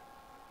dead.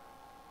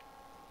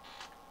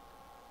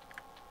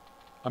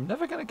 I'm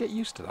never going to get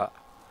used to that.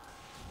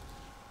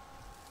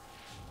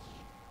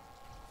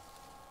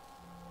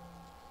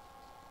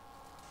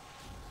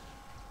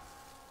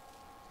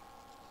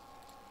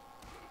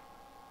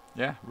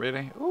 Yeah,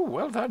 really? Oh,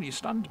 well done, you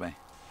stunned me.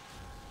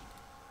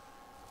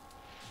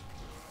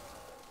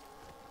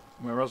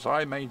 Whereas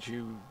I made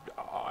you...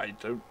 I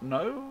don't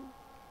know.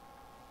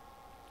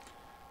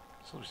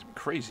 It's some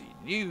crazy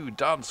new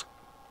dance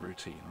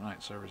routine.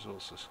 Right, so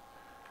resources.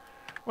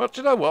 Well, do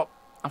you know what?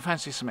 I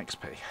fancy some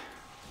XP.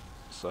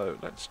 So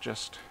let's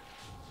just...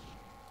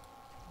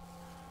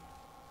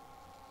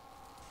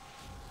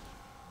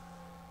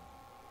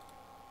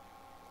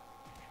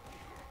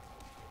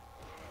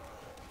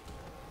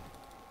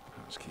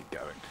 Let's keep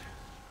going.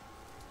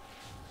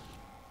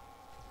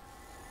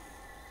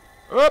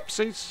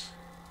 Oopsies!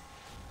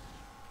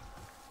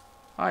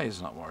 I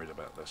is not worried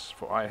about this,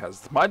 for I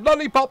has my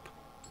lollipop!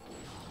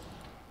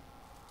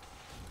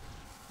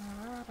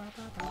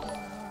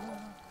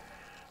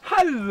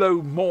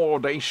 Hello,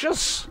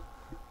 Mordacious!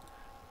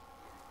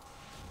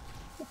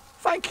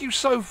 Thank you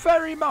so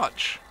very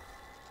much!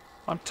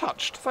 I'm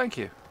touched, thank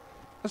you.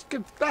 That's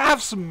good.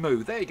 Have some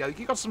Mu, there you go.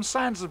 You got some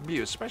Sands of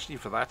Mu, especially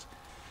for that.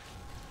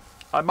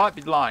 I might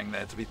be lying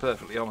there, to be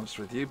perfectly honest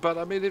with you, but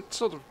I mean, it's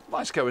sort of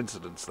nice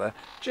coincidence there.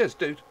 Cheers,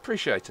 dude.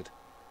 Appreciated.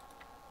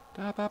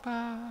 Da ba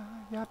ba,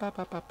 ya ba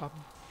ba ba bum.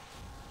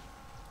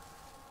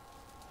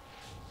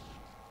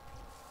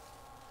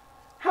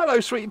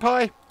 Hello, sweetie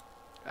pie.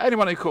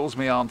 Anyone who calls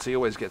me auntie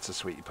always gets a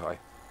sweetie pie.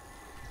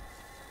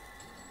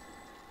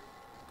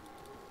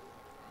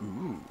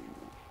 Ooh.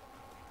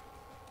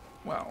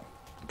 Well,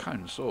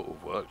 kind of sort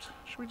of worked.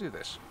 Should we do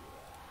this?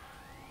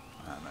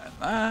 And then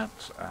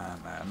that,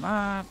 and then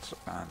that,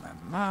 and then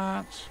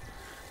that,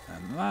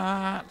 and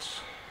that,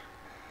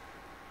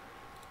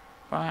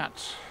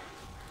 that,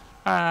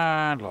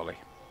 and lolly.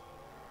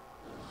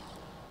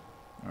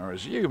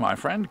 Whereas you, my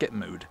friend, get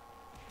mood.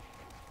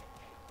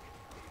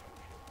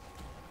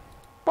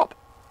 Pop!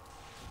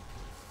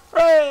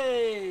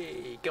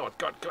 Hooray!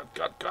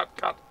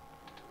 God.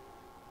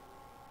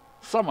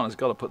 Someone has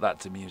got to put that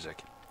to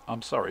music.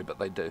 I'm sorry, but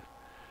they do.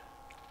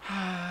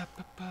 No,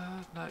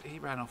 he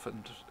ran off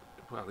and...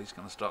 Well, he's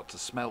going to start to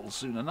smell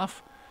soon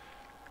enough.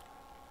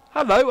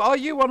 Hello, are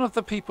you one of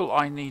the people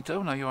I need?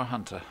 Oh, no, you're a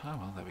hunter. Oh,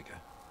 well, there we go.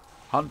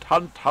 Hunt,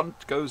 hunt,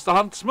 hunt goes the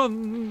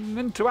huntsman.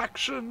 Into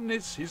action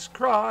is his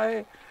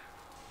cry.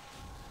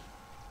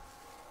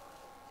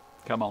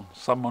 Come on,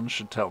 someone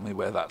should tell me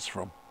where that's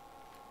from.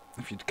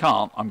 If you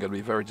can't, I'm going to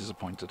be very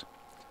disappointed.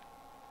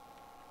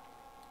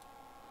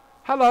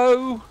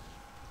 Hello!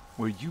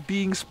 Were you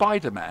being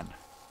Spider-Man?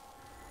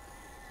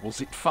 Was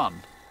it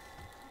fun?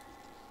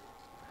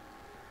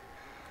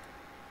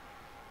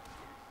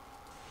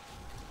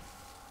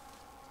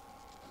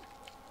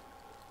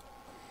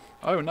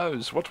 Oh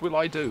noes, what will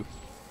I do?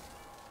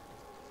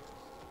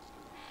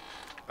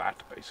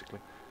 That, basically.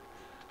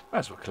 Might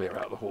as well clear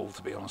out the hall,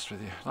 to be honest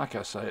with you. Like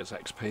I say, it's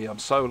XP. I'm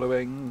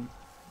soloing,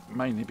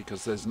 mainly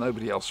because there's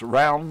nobody else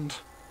around.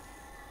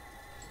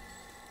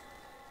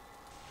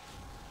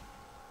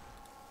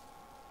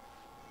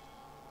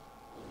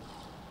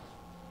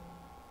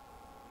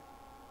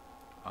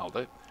 I'll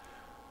do.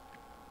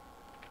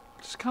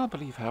 Just can't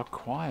believe how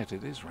quiet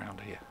it is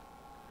round here.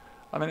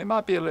 I mean, it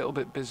might be a little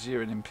bit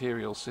busier in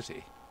Imperial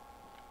City.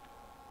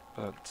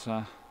 But,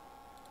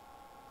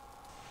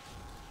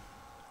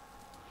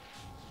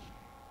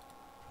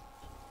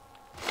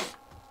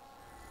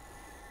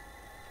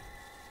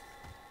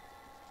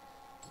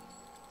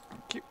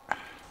 thank you.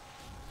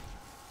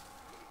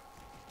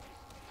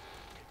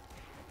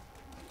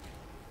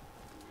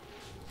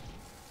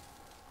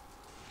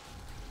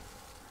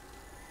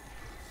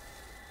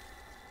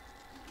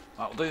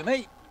 That'll do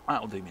me.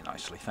 That'll do me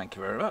nicely. Thank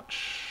you very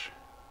much.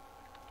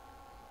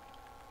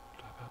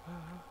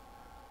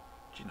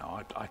 Do you know,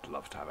 I'd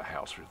love to have a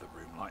house with a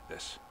room like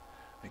this.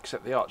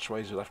 Except the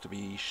archways would have to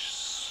be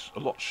a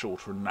lot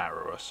shorter and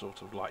narrower,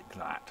 sort of like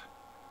that.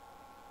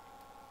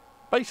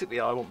 Basically,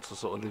 I want to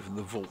sort of live in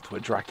the vault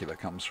where Dracula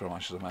comes from, I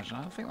should imagine.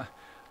 I think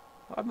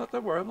that...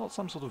 don't worry, I'm not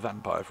some sort of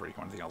vampire freak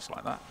or anything else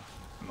like that.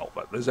 Not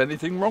that there's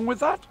anything wrong with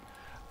that.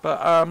 But,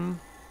 I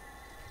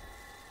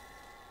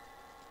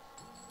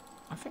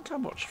think I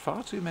watched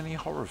far too many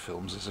horror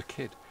films as a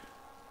kid.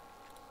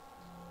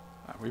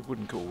 We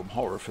wouldn't call them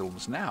horror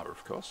films now,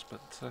 of course,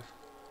 but...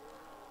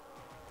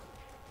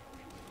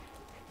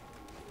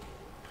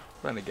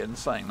 then again,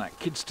 saying that,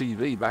 kids'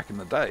 TV back in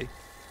the day,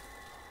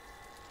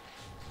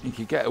 you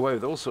could get away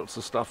with all sorts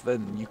of stuff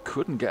then you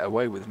couldn't get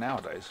away with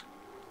nowadays.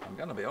 I'm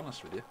going to be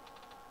honest with you.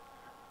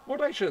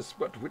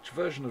 Which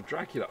version of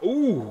Dracula?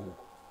 Ooh!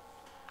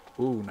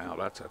 Ooh, now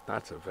that's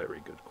a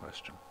very good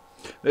question.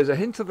 There's a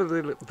hint of the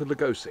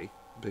Lugosi,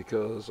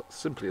 because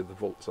simply the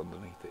vault's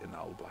underneath it in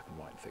that old black and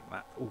white thing.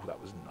 That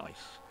was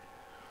nice.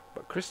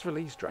 But Christopher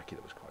Lee's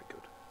Dracula was quite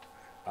good.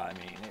 I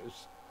mean, it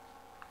was...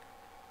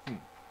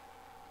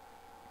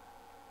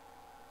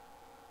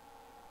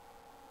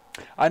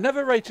 I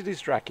never rated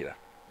his Dracula,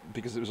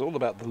 because it was all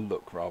about the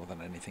look rather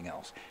than anything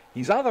else.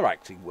 His other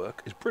acting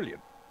work is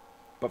brilliant,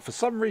 but for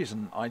some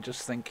reason I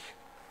just think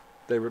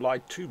they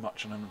relied too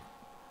much on him,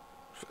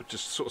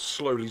 just sort of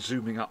slowly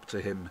zooming up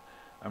to him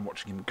and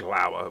watching him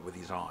glower with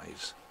his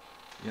eyes.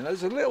 You know,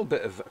 there's a little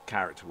bit of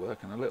character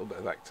work and a little bit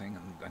of acting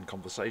and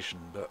conversation,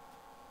 but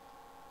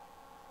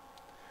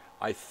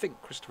I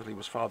think Christopher Lee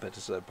was far better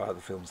served by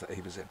the films that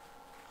he was in.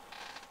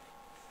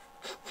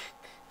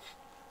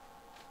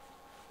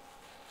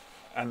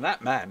 And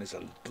that man is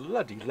a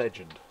bloody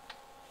legend.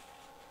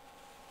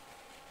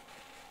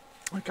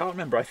 I can't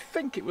remember. I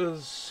think it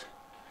was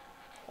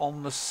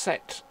on the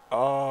set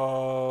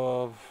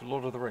of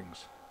Lord of the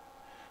Rings.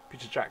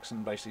 Peter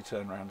Jackson basically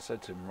turned around and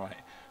said to him,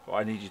 right, what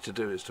I need you to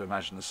do is to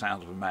imagine the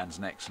sound of a man's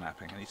neck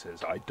snapping. And he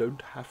says, I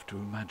don't have to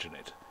imagine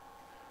it.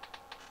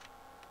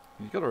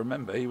 You've got to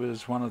remember, he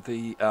was one of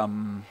the...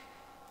 I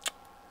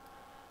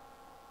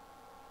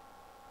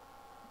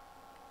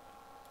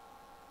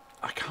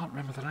can't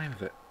remember the name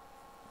of it.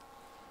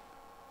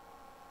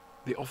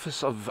 The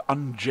Office of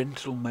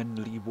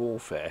Ungentlemanly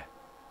Warfare,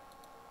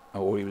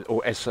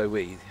 or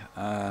SOE,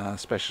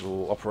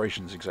 Special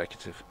Operations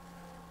Executive,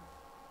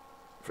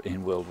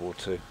 in World War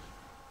II.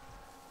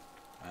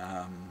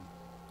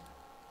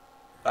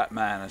 That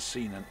man has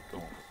seen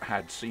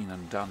had seen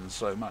and done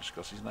so much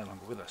because he's no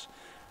longer with us.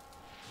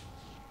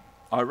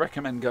 I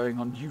recommend going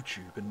on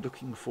YouTube and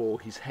looking for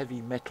his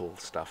heavy metal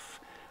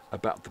stuff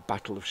about the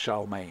Battle of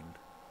Charlemagne.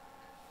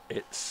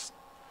 It's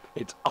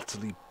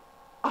utterly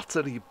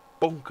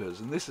bonkers,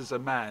 and this is a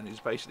man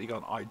who's basically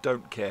gone, I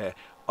don't care,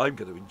 I'm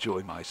going to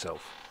enjoy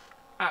myself.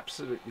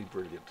 Absolutely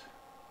brilliant.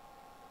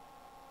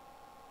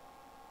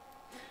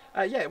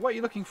 Yeah, what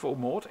you're looking for,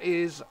 Mort,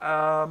 is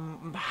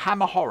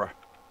Hammer Horror.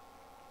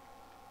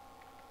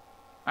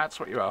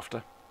 That's what you're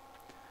after.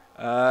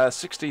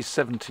 60s,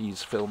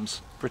 70s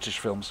films, British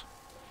films.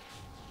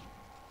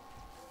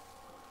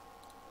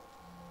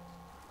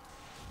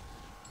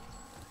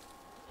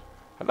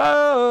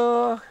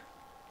 Hello!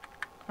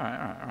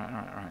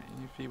 Alright.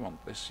 If you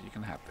want this, you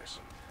can have this.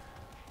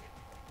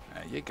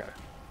 There you go.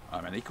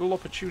 I'm an equal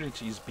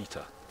opportunities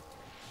beater.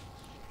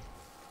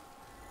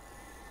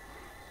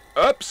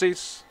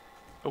 Oopsies!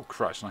 Oh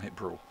Christ, I hit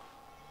Brawl.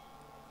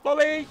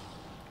 Lolly!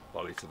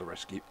 Lolly to the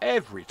rescue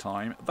every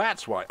time.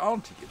 That's why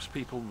Auntie gives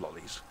people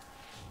lollies.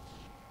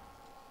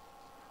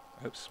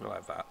 Oops, we'll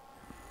have that.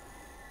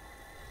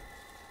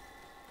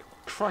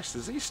 Christ,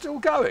 is he still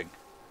going?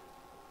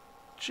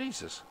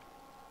 Jesus.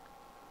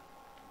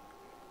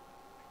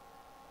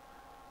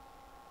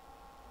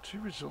 2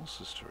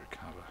 resources to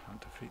recover and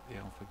defeat the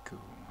Alpha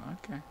Ghoul.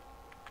 Okay.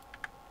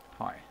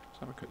 Hi. Let's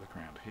have a quick look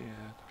around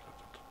here.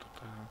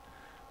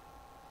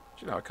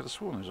 Do you know, I could have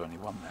sworn there was only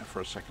one there for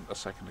a second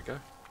ago.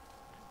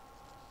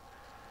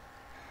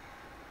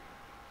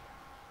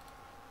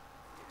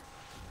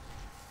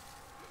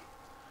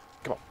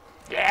 Come on.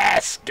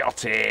 Yes!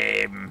 Got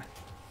him!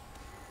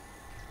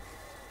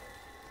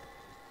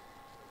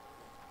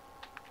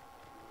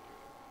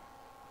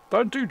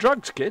 Don't do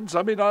drugs, kids.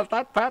 I mean,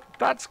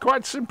 that's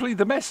quite simply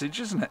the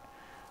message, isn't it?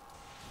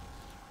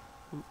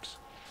 Oops.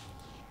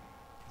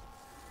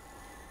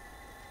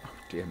 Oh,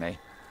 dear me.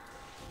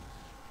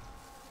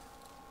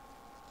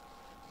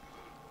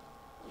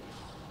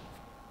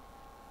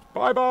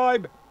 Bye-bye!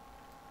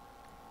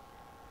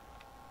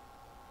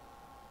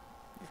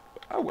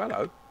 Oh,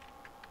 hello.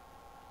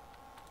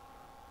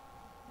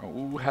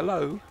 Oh,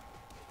 hello.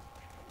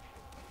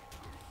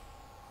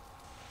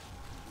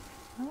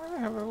 Where the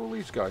hell have all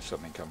these guys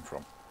suddenly come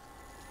from?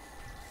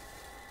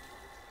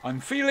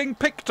 I'm feeling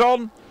picked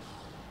on!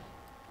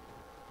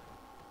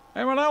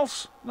 Anyone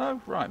else?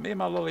 No? Right, me and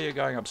my lolly are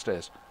going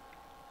upstairs.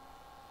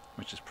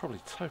 Which is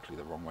probably totally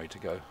the wrong way to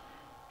go.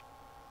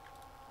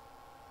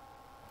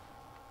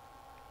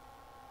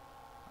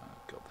 Oh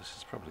God, this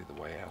is probably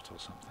the way out or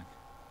something.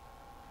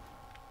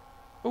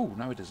 Oh,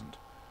 no it isn't.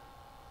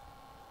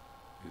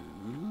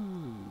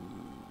 Ooh.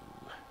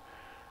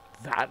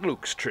 That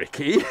looks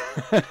tricky.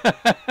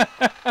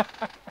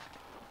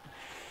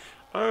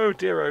 Oh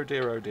dear, oh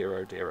dear, oh dear,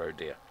 oh dear, oh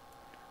dear.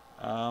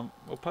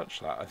 We'll punch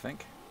that, I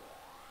think.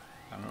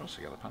 And we're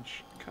also going to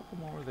punch a couple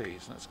more of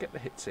these. Let's get the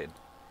hits in.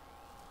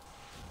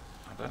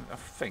 I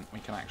think we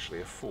can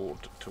actually afford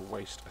to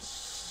waste a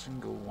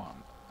single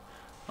one.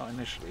 Not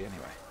initially,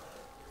 anyway.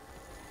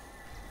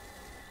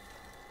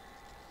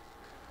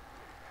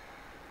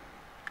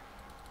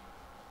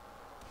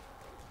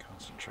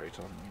 Concentrate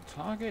on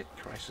target.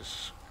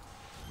 Crisis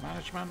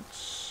management.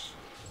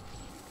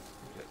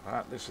 Get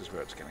that. This is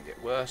where it's going to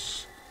get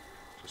worse.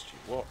 Just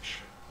you watch.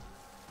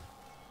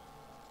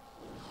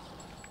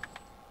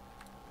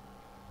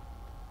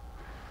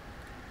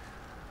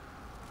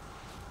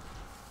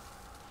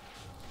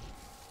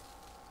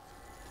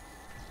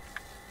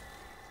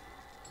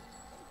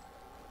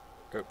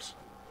 Oops.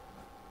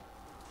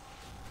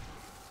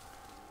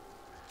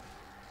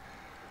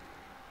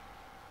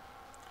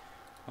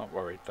 Not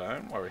worried,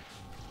 don't worry.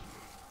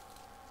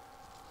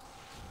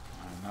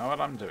 I know what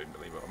I'm doing,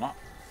 believe it or not.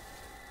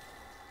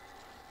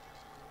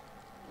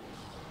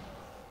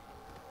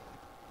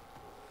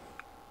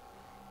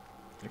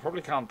 You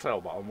probably can't tell,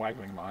 but I'm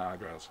waggling my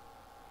eyebrows.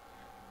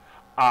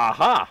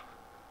 Aha!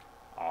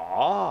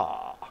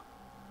 Ah!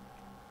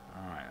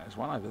 Alright, there's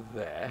one over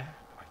there.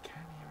 I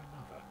can hear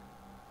another.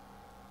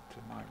 To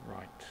my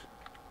right.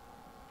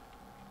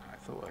 I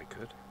thought I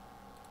could.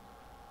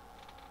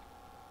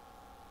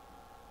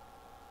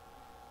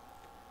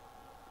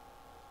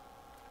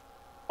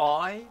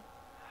 I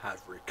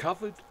have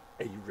recovered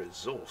a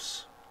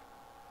resource.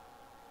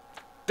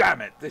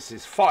 Damn it, this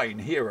is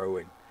fine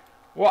heroing.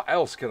 What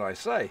else can I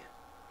say?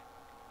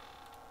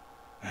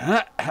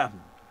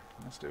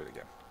 Let's do it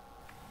again.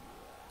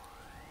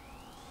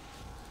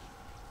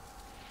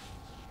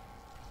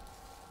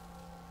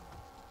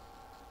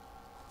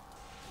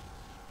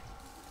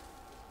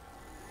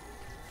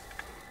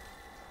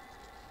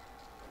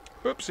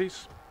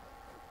 Oopsies.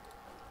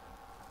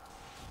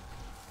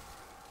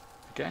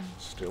 Again,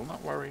 still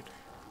not worried.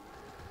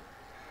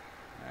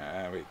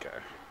 There we go.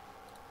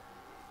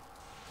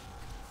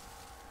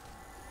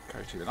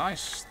 Go to the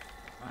ice.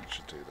 That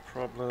should do the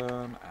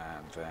problem.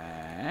 And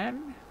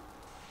then...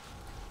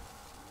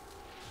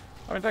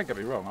 I mean, don't get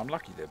me wrong, I'm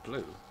lucky they're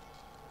blue.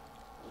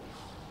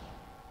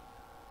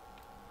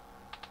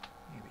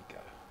 Here we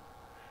go.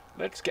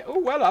 Let's get...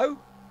 Oh, hello!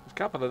 There's a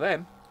couple of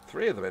them.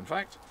 3 of them, in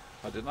fact.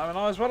 I didn't know, and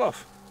I was well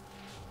off.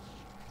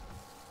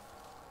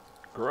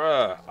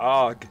 Grr,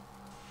 arg.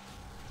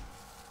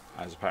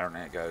 As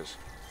apparently it goes.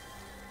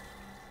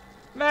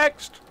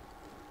 Next!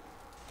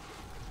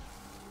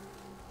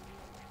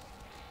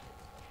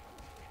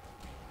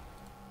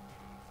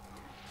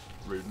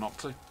 Rude not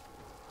to.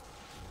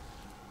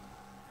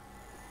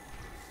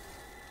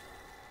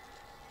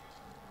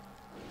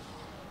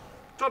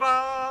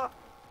 Ta-da!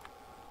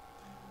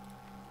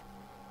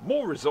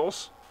 More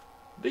resource.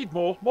 Need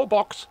more. More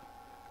box.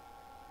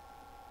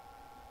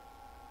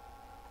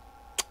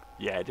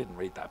 Yeah, I didn't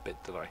read that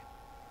bit, did I?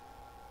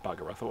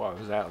 Bugger, I thought I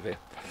was out of here.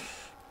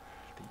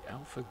 The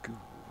Alpha Ghoul.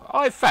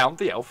 I found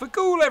the Alpha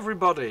Ghoul,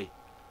 everybody!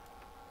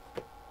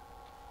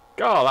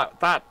 God,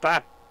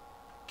 that...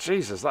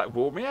 Jesus, that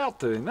wore me out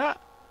doing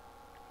that.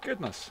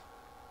 Goodness.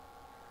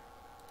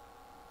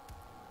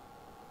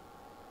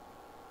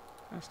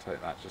 Let's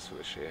take that just for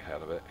the sheer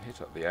hell of it.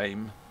 Hit up the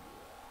aim.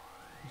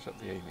 Hit up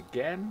the aim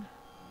again.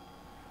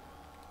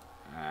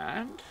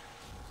 And...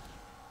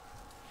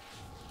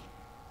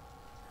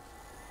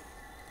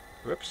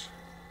 Whoops.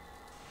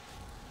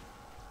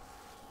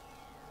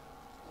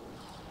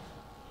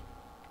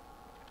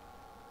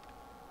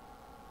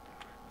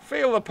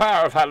 Feel the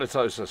power of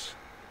halitosis.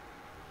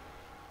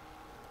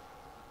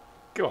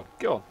 Go on,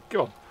 go on,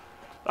 go on.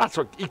 That's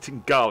what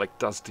eating garlic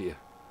does to you.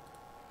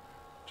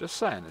 Just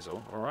saying is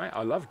all, alright?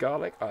 I love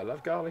garlic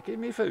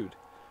in me food.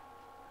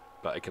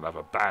 But it can have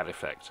a bad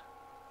effect.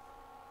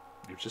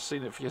 You've just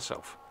seen it for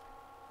yourself.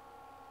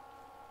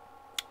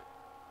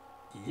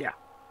 Yeah.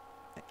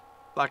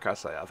 Like I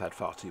say, I've had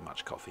far too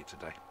much coffee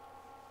today.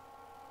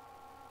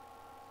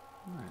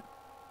 Right.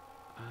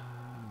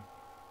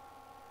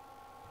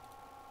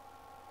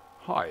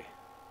 Hi.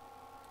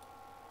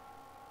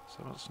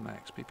 So what's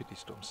next? PPD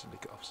Storm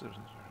Syndicate officers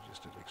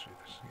registered through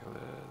this.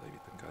 They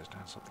beat them guys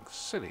down something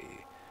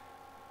silly.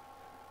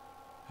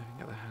 If you can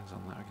get their hands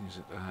on that, I can use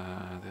it.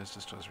 There's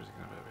destroyers really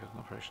going to be an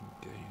operation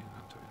gain.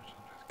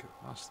 The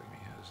last thing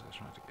we heard is they're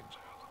trying to get into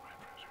the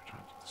mainframes. We're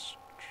trying to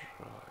destroy.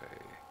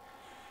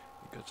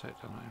 You got to take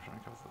down the mainframe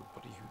and cover the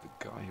body who the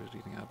guy who was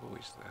leading our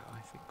boys there.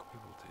 I think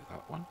we will do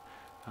that one.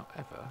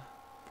 However,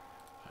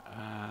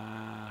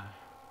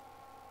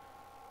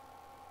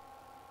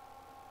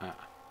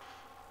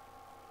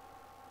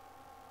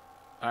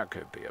 that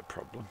could be a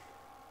problem,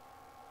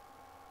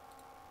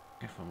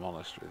 if I'm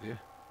honest with you.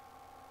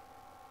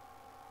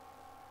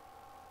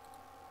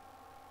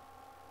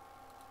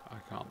 I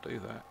can't do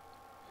that.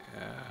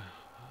 Yeah.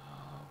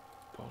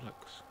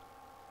 Bollocks.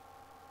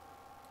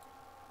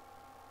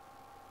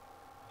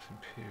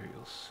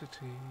 Imperial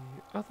City.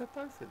 Oh, they're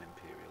both in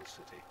Imperial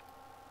City.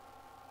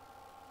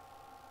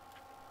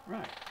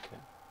 Right,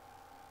 okay.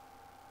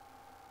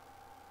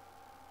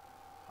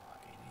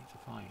 I need to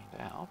find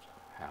out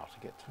how to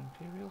get to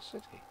Imperial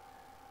City.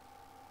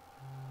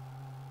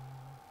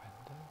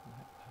 Vendor,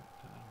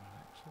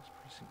 access,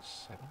 Precinct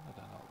 7, I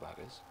don't know what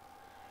that is.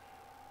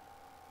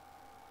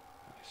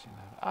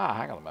 Ah,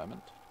 hang on a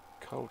moment.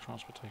 Coal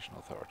Transportation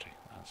Authority,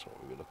 that's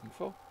what we were looking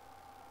for.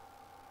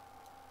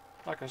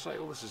 Like I say,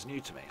 all this is new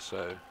to me,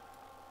 so...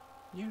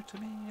 New to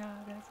me,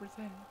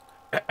 everything.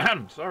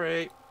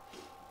 Sorry.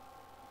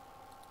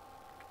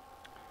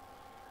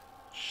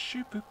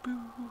 Shoo-boo-boo.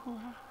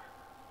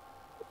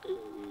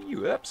 You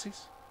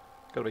whoopsies.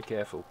 Gotta be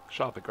careful.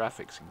 Sharper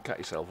graphics, you can cut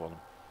yourself on them.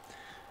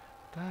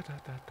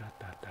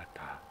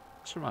 Da-da-da-da-da-da-da.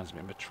 This reminds me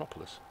of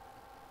Metropolis.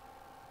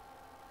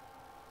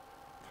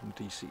 From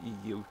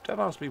DCEU. Don't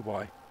ask me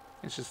why.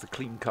 It's just the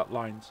clean-cut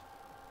lines.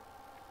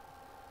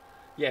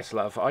 Yes,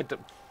 love,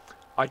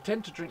 I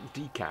tend to drink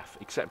decaf,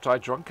 except I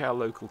drank our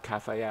local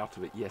cafe out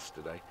of it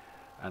yesterday,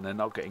 and they're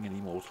not getting any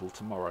more till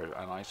tomorrow,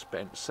 and I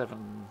spent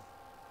seven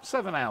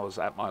hours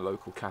at my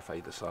local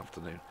cafe this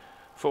afternoon,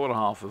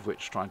 4.5 of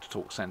which trying to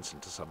talk sense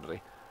into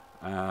somebody.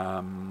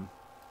 And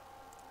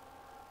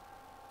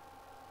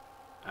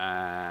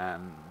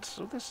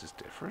so this is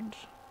different.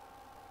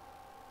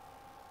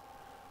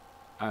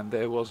 And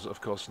there was, of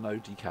course, no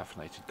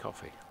decaffeinated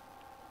coffee.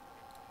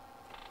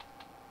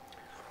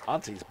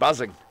 Auntie's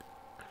buzzing.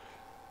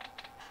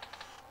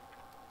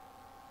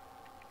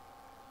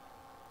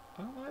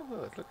 Oh my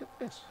word, look at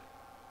this.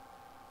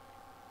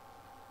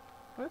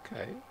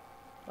 Okay,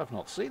 I've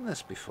not seen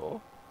this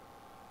before.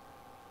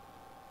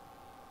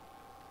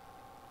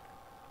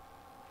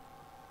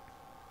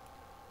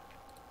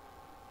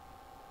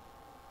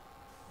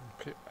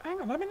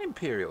 Hang on, I'm in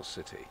Imperial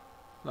City.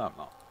 No, I'm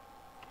not.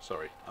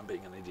 Sorry, I'm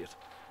being an idiot.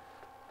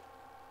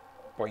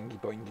 Boingy,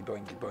 boingy,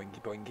 boingy,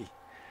 boingy, boingy.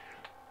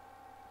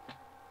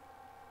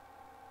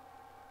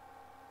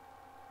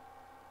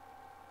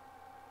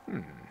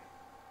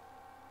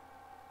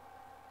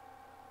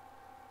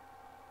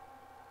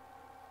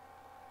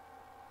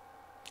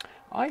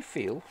 I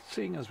feel,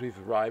 seeing as we've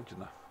arrived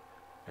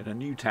in a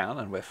new town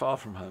and we're far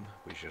from home,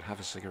 we should have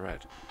a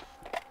cigarette.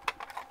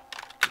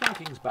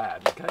 Smoking's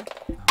bad, okay?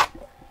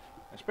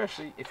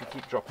 Especially if you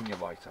keep dropping your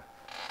lighter.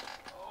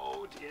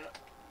 Oh dear.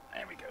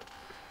 There we go.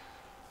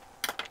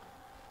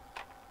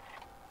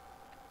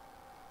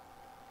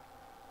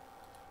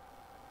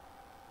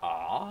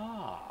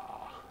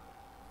 Ah.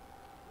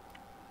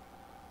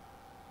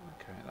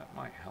 Okay, that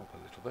might help a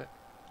little bit.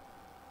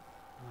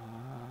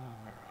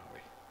 Where are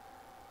we?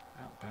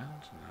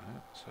 Outbound?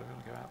 No. So we're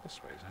going to go out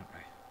this way, don't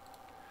we?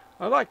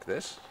 I like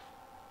this.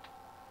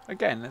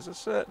 Again, there's a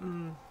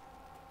certain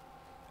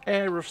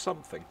air of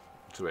something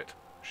to it,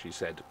 she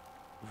said,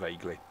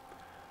 vaguely.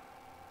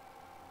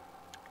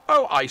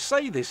 Oh, I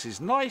say this is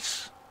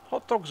nice.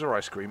 Hot dogs or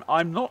ice cream?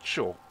 I'm not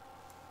sure.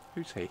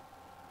 Who's he?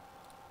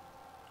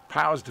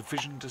 Powers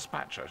Division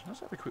Dispatcher. Let's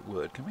have a quick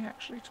word. Can we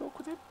actually talk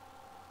with him?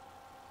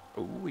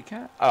 Oh, we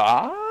can.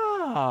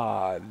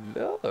 Ah,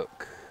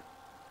 look.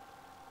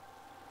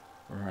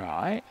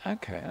 Right,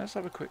 okay, let's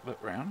have a quick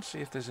look round, see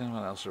if there's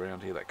anyone else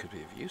around here that could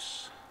be of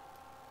use.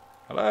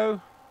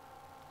 Hello?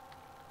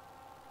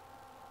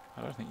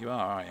 I don't think you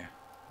are you?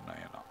 No,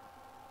 you're not.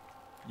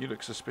 You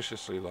look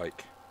suspiciously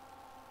like...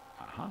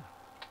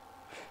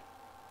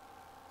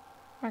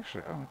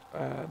 Actually,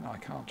 no, I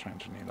can't train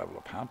to a new level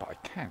of power, but I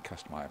can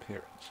custom my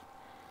appearance.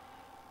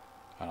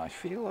 And I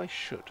feel I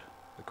should.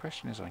 The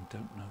question is, I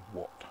don't know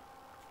what.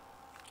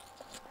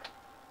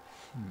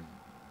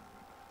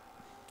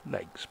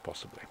 Legs,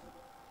 possibly.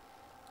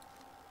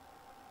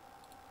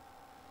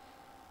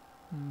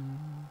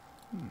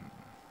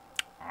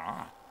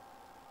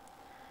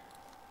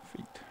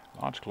 Feet.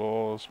 Large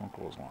claws, small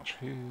claws, large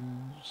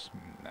hooves.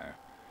 No.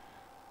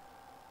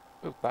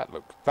 Oh, that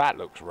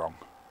looks wrong.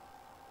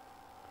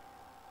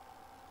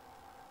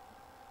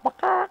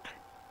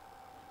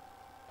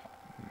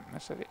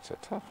 It's a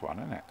tough one,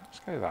 isn't it? Let's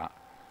go that.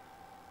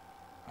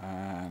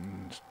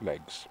 And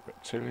legs.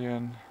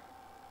 Reptilian.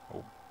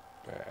 Or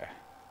bear.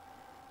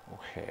 Or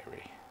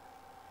hairy.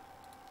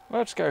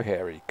 Let's go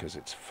hairy because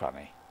it's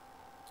funny.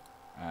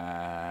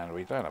 And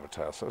we don't have a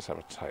tail, so let's have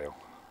a tail.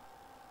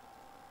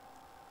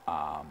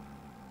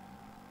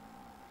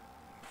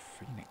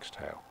 Phoenix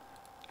tail.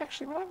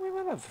 Actually, we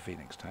will have the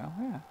phoenix tail,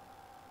 yeah.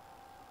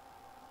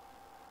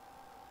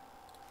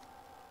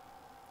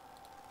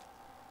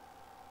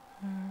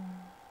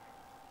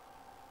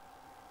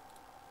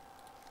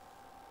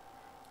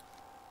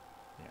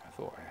 Yeah, I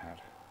thought I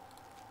had.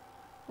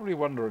 Probably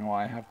wondering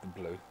why I have the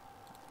blue.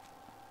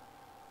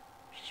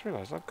 Just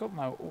realised I've got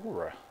no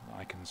aura that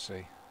I can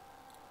see.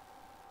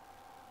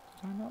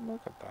 Did I not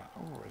look at that?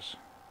 Auras.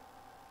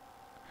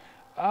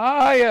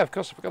 Ah, yeah, of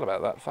course I forgot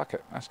about that. Fuck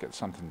it. Let's get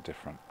something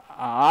different.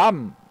 There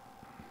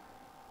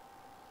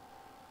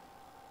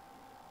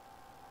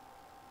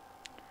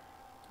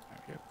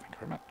we go. Thank you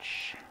very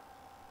much.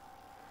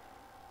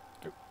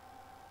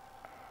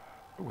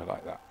 Oh, I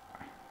like that.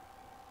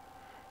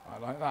 I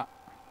like that.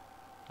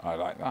 I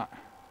like that.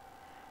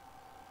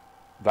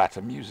 That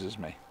amuses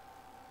me.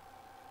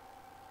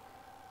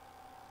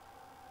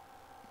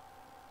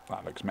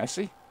 That looks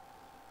messy.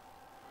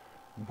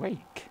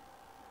 Wake.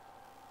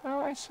 Oh,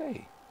 I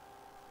see.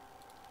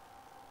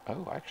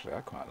 Oh, actually,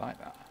 I quite like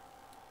that.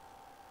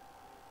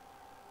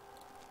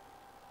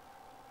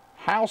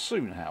 How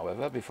soon,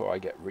 however, before I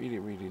get really,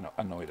 really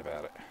annoyed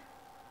about it?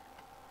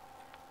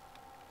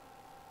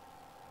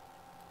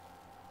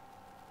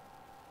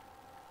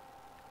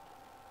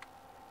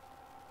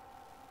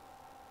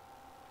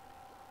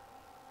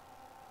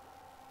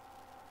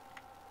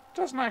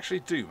 Doesn't actually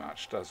do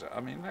much, does it?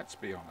 I mean, let's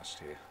be honest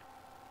here.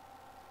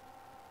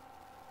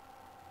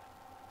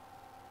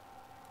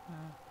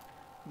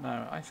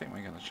 No, I think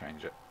we're going to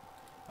change it.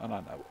 And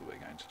I know what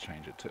we're going to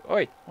change it to.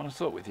 Oi, want to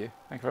talk with you.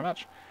 Thank you very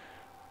much.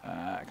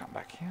 Come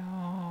back here.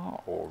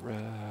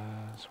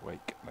 Auras.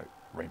 Wake. No,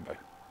 rainbow.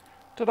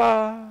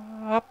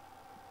 Ta-da!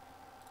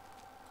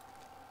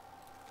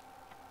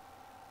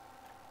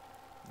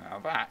 Now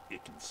that you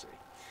can see.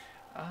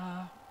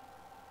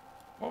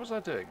 What was I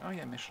doing? Oh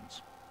yeah,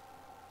 missions.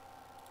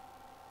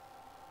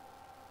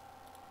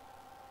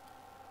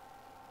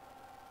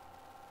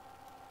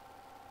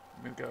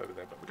 I'm going to go over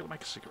there, but we're going to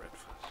make a cigarette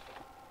first.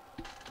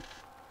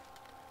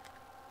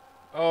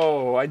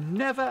 Oh, I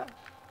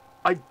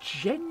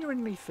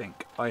genuinely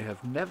think I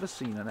have never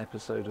seen an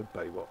episode of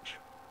Baywatch.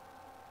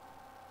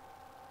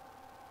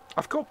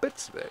 I've caught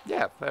bits of it,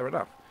 yeah, fair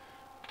enough.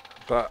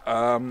 But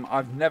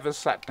I've never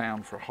sat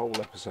down for a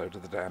whole episode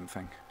of the damn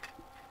thing.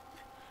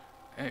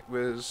 It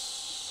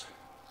was...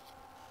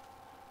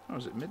 what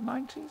was it,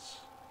 mid-90s?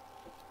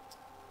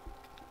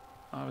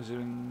 I was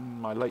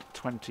in my late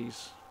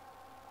 20s.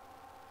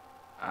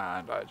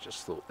 And I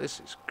just thought, this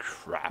is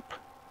crap.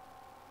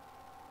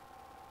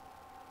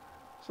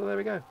 So there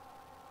we go.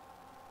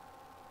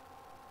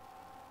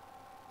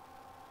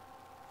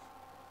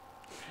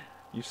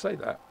 You say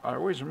that, I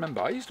always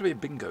remember, I used to be a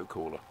bingo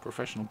caller,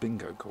 professional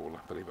bingo caller,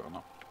 believe it or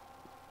not.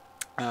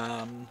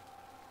 And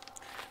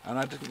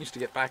I didn't used to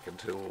get back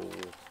until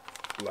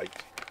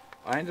late.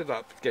 I ended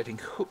up getting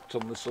hooked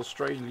on this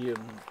Australian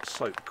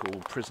soap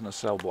called Prisoner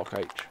Cell Block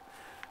H.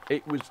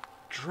 It was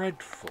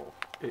dreadful.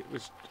 It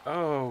was,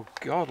 oh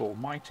God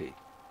almighty.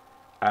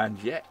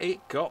 And yet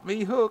it got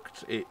me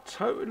hooked. It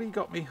totally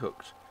got me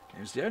hooked. It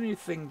was the only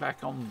thing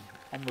back on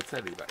the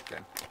telly back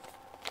then.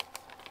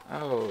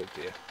 Oh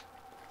dear.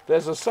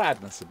 There's a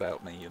sadness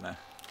about me, you know.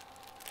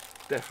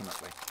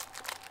 Definitely.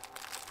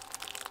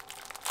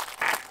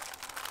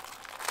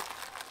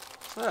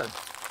 So,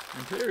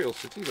 Imperial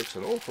City looks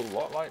an awful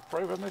lot like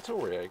Prova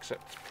Pretoria,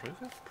 except...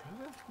 Prova?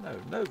 No,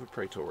 Nova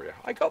Pretoria.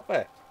 I got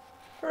there.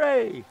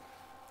 Hooray!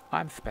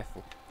 I'm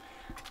special.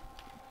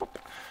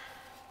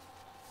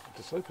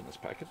 Just open this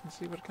packet and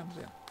see what comes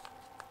in.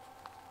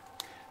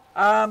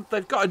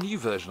 They've got a new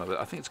version of it.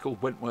 I think it's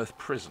called Wentworth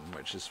Prison,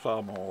 which is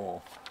far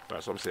more... well,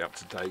 it's obviously up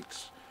to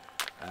date.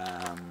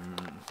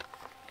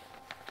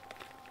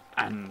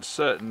 And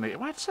certainly...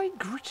 well, I'd say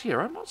grittier.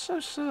 I'm not so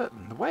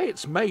certain. The way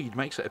it's made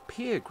makes it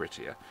appear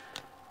grittier.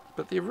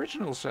 But the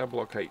original Cell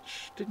Block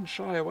H didn't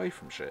shy away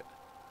from shit.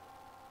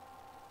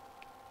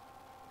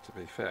 To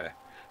be fair.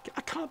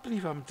 I can't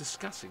believe I'm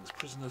discussing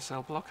Prisoner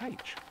Cell Block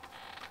H.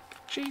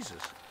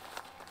 Jesus.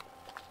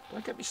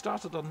 Don't get me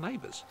started on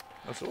Neighbours.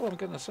 That's all I'm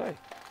going to say.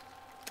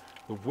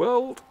 The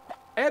world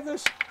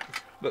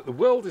look, the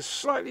world is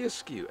slightly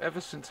askew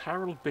ever since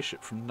Harold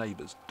Bishop from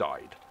Neighbours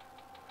died.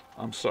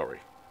 I'm sorry.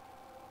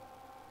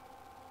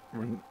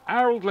 When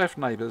Harold left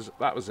Neighbours,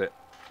 that was it.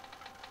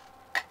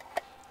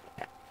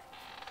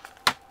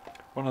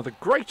 One of the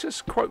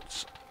greatest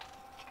quotes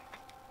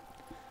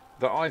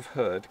that I've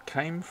heard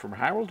came from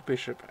Harold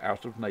Bishop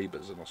out of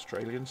Neighbours, an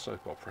Australian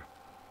soap opera.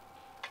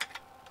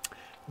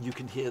 You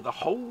can hear the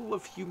whole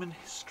of human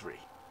history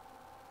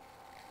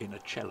in a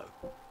cello.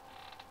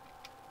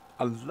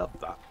 I love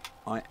that.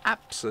 I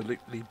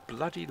absolutely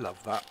bloody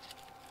love that.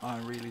 I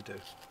really do.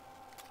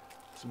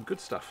 Some good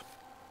stuff.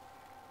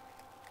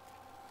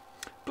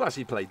 Plus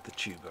he played the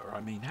tuba.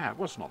 I mean, how?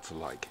 What's not to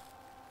like?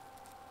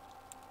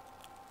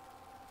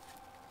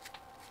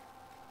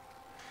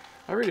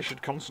 I really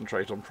should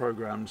concentrate on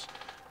programmes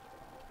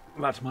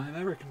that my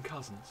American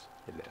cousins,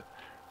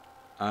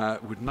 hello,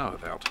 would know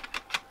about.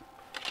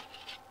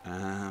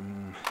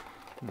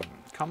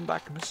 Come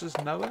back,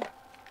 Mrs. Noah?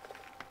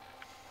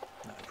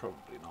 No,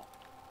 probably not.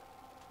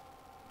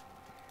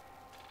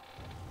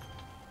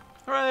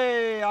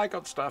 Hooray! I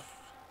got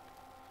stuff.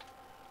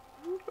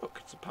 Ooh, look,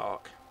 it's a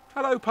park.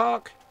 Hello,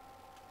 park.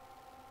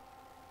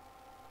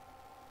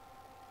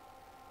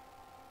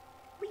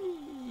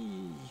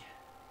 Whee!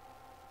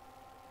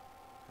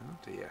 Oh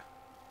dear.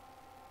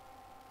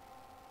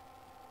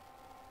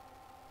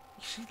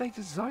 You see, they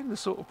design the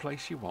sort of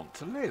place you want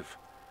to live.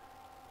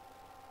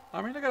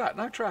 I mean, look at that,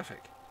 no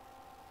traffic.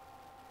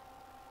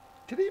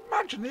 Can you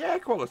imagine the air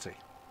quality?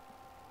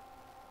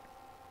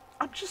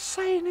 I'm just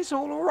saying it's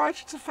all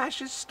alright, it's a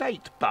fascist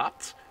state,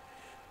 but...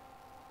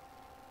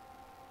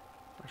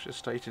 fascist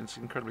state, it's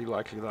incredibly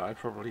likely that I'd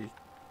probably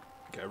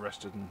get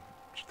arrested and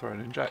Just throw it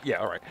in jail.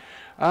 Yeah, alright.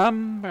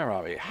 Where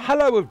are we?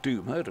 Hello of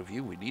doom. Heard of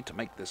you. We need to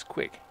make this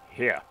quick.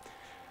 Here.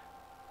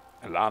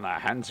 Ilana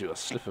hands you a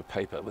slip of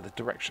paper with a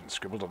direction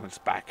scribbled on its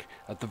back.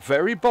 At the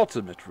very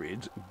bottom it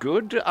reads,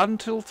 "Good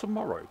until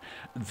tomorrow."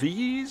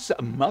 These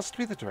must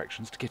be the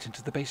directions to get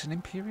into the base in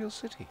Imperial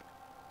City.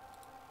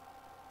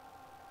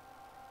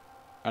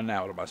 And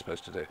now what am I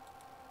supposed to do?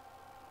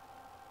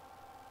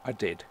 I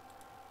did.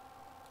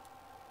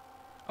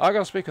 I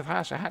gotta speak with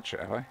Hatchet,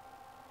 have I?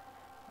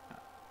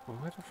 Well,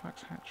 where the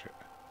fuck's Hatchet?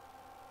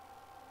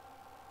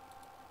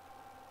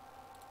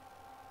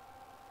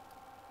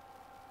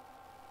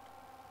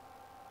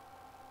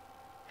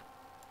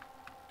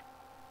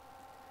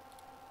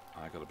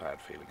 I got a bad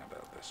feeling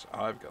about this.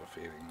 I've got a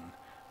feeling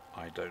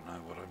I don't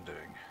know what I'm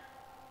doing.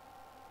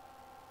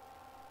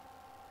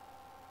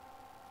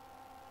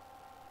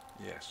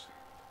 Yes.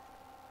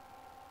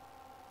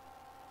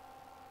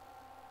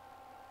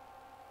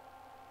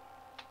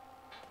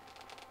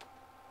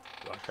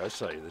 Like I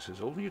say, this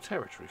is all new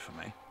territory for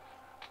me.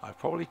 I've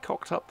probably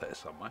cocked up there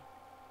somewhere.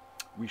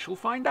 We shall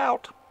find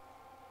out.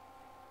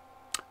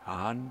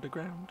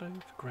 Underground,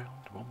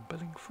 overground,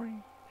 wombling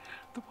free.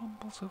 The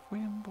Wombles of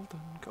Wimbledon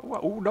go.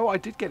 Oh no, I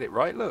did get it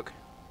right. Look.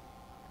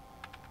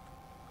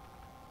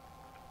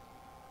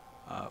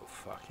 Oh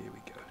fuck! Here we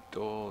go.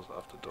 Doors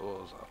after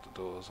doors after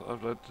doors. Do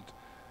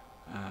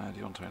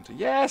you want to enter?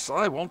 Yes,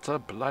 I want to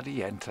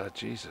bloody enter.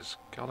 Jesus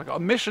God, I got a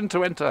mission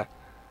to enter.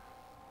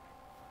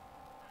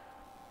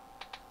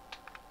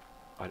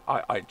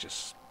 I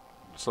just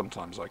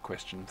sometimes I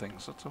question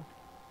things. That's all.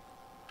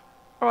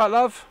 All right,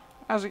 love.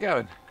 How's it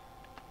going?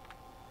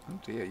 Oh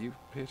dear, you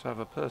appear to have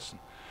a person.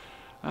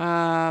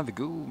 The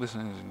ghoul, this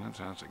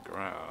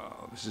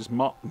is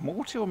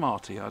Morty or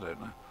Marty, I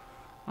don't know.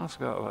 Ask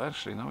about,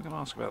 actually, now we're going to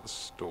ask about the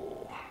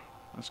store.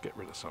 Let's get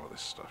rid of some of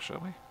this stuff, shall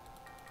we?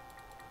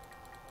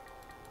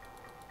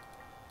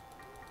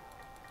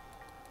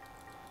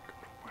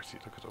 God almighty,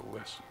 look at all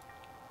this.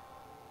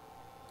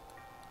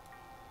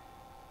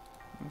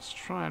 Let's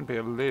try and be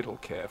a little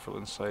careful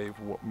and save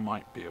what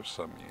might be of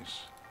some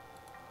use.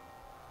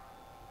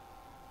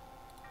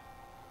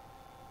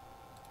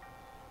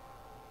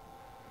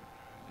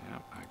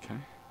 Yep, okay.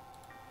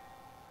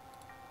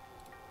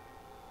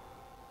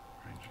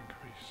 Range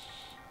increase.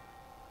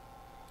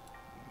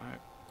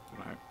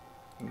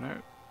 No.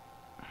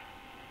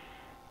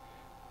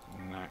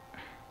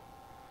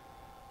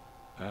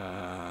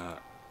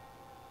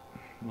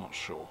 Not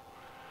sure.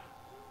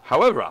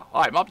 However,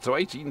 I'm up to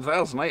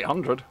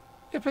 18,800.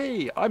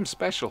 Yippee! I'm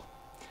special.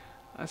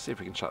 Let's see if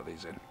we can chuck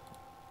these in.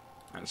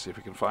 Let's see if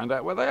we can find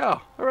out where they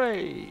are.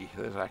 Hooray!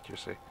 There's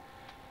accuracy.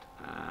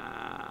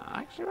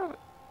 Actually, well,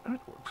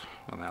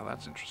 now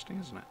that's interesting,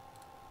 isn't it?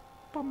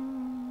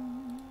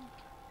 Bum.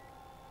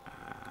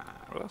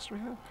 What else do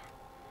we have?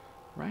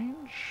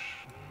 Range.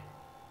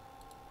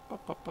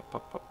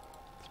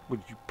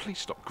 Would you please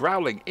stop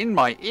growling in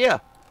my ear?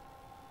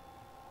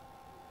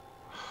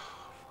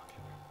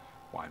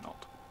 Why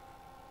not?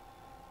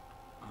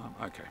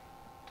 Okay.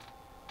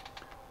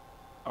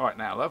 Alright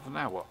now, love.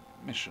 Now what?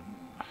 Mission.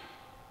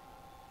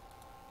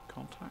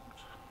 Contact.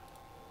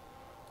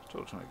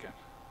 Talk to him again.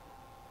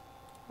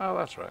 Oh,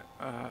 that's right.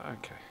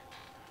 Okay.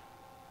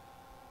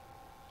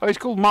 Oh, he's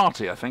called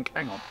Marty, I think.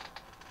 Hang on.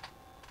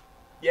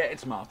 Yeah,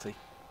 it's Marty.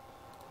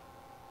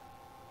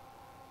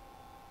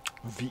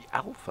 The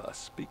Alpha.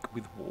 Speak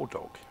with War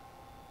Dog.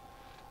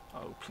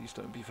 Oh, please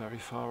don't be very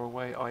far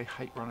away. I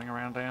hate running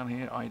around down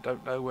here. I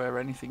don't know where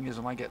anything is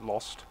and I get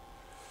lost.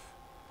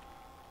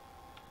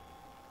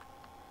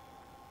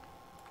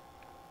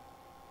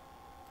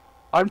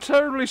 I'm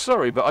terribly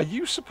sorry, but are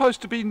you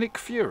supposed to be Nick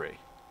Fury?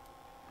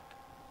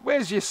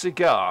 Where's your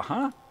cigar,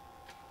 huh?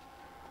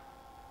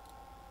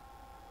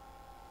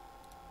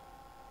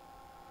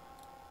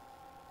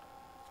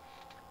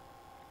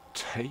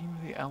 Tame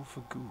the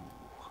Alpha Ghoul.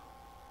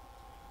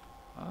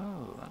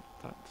 Oh,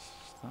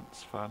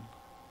 that's fun.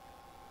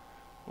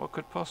 What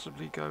could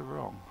possibly go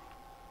wrong?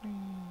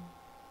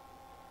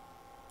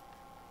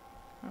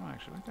 Oh,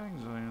 actually, we're going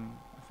zone.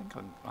 I think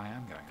I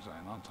am going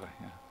zone, aren't I?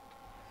 Yeah.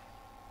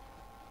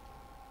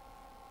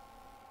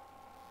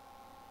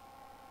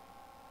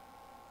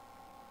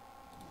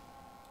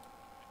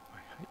 I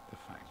hate the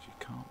fact you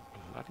can't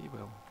bloody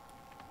well.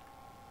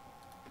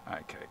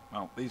 Okay,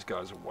 well, these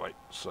guys are white,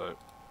 so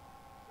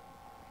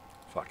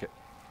fuck it.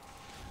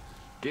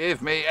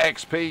 Give me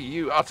XP,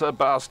 you utter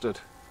bastard.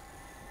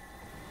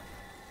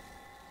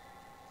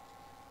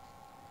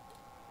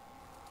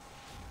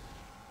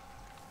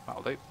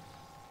 I'll do.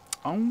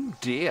 Oh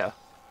dear.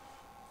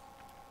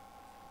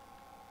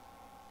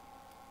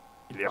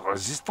 Les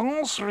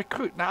Resistance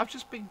recruit. Now I've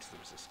just been to the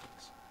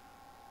Resistance.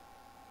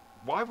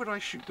 Why would I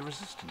shoot the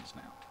Resistance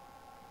now?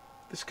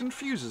 This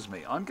confuses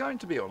me. I'm going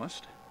to be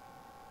honest.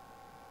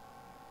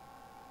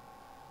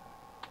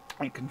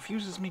 It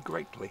confuses me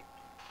greatly.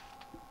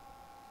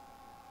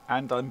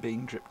 And I'm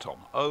being dripped on.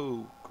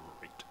 Oh,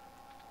 great.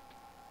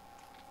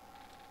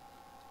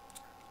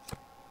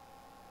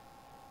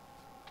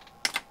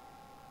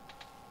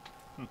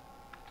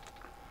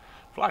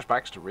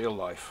 Flashbacks to real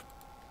life.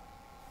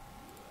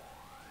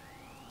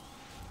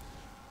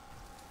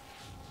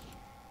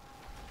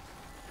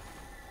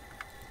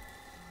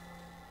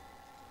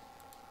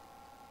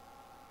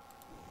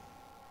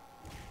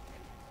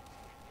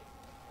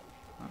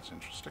 That's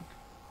interesting.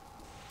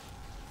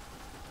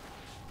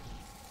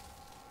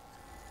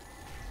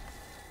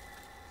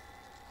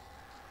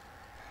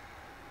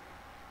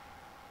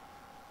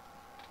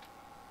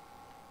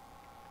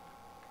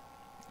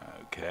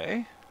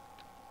 Okay.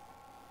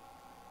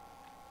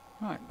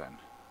 Right then.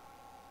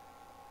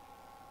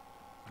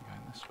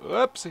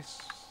 Oopsies.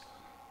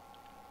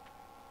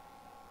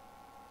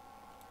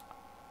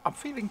 I'm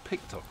feeling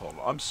picked up on.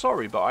 I'm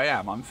sorry, but I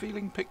am. I'm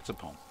feeling picked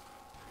upon.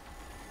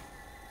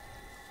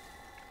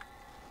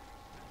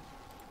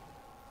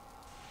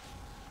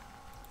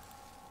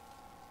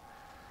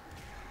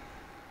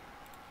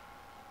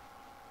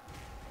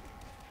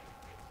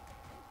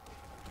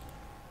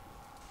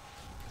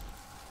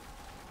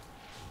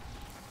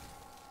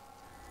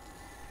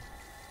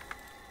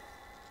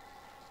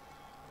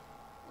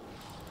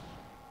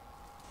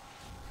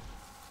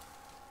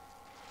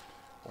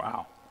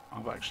 Wow,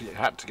 I've actually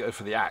had to go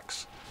for the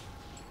axe.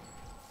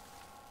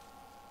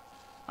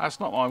 That's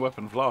not my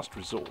weapon of last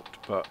resort,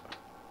 but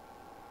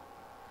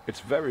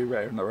it's very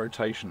rare in the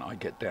rotation I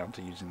get down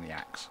to using the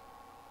axe.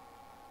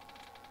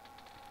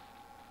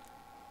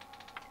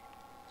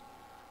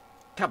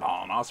 Come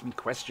on, ask me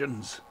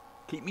questions.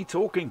 Keep me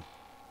talking.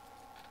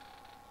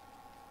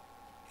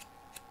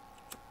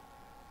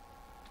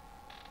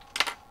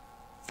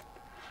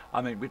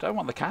 I mean, we don't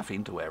want the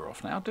caffeine to wear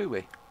off now, do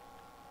we?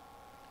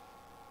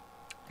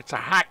 It's a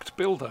hacked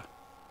builder.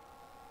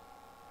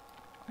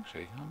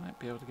 Actually, I might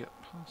be able to get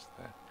past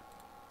there.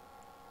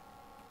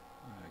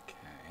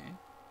 Okay.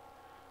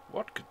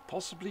 What could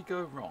possibly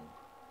go wrong?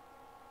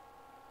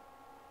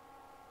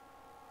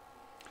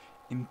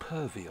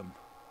 Impervium.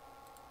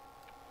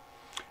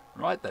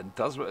 Right then,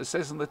 does what it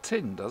says on the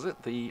tin, does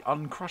it? The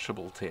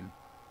uncrushable tin.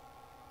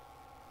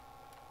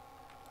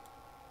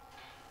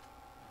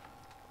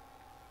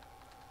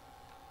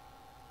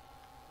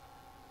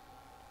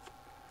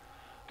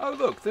 Oh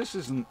look, this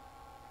isn't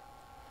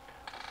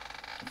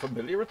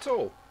familiar at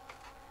all.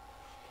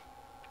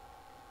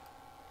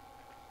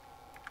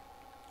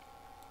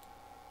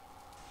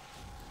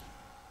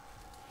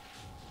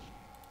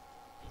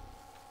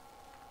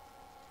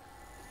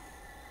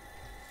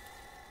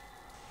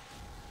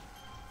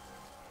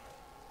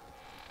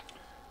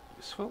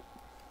 Useful.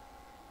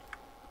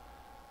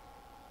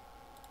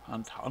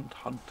 Hunt, hunt,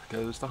 hunt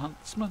goes the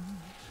huntsman.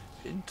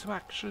 Into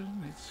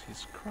action is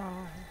his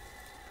cry.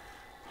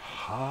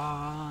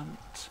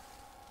 Hunt.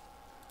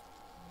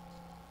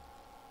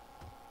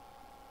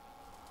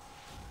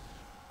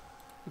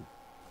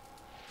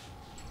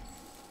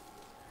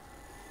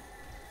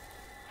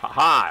 Ha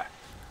ha!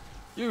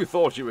 You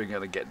thought you were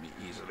going to get me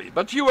easily,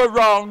 but you were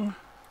wrong.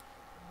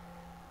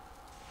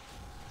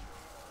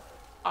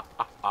 What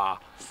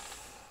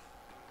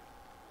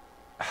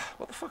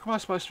the fuck am I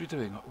supposed to be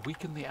doing?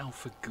 Weaken the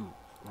alpha goo.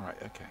 Right,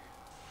 okay.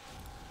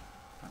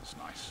 That's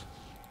nice.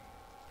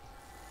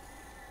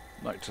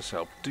 Note to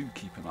self, do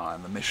keep an eye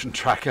on the mission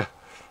tracker.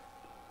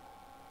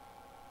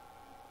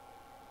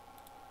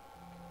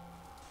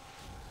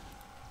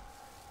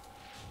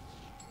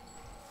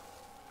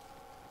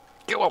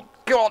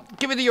 Go on,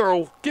 give it your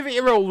all. Give it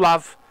your all,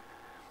 love.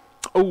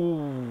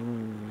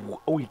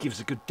 Oh, he gives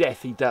a good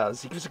death, he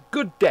does. He gives a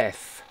good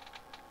death.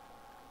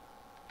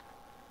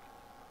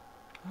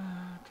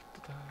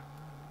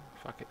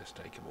 Fuck it, let's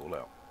take them all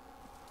out.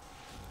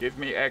 Give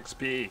me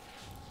XP.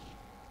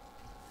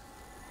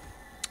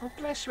 Oh,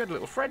 bless, you had a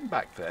little friend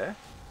back there.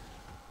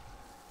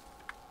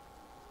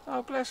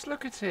 Oh, bless,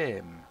 look at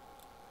him.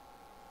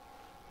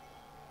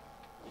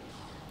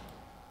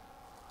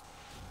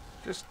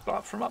 Just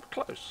like from up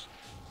close.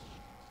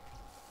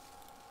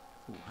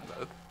 Ooh,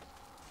 hello.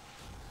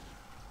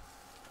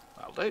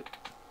 That'll do.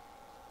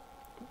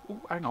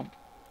 Ooh, hang on.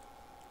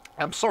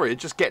 I'm sorry, it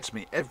just gets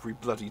me every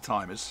bloody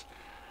time.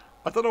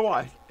 I don't know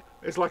why.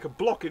 It's like a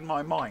block in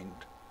my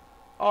mind.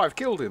 Oh, I've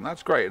killed him,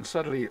 that's great. And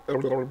suddenly... Blah,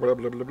 blah, blah,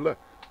 blah, blah.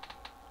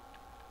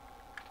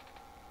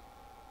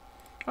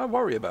 I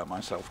worry about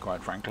myself,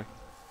 quite frankly.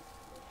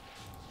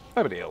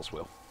 Nobody else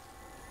will.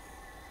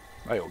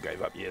 They all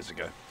gave up years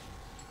ago.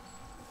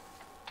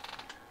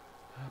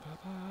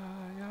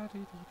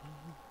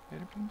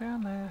 Anything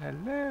down there?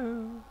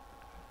 Hello?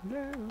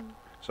 Hello?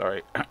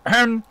 Sorry. I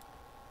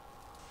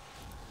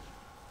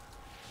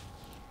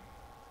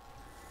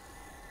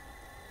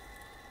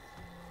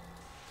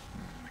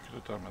could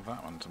have done with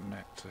that one to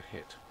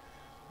hit.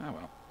 Oh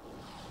well.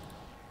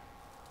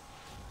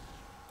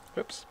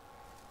 Oops.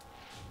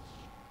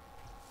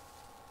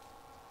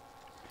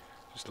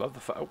 Just love the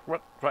fact. Oh,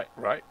 right.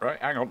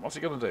 Hang on. What's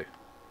he going to do?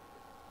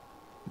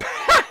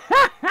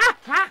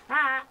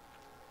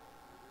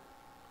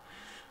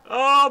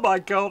 Oh my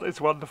god,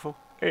 it's wonderful.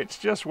 It's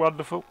just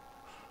wonderful.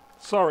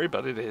 Sorry,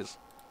 but it is.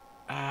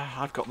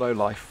 I've got no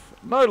life.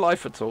 No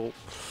life at all.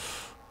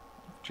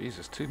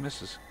 Jesus, 2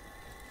 misses.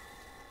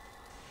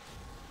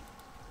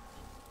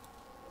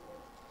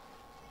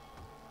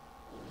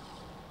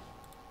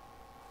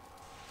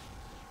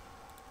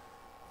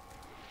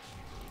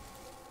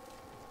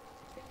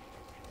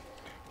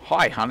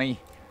 Hi,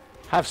 honey.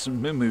 Have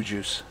some moo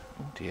juice.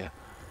 Oh dear.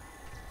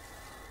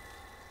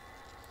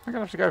 I'm going to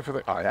have to go for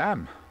the... I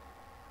am.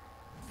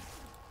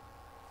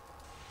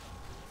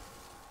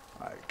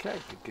 Okay,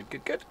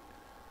 good.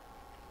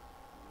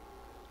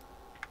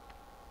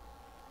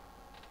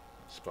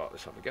 Spark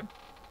this up again.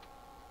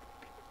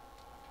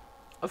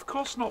 Of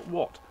course not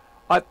what?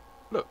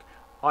 Look,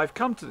 I've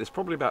come to this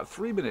probably about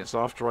 3 minutes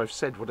after I've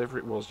said whatever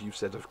it was you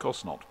said, of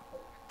course not.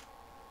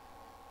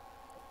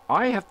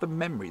 I have the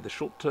memory, the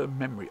short-term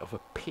memory of a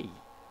pea.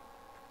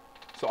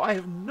 So I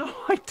have no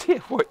idea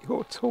what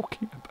you're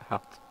talking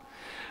about.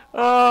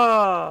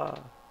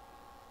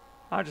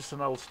 I'm just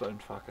an old stone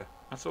fucker.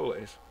 That's all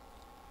it is.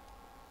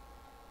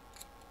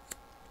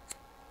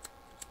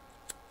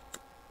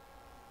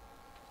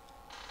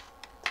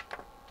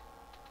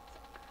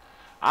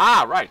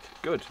 Ah, right.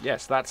 Good.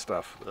 Yes, that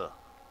stuff. Ugh.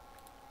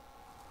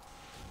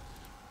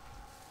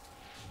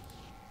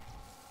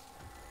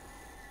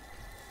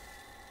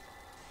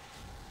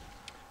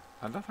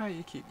 I love how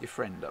you keep your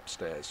friend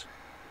upstairs.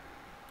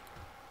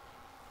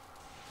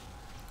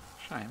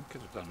 Shame,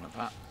 could have done with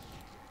that.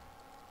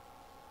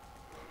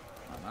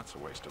 Well, that's a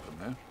waste of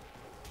a move.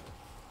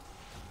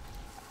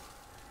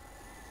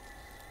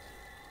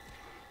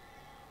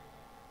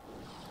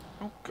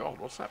 Oh God,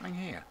 what's happening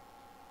here?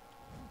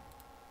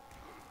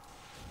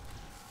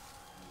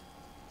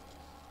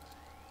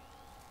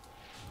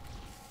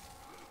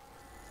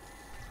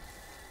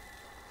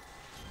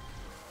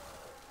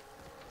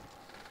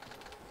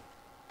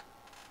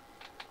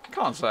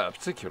 Can't say I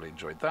particularly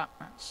enjoyed that.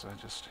 That's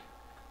just...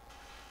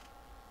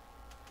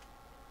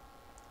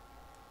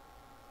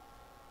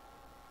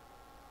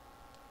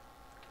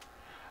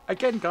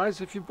 Again,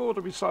 guys, if you're bored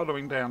of me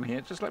soloing down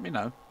here, just let me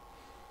know.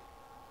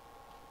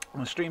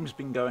 My stream's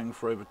been going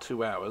for over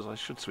 2 hours. I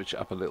should switch it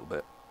up a little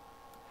bit.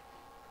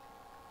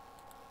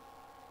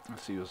 I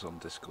see who's on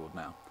Discord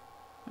now.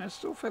 It's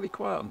still fairly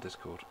quiet on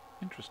Discord.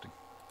 Interesting.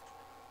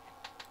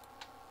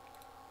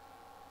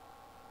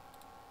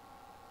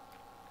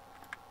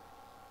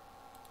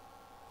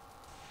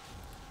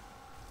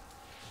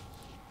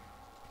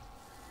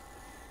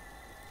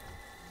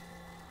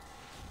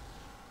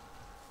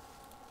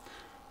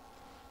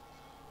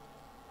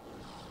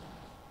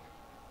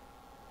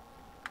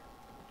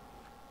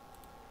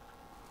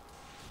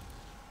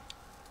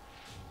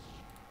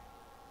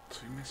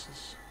 Two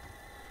misses.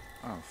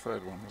 Oh,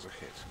 third one was a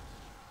hit.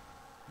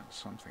 That's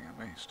something at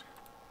least.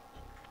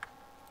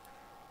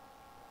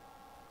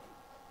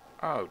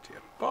 Oh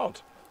dear,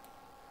 Bod!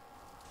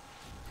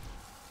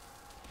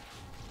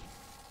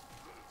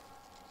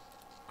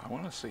 I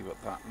want to see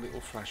what that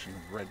little flashing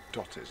red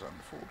dot is,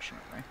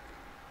 unfortunately.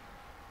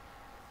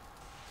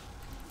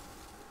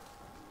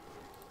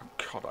 Oh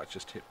God, I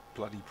just hit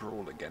bloody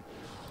Brawl again.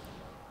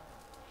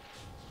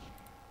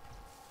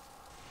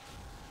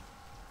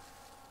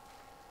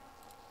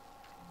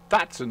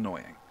 That's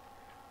annoying.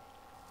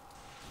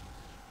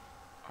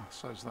 Oh,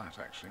 so's that,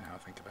 actually, now I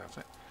think about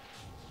it.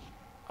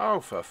 Oh,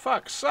 for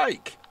fuck's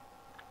sake!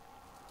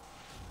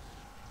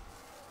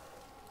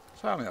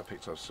 Tell me I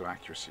picked up some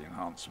accuracy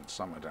enhancement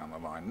somewhere down the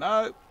line.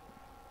 No!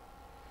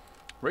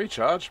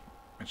 Recharge,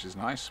 which is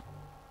nice.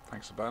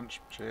 Thanks a bunch.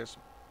 Cheers.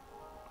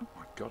 Oh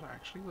my God, it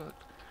actually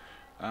worked.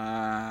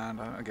 And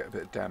I get a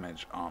bit of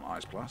damage on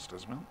Ice Blast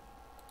as well.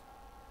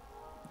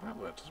 That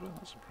worked as well,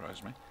 that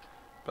surprised me.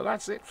 But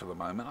that's it for the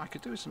moment. I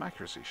could do some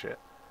accuracy shit.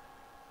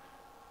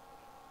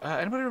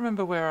 Anybody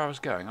remember where I was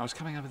going? I was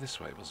coming over this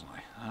way, wasn't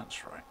I?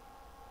 That's right.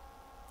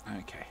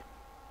 Okay.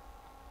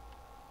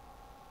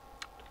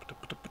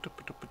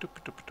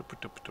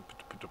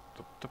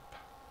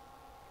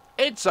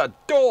 It's a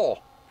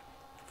door!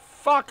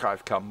 Fuck,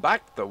 I've come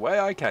back the way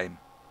I came.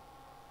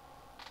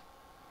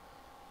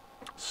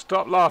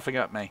 Stop laughing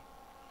at me.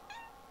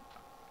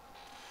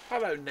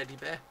 Hello, Neddy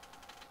Bear.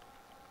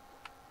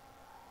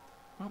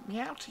 Well,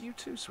 meow to you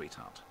too,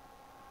 sweetheart.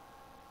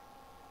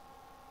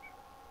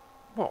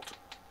 What?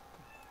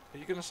 Are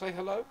you going to say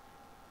hello?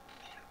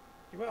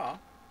 You are?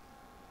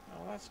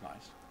 Oh, that's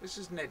nice. This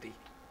is Neddy.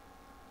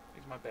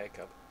 He's my bear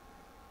cub.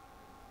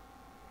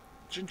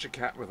 Ginger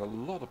cat with a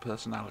lot of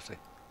personality.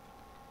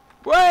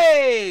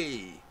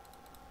 Way!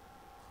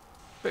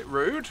 Bit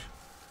rude.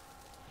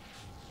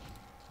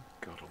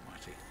 God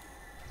almighty.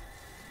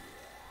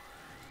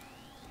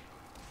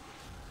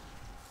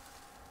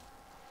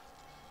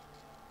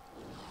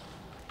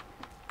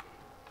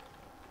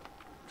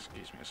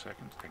 Excuse me a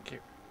second, thank you.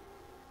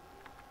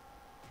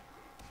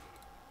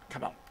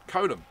 Come on,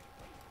 code him.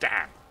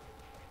 Damn.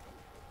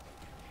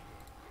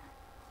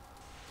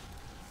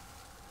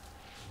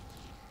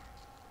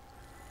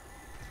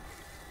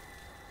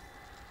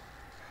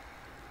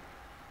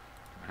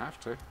 I have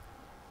to.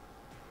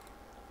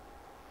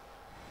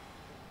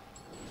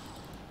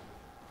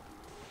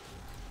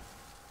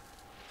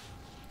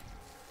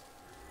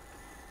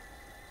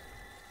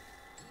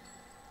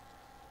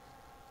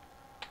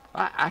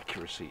 That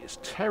accuracy is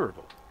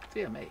terrible.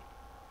 Dear me.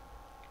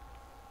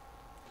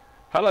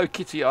 Hello,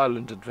 Kitty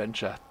Island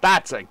Adventure.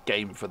 That's a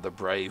game for the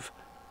brave.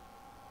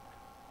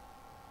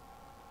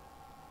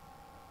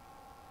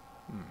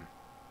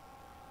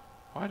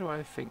 Why do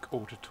I think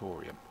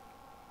auditorium?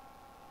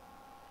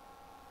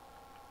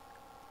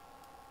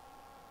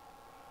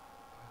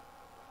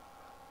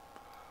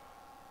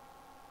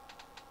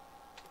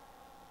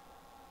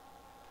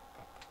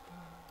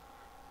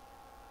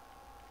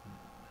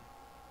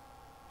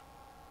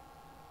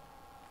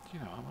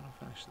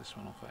 finish this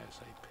one off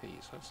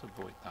ASAP, so let's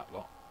avoid that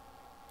lot.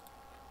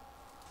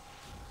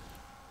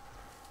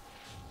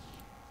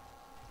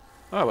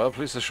 Oh well,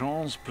 plus de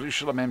chance,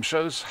 plus la même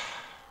chose.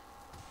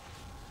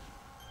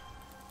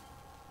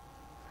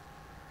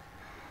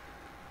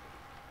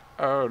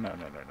 Oh, no, you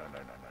don't.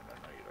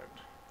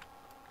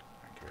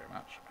 Thank you very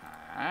much.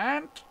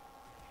 And...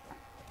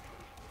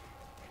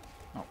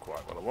 not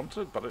quite what I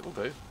wanted, but it'll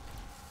do.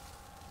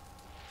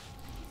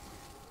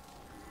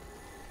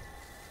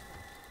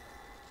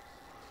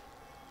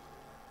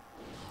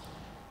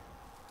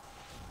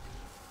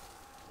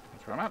 Thank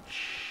you very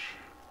much.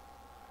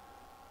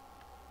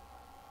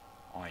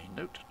 I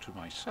note to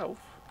myself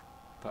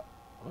that...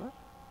 what?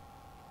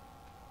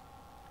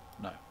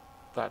 No,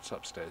 that's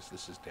upstairs,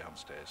 this is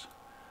downstairs.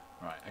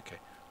 Right, okay.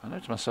 I know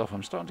to myself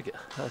I'm starting to get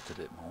hurt a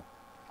bit more.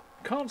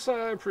 Can't say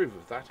I approve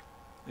of that,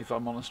 if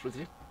I'm honest with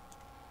you.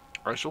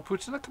 I shall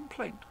put in a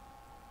complaint.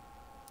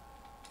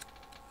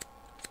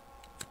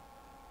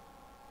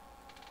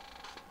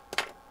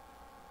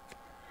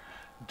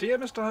 Dear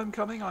Mr.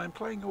 Homecoming, I am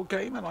playing your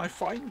game and I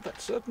find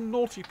that certain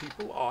naughty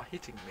people are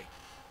hitting me,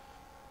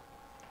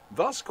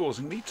 thus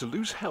causing me to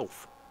lose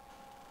health.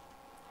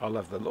 I'll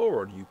have the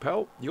law on you,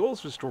 pal.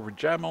 Yours with strawberry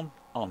jam on,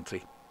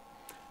 Auntie.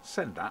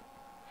 Send that.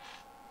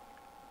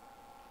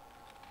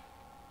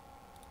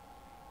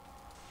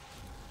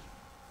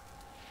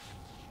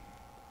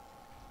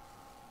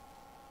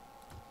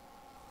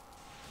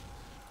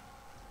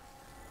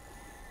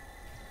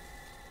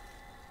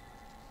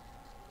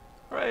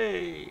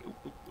 Hooray!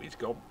 Ooh, he's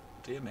gone.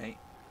 Dear me.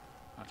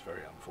 That's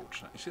very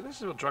unfortunate. You see,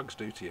 this is what drugs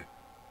do to you.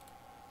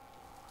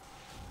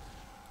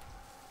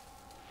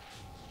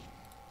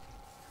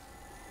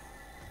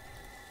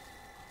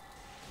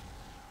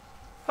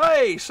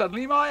 Hey!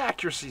 Suddenly my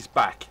accuracy's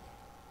back.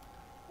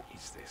 What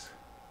is this?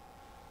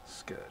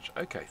 Scourge.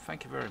 Okay,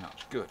 thank you very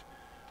much. Good.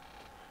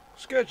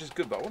 Scourge is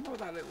good, but I wonder what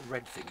that little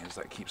red thing is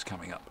that keeps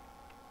coming up.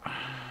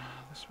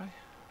 This way?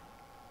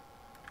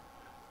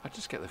 I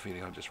just get the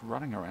feeling I'm just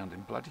running around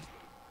in bloody...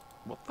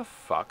 what the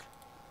fuck?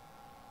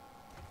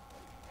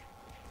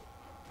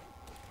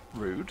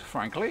 Rude,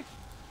 frankly.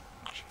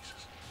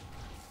 Jesus.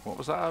 What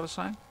was that I was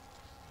saying?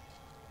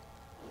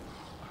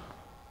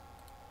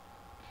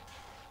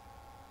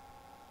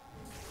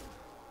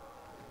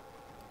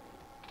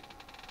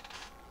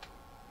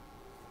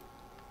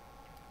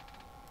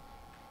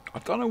 I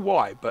don't know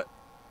why, but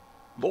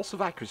loss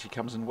of accuracy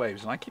comes in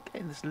waves, and I keep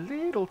getting this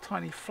little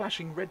tiny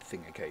flashing red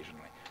thing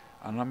occasionally.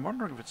 And I'm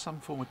wondering if it's some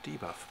form of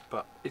debuff,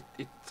 but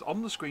it's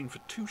on the screen for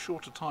too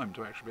short a time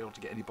to actually be able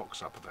to get any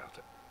box up about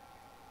it.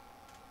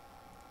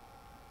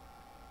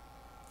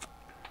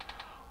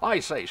 I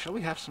say, shall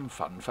we have some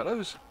fun,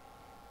 fellows?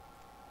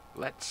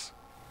 Let's.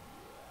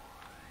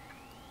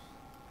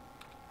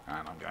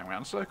 And I'm going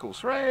round circles.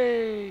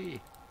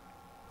 Hooray!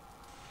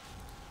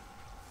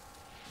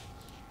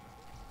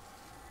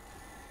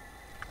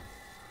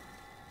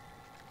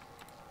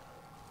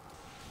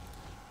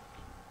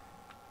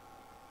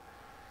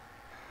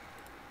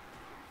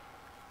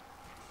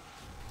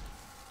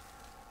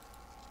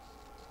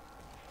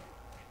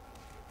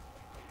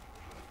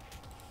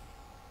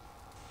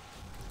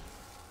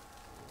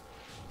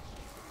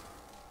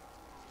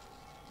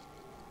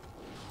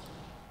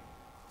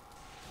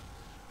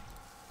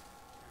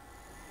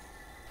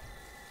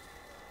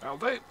 That'll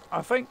do,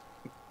 I think.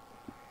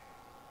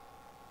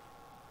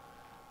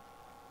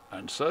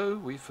 And so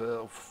we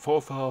forge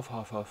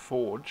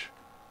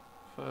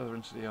further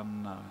into the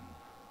unknown.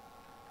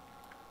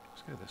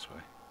 Let's go this way.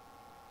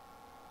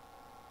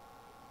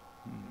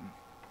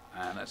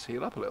 And let's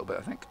heal up a little bit,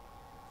 I think.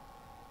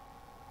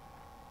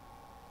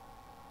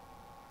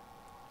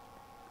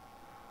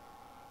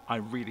 I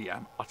really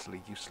am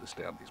utterly useless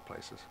down these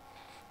places.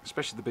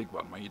 Especially the big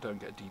one where you don't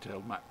get a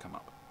detailed map come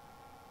up.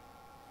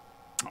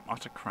 I'm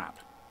utter crap.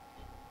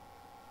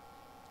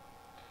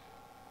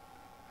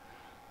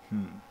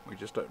 We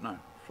just don't know.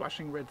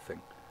 Flashing red thing.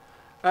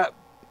 There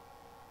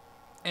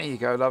you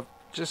go, love.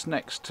 Just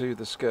next to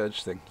the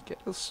Scourge thing. You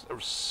get this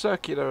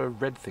circular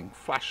red thing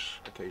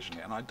flash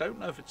occasionally, and I don't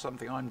know if it's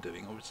something I'm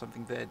doing or if it's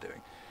something they're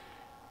doing.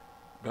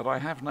 But I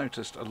have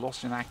noticed a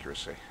loss in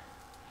accuracy.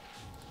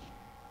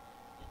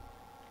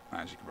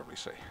 As you can probably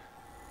see.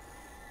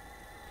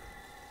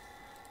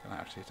 Gonna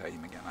have to hit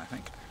aim again, I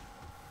think.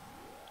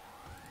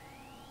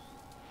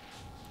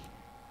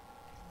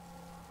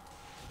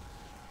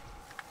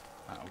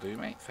 That'll do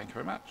me. Thank you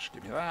very much.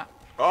 Give me that.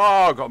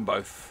 Oh, got them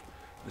both.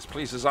 This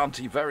pleases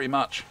Auntie very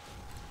much.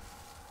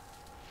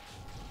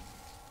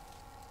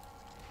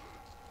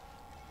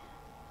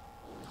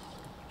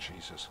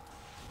 Jesus.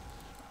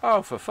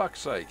 Oh, for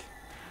fuck's sake.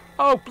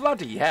 Oh,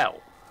 bloody hell.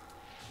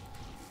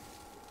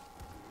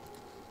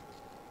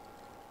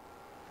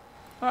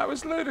 That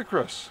was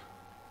ludicrous.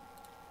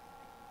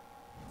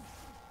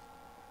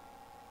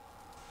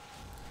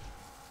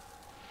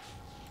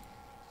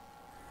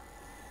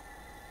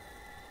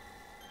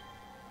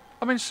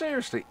 I mean,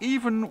 seriously,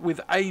 even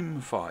with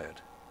aim fired.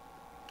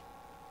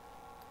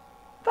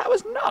 That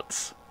was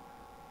nuts.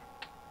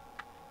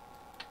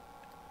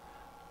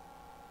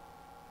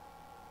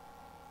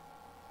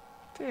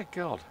 Dear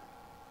God.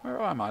 Where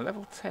am I?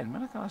 Level 10.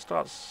 When can I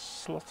start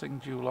slotting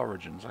dual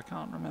origins? I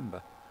can't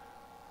remember.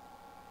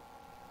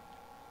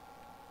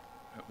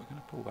 Oh, we're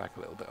going to pull back a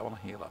little bit. I want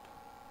to heal up.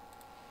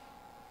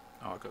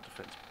 Oh, I've got a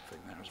defense thing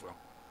there as well.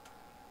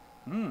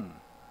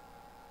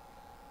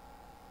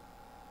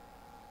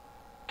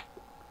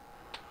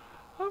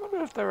 I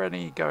wonder if there are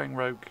any going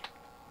rogue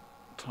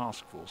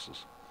task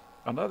forces.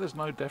 I know there's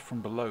no death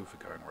from below for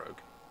going rogue.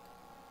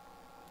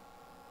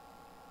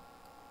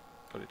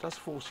 But it does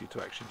force you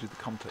to actually do the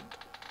content.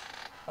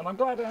 And I'm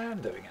glad I am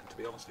doing it, to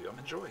be honest with you. I'm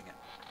enjoying it.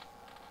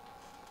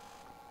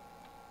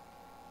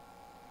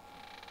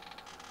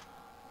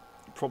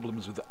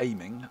 Problems with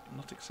aiming,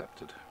 not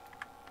accepted.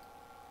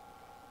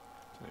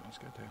 So let's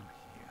go down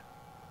here.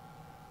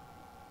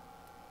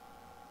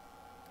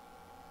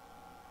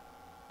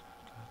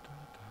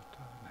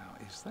 Now,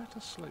 is that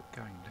a slope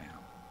going down?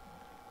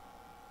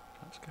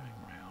 That's going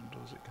round,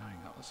 or is it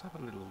going up? Let's have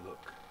a little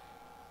look.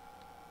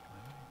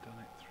 I've only done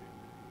it through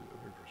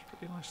a river. It's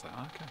pretty nice that.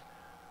 Okay.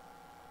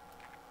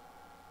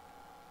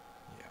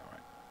 Yeah,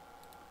 right.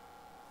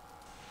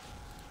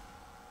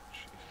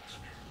 Jesus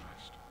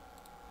Christ.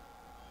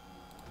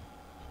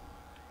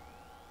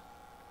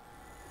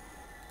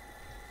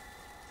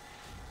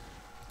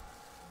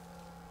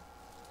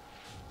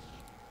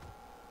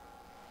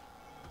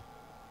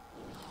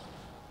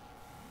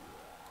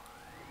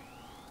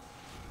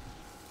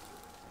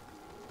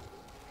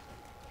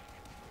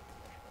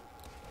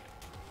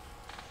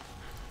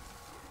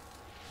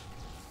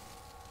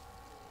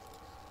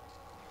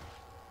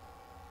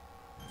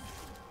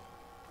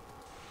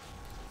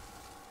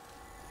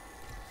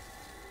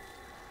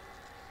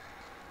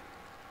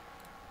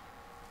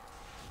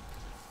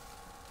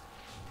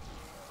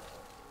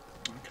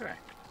 Okay,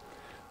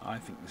 I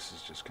think this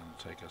is just going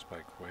to take us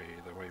back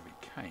the way we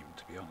came,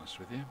 to be honest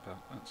with you, but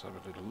let's have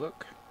a little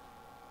look.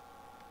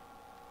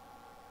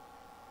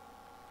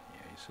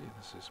 Yeah, you see,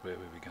 this is where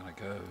we were going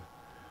to go.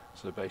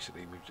 So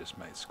basically we've just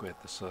squared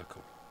the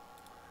circle.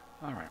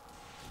 Alright.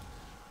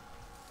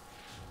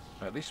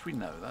 At least we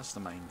know, that's the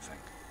main thing.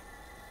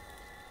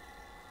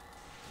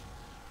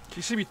 Can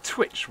you see me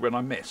twitch when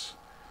I miss?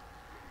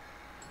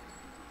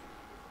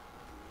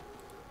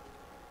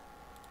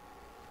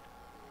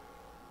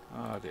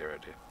 Oh dear, oh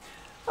dear.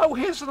 Oh,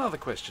 here's another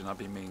question I've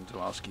been meaning to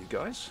ask you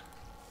guys.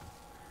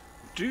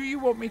 Do you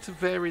want me to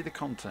vary the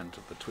content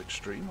of the Twitch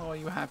stream, or are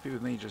you happy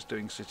with me just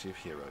doing City of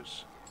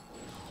Heroes?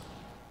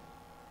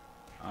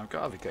 I've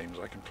got other games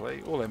I can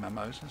play, all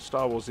MMOs.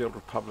 Star Wars The Old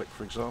Republic,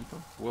 for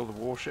example. World of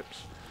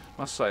Warships.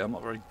 Must say, I'm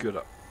not very good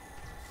at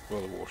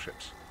World of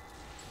Warships.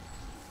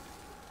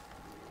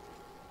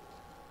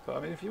 But I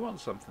mean, if you want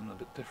something a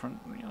bit different,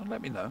 you know,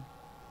 let me know.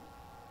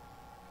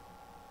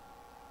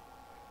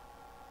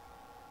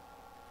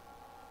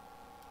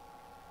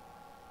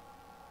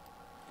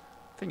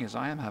 Thing is,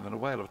 I am having a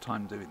whale of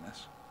time doing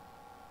this.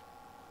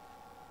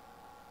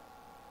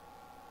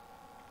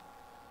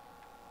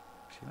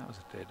 See, that was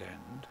a dead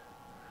end.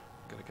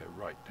 I've got to go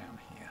right down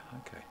here.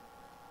 Okay.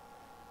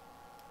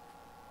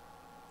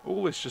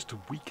 All this just to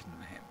weaken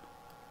him.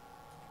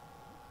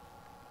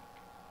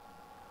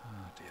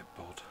 Oh dear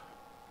bod.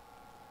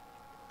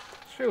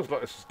 This feels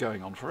like this is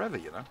going on forever,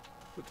 you know.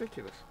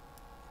 Ridiculous.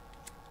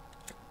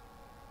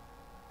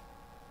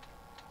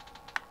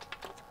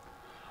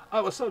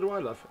 Oh, well, so do I,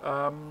 love.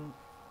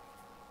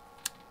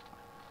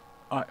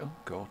 Oh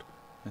God,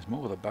 there's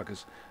more of the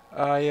buggers.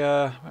 Where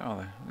are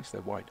they? At least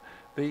they're white.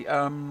 The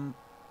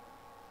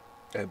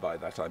by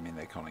that I mean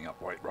they're conning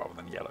up white rather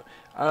than yellow.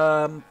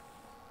 What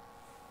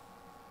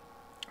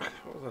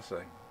was I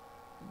saying?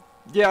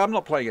 Yeah, I'm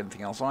not playing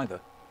anything else either.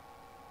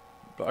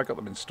 But I got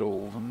them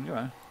installed, and you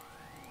know,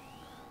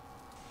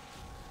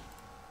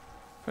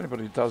 if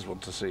anybody does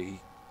want to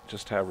see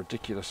just how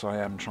ridiculous I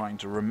am trying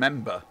to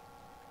remember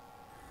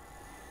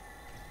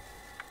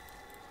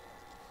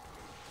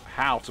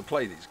how to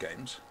play these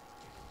games.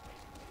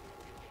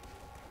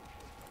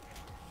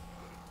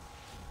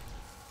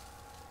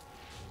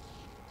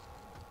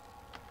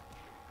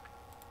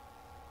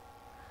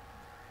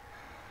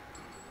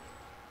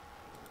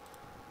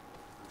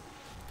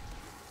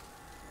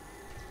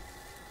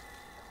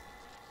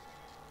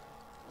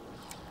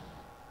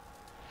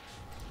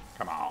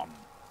 Come on.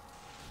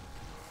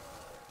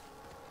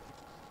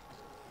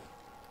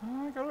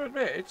 I gotta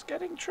admit, it's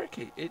getting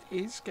tricky. It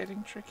is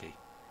getting tricky.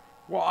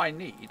 What I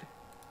need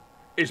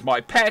is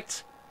my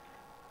pet.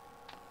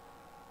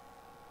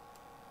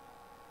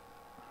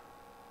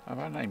 Have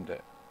I named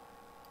it?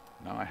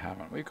 No, I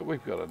haven't.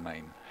 We've got a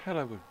name.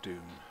 Hello with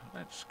Doom.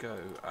 Let's go.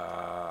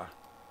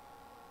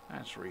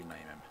 Let's rename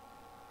him.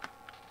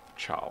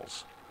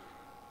 Charles.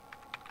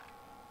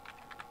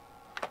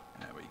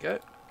 There we go.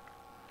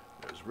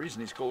 There's a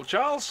reason he's called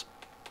Charles.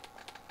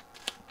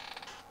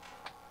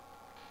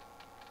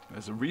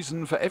 There's a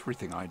reason for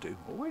everything I do.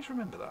 Always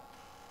remember that.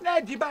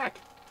 Ned, you're back.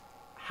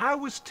 How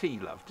was tea,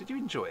 love? Did you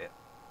enjoy it?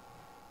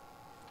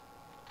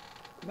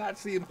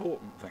 That's the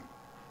important thing.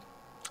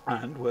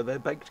 And were there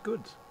baked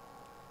goods?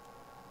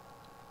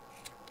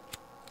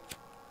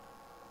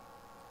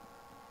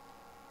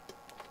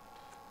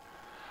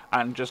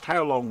 And just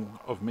how long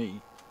of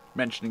me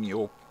mentioning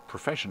your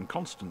profession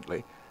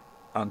constantly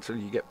until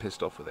you get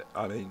pissed off with it?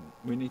 I mean,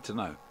 we need to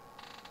know.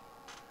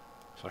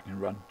 So I can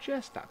run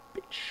just that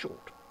bit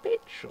short.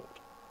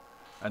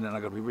 And then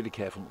I've got to be really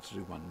careful not to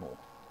do one more.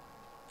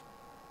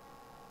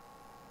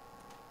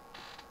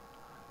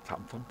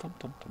 Tum tum tum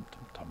tum tum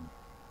tum tum.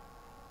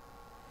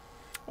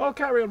 Well,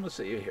 carry on with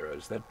City of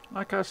Heroes then.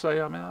 Like I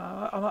say, I mean,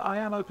 I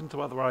am open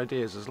to other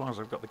ideas as long as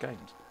I've got the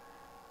games.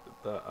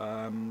 But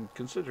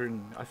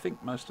considering, I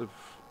think most of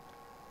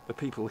the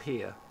people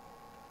here,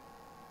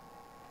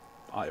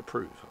 I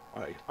approve.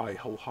 I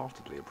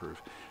wholeheartedly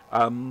approve.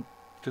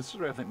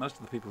 Considering I think most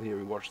of the people here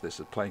who watch this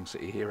are playing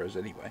City of Heroes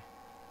anyway.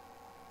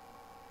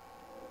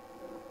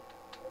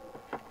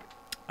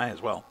 May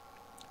as well.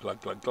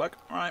 Glug, glug, glug.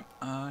 Right,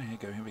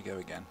 here we go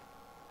again.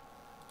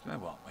 You know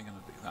what, we're going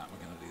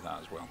to do that,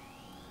 as well.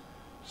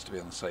 Just to be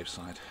on the safe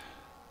side.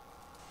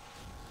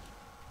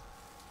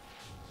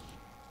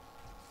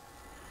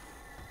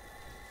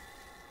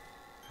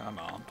 Come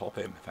on, pop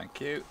him, thank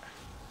you.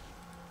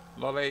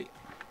 Lolly.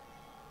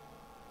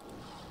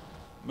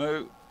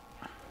 Moo.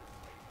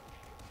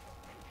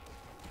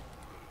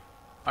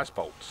 Ice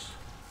bolts.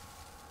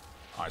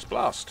 Ice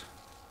blast.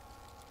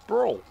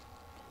 Brawl.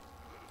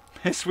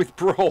 Miss with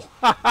brawl.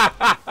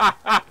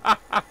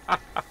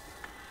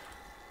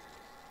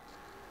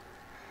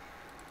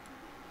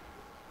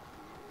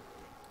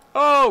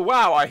 Oh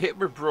wow, I hit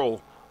with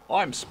brawl.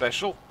 I'm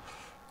special.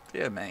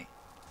 Dear me.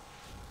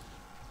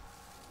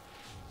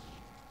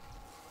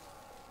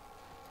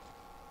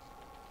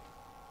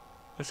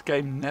 This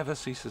game never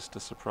ceases to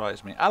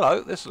surprise me.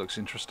 Hello, this looks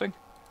interesting.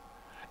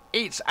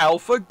 It's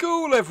Alpha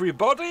Ghoul,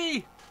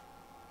 everybody!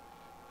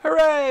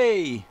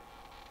 Hooray!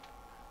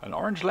 An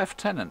orange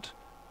lieutenant.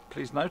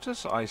 Please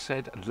notice I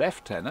said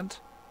lieutenant,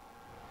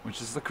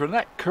 which is the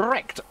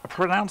correct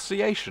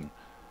pronunciation.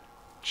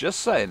 Just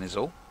saying is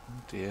all.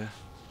 Oh dear.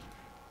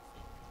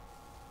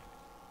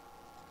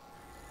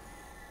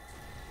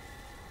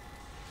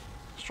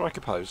 Strike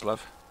a pose,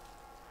 love.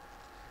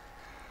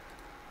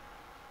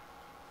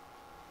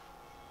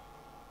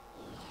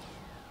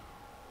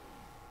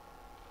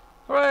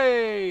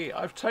 Hooray!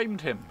 I've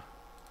tamed him,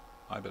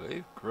 I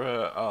believe.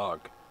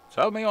 Grog.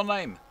 Tell me your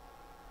name.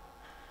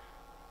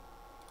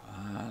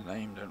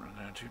 Name, don't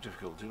too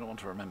difficult. Do not want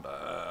to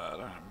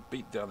remember.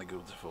 Beat down the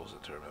ghouls to force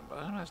it to remember.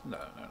 No,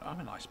 I'm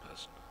a nice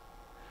person.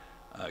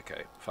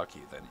 Okay, fuck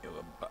you then. You're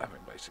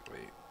having basically.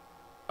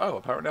 Oh,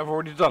 apparently I've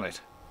already done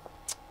it.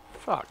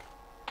 Fuck.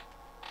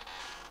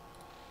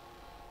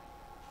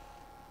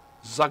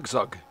 Zug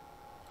zug.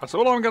 That's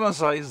all I'm gonna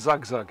say.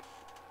 Zug zug.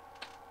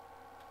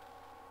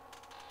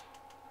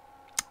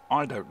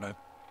 I don't know.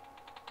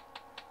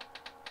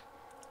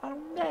 Oh,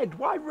 Ned,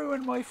 why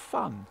ruin my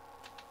fun?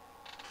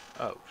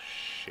 Oh,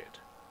 shit.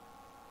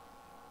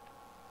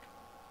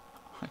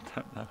 I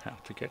don't know how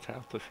to get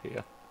out of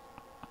here.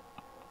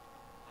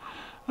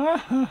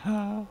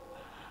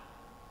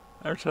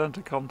 Return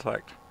to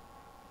contact.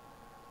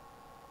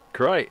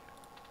 Great.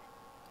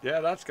 Yeah,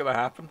 that's going to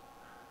happen.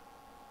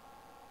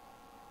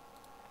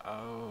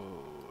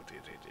 Oh,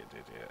 dear.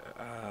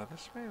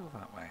 This way or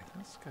that way?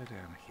 Let's go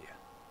down here.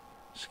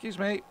 Excuse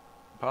me.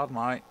 Pardon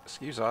my.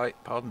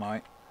 Pardon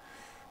my.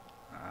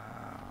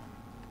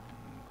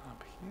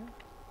 Up here.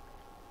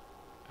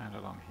 And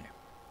along here.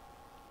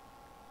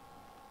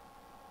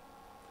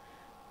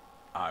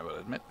 I will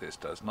admit this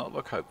does not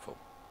look hopeful.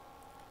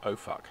 Oh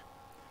fuck.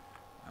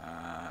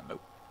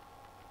 Nope.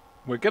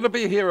 We're going to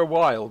be here a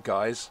while,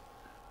 guys.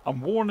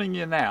 I'm warning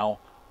you now.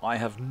 I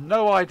have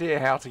no idea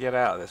how to get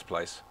out of this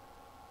place.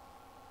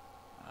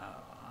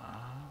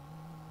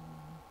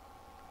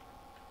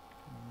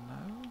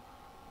 No.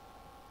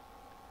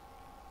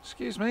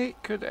 Excuse me,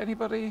 could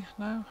anybody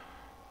know?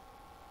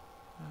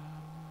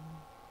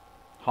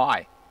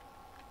 Hi.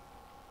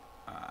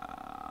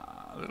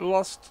 A little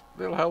lost,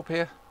 little help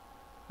here.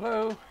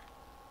 Hello?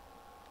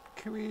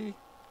 Can we...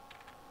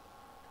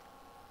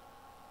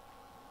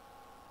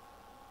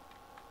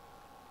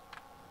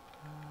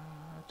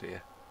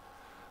 dear.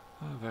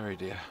 Oh, very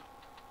dear.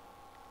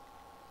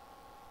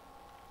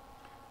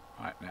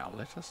 Right, now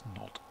let us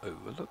not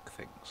overlook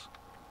things.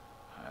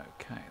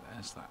 Okay,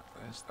 there's that.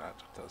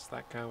 Does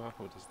that go up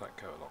or does that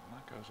go along?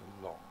 That goes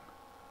along.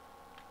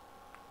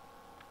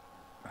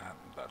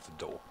 And that's a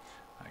door.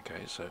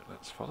 Okay, so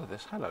let's follow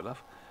this. Hello,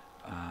 love.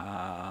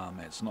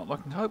 It's not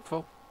looking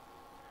hopeful.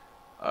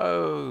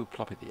 Oh,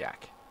 ploppy the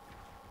yak.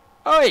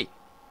 Oi!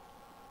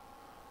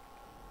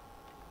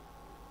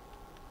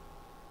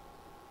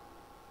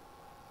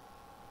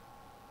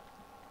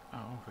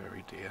 Oh,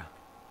 very dear.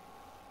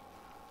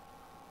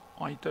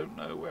 I don't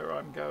know where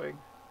I'm going.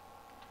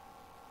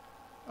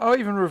 Oh,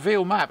 even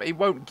reveal map. It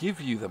won't give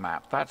you the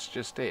map. That's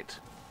just it.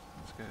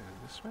 Let's go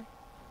this way.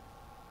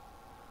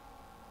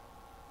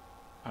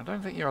 I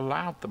don't think you're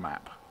allowed the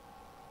map.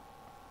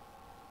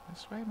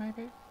 This way,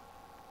 maybe?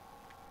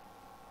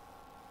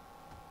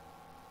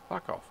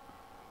 Fuck off.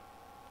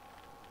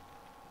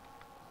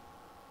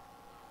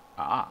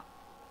 Ah.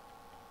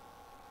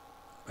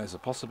 There's a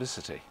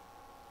possibility.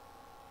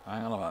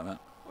 Hang on a moment.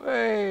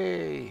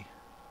 Hey!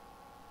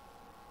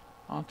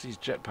 Auntie's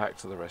jetpack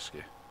to the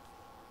rescue.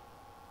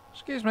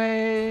 Excuse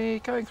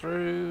me, going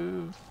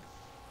through.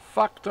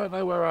 Fuck, don't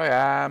know where I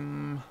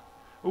am.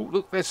 Oh,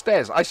 look, there's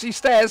stairs. I see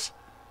stairs.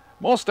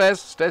 More stairs.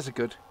 Stairs are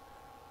good.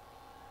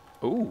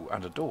 Oh,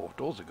 and a door.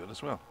 Doors are good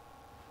as well.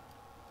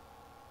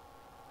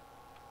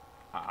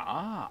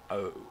 Ah,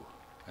 oh.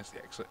 There's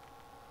the exit.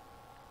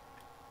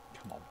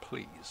 Come on,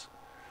 please.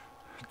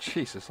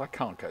 Jesus, I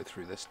can't go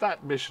through this.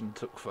 That mission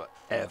took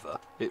forever.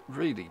 It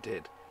really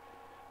did.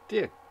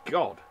 Dear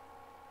God.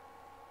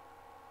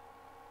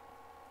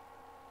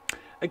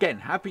 Again,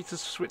 happy to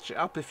switch it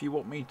up if you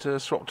want me to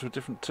swap to a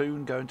different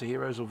tune, go into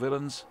heroes or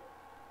villains.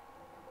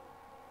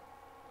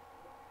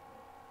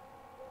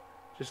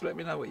 Just let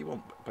me know what you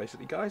want,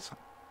 basically, guys.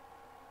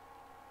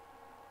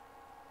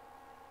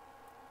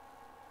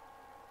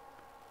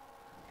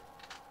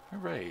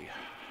 Hooray.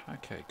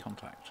 Okay,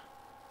 contact.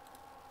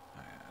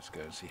 Let's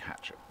go and see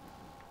Hatchet.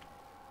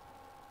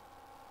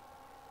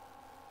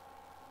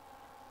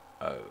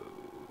 Oh,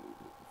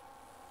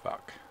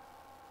 fuck.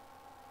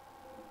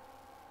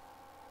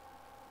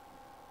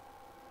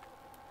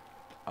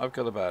 I've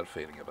got a bad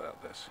feeling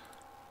about this.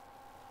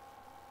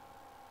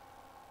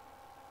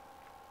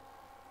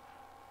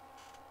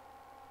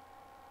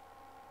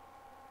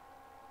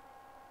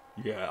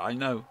 Yeah, I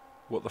know.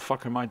 What the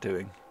fuck am I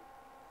doing?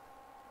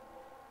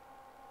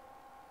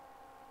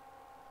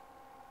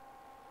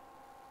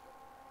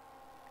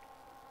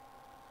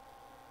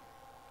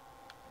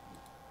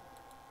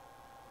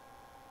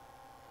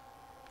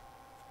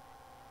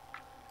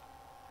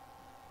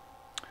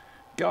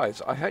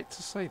 Guys, I hate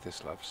to say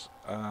this, loves.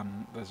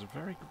 There's a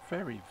very,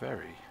 very,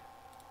 very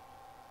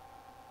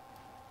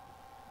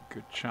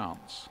good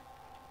chance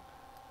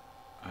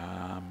that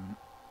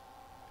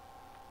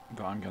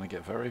I'm going to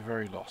get very,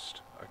 very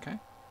lost, okay?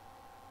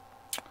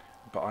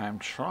 But I am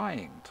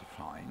trying to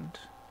find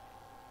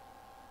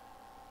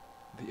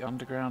the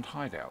underground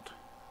hideout.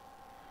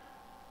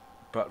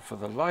 But for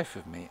the life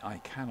of me, I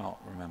cannot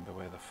remember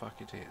where the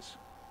fuck it is.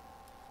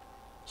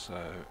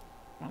 So,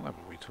 what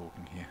level are we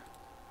talking here?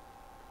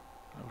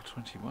 Level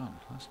 21.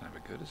 That's never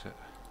good, is it?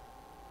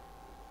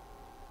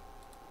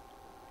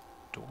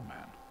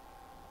 Doorman.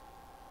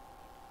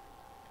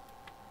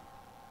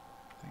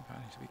 I think I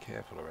need to be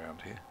careful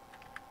around here.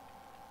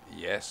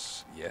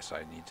 Yes, yes,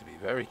 I need to be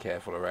very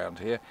careful around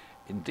here.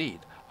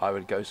 Indeed, I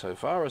would go so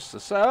far as to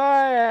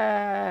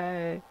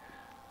say...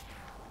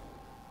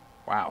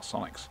 Wow,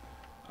 Sonics.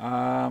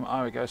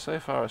 I would go so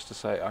far as to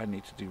say I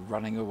need to do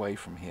running away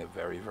from here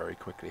very, very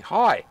quickly.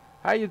 Hi!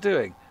 How you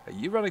doing? Are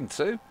you running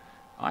too?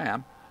 I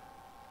am.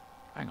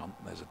 Hang on,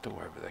 there's a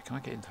door over there. Can I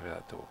get into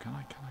that door? Can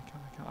I?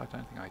 I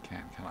don't think I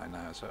can I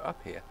now? So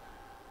up here.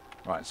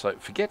 Right, so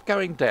forget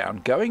going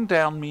down. Going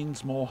down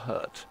means more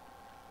hurt.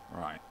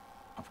 Right,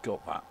 I've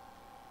got that.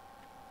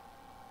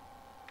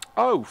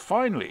 Oh,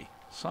 finally!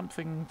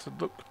 Something to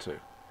look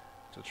to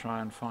try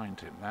and find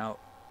him. Now,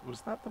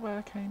 was that the way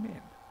I came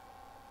in?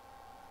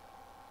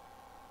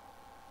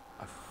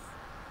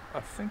 I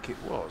think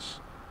it was.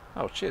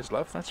 Oh, cheers,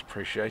 love. That's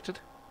appreciated.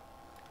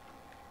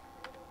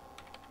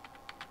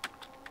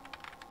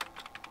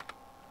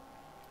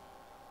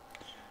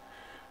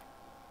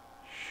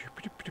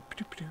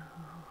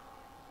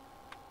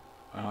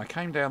 I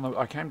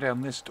came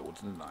down this door,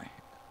 didn't I?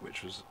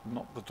 Which was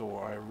not the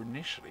door I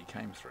initially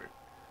came through.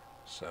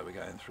 So we're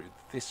going through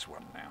this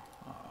one now.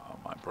 Oh,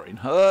 my brain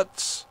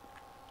hurts.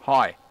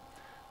 Hi.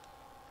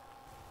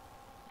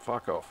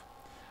 Fuck off.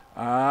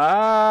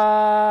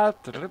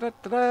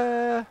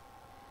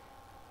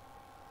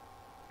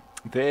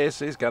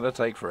 This is going to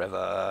take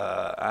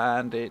forever,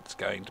 and it's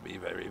going to be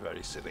very,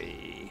 very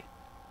silly.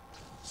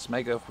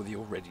 Smeg off with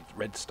your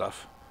red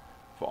stuff.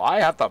 For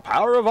I have the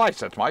power of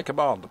ice at my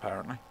command,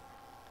 apparently.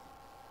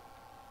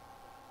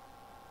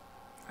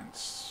 And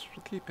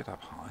we'll keep it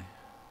up high.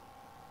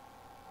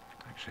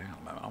 Actually, hang on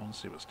a moment. I want to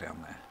see what's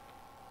down there.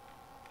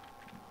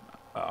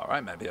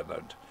 Alright, maybe I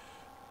don't.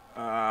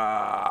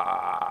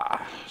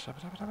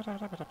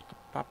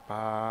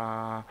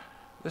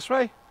 This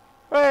way?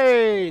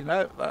 Hey!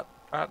 No,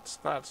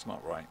 that's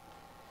not right.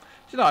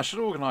 You know, I should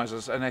organise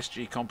an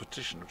SG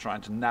competition of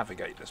trying to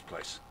navigate this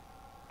place.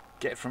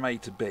 Get from A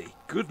to B.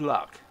 Good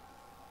luck.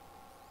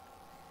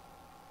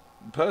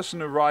 The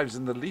person who arrives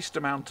in the least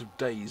amount of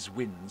days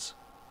wins.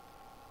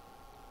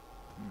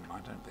 I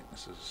don't think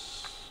this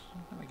is...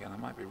 Then again, I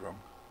might be wrong.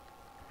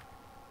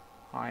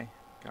 Hi,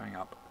 going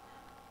up.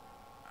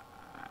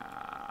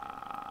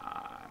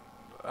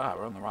 And,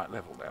 we're on the right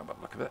level now, by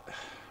the look of it.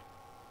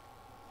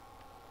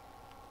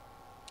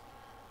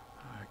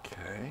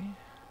 Okay.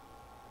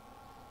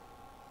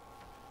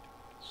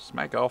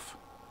 Smeg off.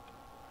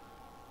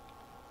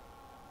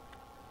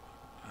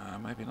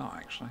 Maybe not,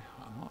 actually.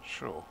 I'm not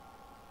sure.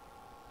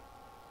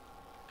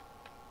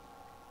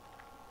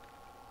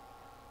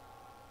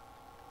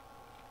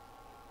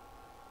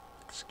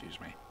 Excuse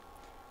me.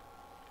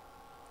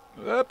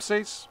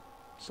 Oopsies.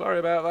 Sorry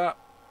about that.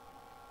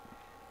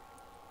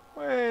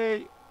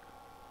 Wait.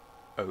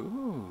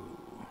 Oh.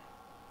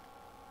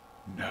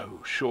 No,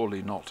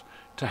 surely not.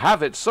 To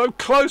have it so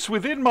close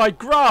within my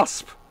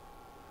grasp!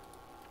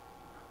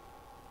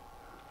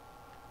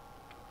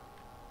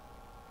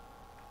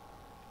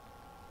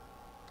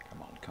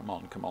 Come on, come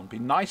on, come on. Be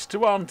nice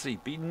to Auntie.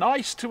 Be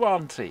nice to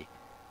Auntie.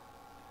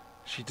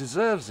 She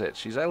deserves it.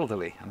 She's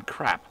elderly and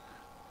crap.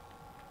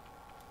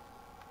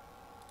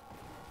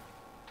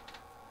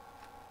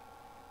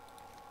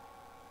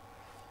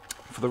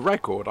 For the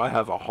record, I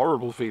have a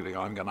horrible feeling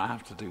I'm going to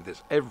have to do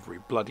this every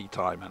bloody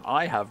time, and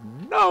I have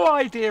no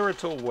idea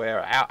at all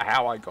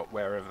how I got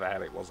wherever the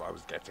hell it was I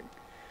was getting.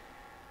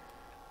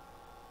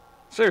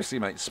 Seriously,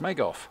 mate, smeg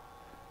off.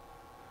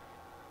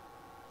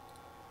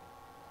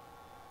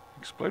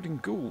 Exploding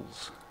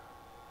ghouls.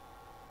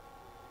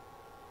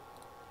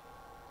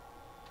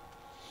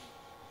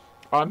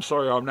 I'm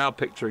sorry, I'm now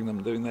picturing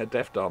them doing their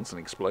death dance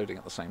and exploding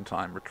at the same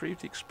time. Retrieve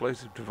the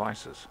explosive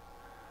devices.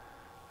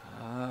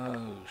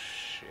 Oh,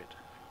 shit.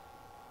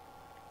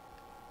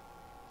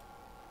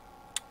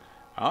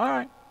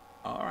 Alright,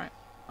 alright,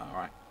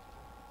 alright.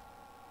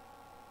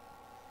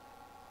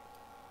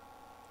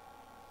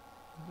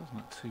 That's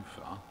not too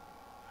far.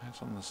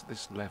 It's on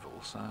this level,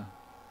 so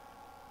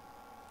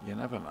you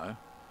never know.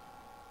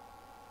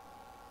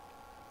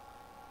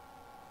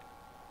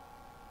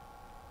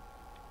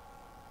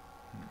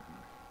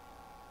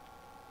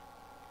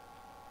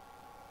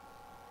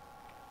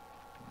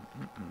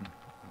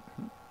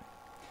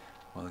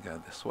 We'll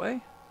go this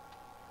way.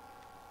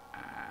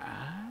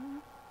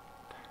 And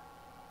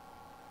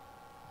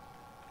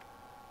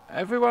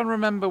everyone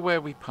remember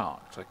where we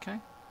parked, okay?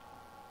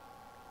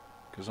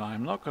 Because I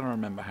am not going to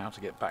remember how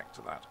to get back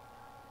to that.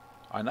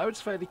 I know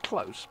it's fairly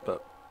close,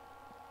 but...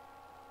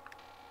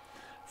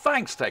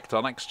 Thanks,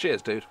 Tectonics.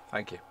 Cheers, dude.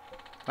 Thank you.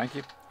 Thank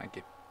you. Thank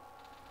you.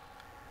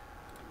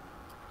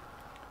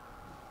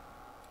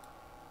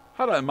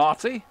 Hello,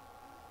 Marty.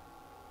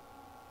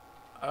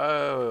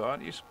 Oh,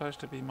 aren't you supposed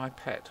to be my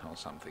pet or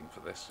something for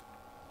this?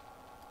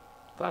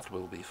 That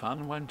will be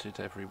fun, won't it,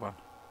 everyone?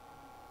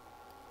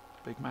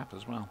 Big map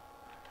as well.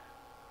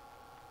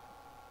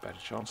 Better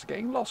chance of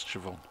getting lost,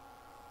 Siobhan.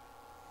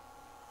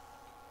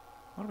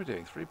 What are we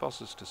doing? 3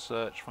 bosses to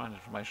search, find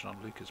information on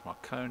Lucas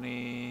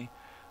Marconi,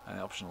 and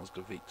the optionals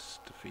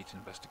defeat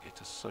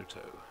Investigator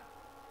Soto.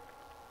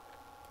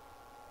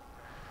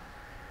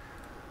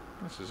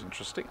 This is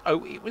interesting.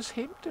 Oh, it was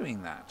him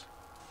doing that.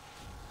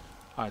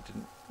 I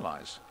didn't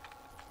realise.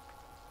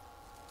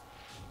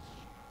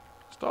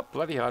 Stop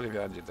bloody hiding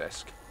behind your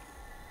desk.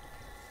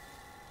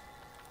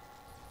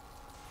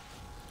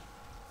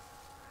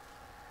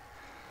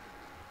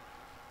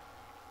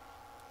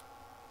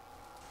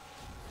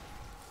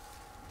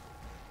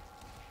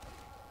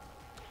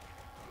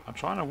 I'm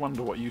trying to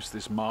wonder what use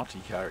this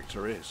Marty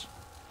character is.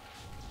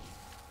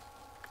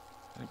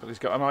 Anybody's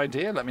got an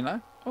idea? Let me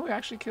know. Oh, he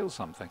actually killed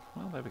something.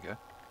 Well, there we go.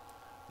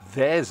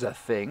 There's a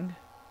thing.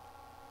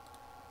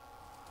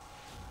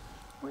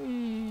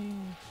 Whee!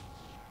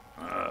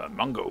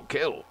 Mungo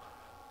kill.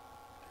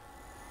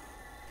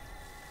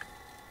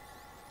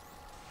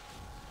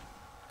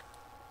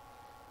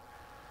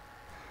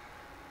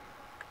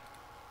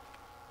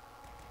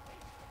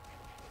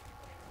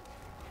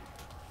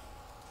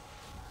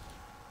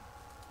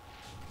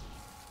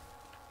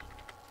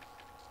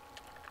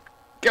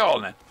 Go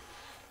on then.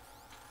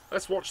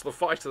 Let's watch the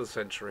fight of the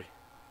century.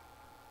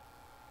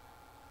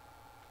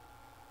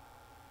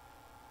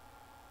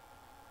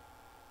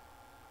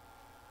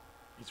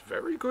 He's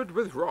very good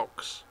with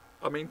rocks.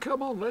 I mean,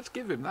 come on, let's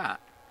give him that.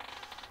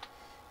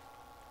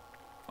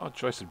 Odd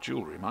choice of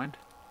jewellery, mind.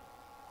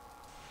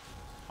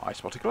 I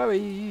spot a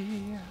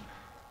glowy.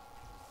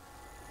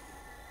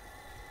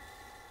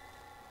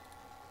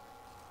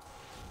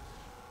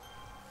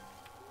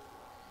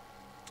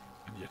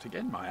 And yet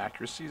again, my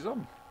accuracy's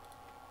on.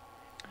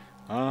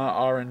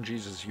 RN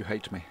Jesus, you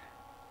hate me.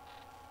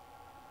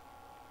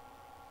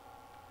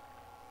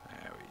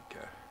 There we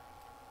go.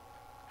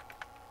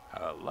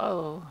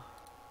 Hello.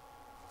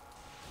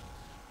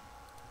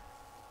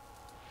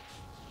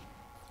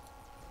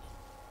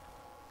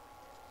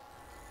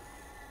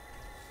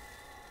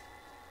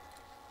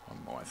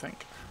 One more, I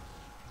think.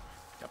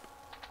 Yep.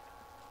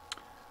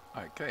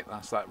 Okay,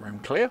 that's that room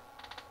clear.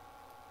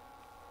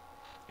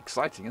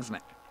 Exciting, isn't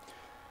it?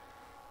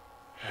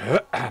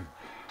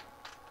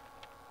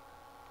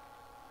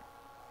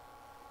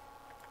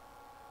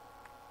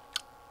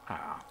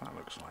 That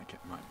looks like it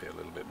might be a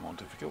little bit more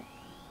difficult.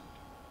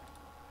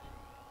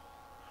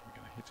 We're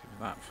going to hit him with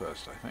that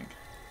first, I think.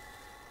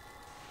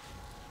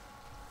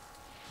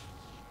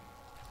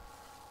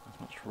 As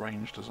much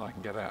ranged as I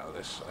can get out of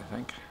this, I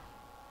think.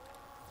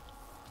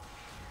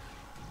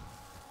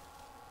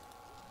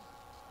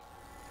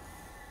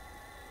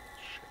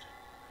 Shit.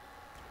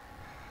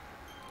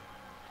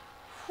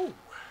 Whew.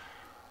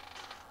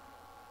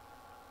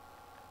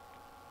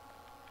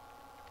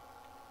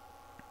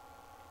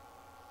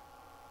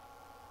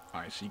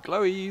 I see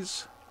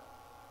glowies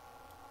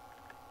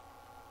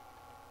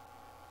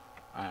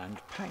and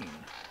pain.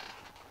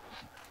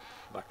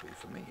 Luckily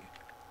for me,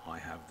 I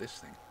have this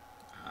thing,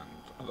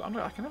 and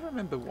I can never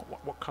remember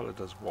what colour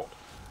does what.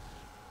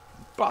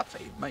 but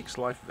it makes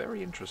life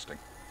very interesting.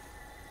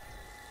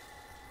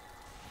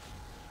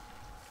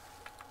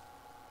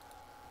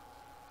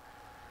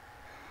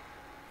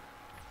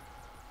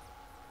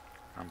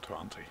 And to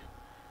Auntie.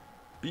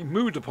 Be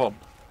mooed upon.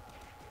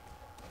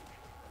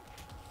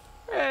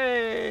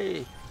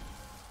 Hey!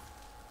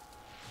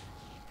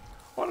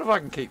 I wonder if I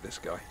can keep this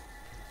guy.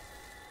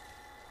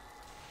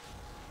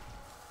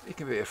 He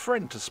can be a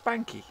friend to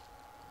Spanky.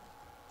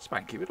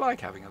 Spanky would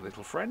like having a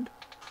little friend.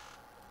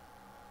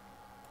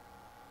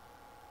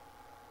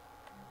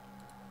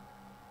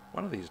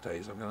 One of these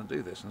days I'm going to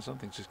do this and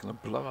something's just going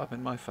to blow up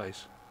in my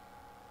face.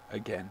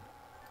 Again.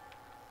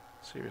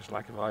 Serious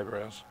lack of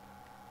eyebrows.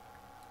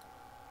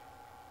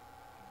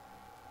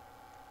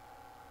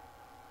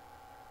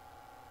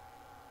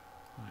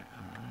 Right,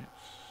 alright.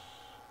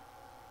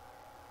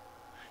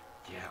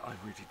 Yeah, I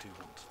really do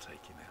want to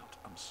take him out.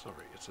 I'm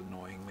sorry, it's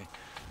annoying me.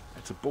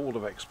 It's a ball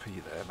of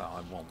XP there that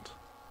I want.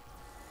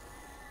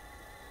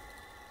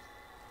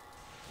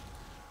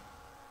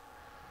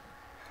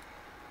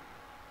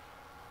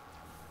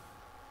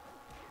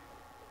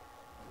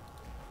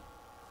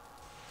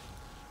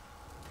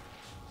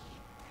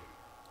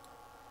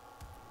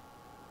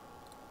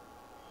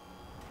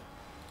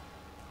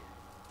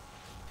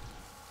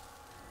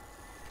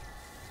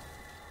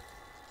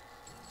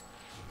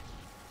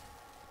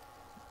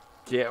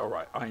 Yeah,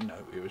 alright, I know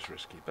it was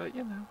risky, but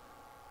you know.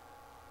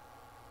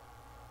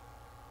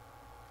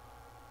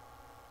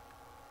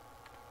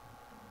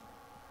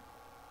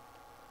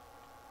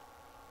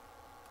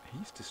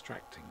 He's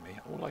distracting me.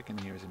 All I can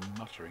hear is him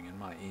muttering in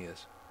my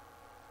ears.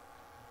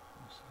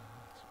 What's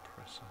that?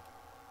 Suppressor.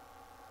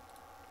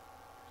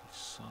 He's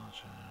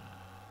Sergeant.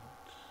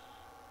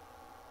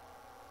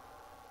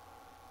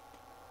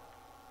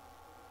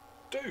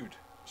 Dude,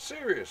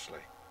 seriously?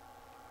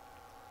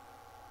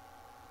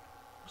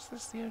 Was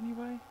this the only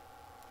way?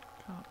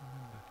 Can't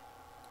remember.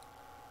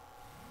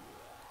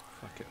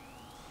 Fuck it.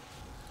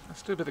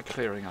 Let's do a bit of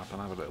clearing up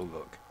and have a little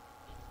look.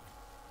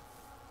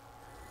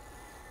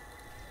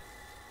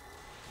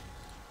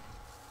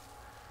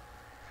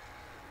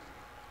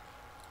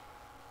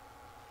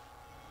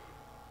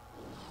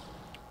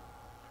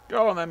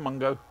 Go on then,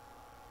 Mungo.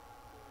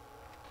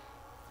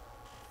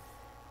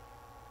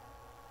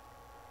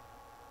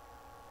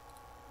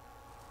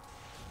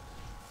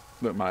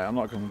 Look, mate, I'm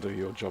not going to do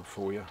your job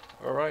for you.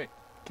 Alright?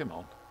 Come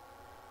on.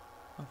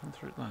 Nothing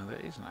through... No, there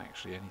isn't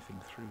actually anything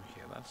through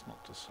here. That's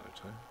not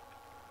DeSoto.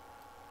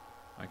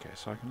 Okay,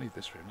 so I can leave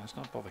this room. Let's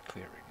not bother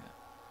clearing it.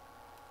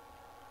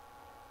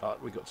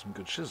 But we got some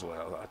good shizzle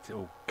out of that.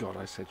 Oh, God,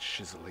 I said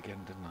shizzle again,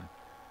 didn't I?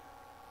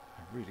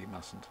 I really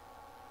mustn't.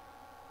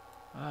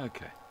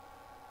 Okay.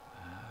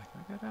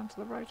 Can we go down to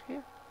the right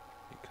here?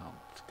 You can't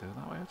go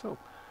that way at all.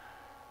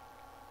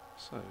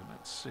 So,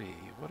 let's see.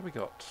 What do we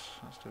got?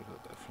 Let's do a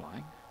little bit of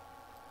flying.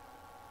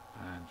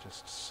 And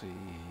just see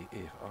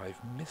if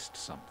I've missed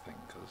something,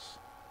 because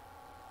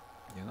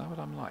you know what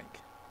I'm like.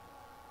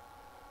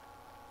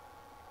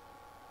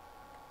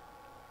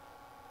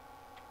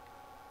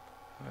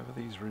 However,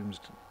 these rooms,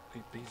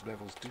 these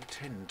levels do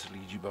tend to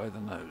lead you by the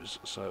nose,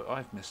 so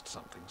I've missed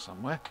something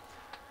somewhere.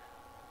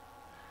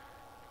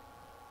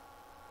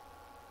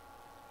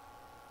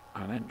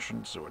 An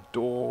entrance or a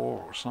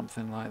door or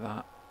something like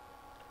that.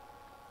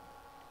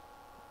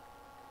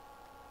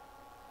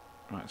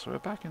 Right, so we're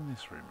back in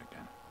this room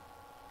again.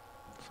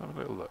 Let's have a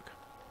little look.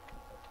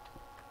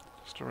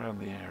 Just around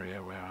the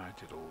area where I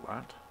did all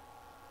that.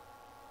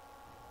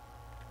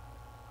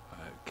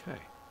 Okay.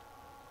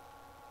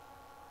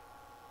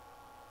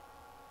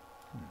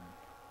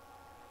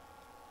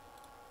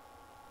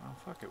 Well,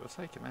 fuck it, we'll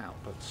take him out,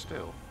 but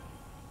still.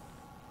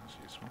 That's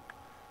useful.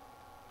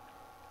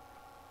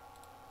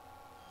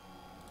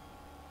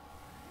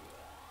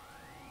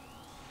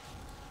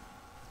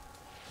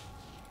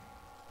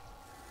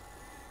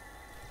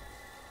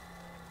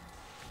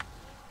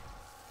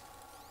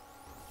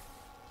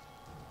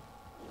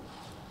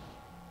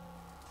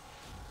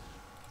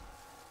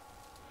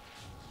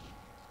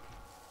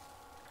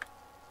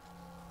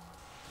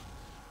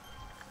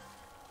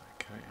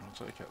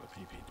 I'll take out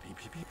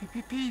the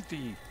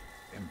PPD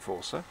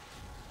enforcer.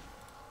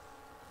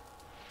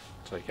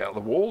 Take out the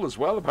wall as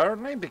well,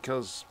 apparently,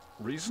 because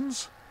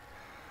reasons.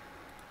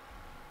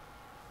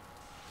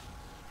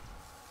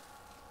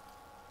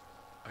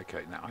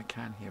 Okay, now I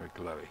can hear a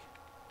glowy.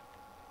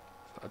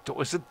 A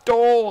door. It's a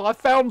door! I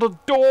found a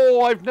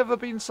door! I've never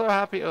been so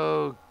happy.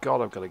 Oh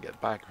God, I've got to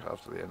get back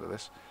after the end of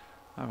this,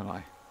 haven't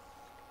I?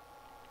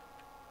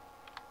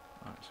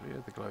 Right, so we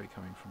heard the glowy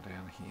coming from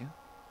down here.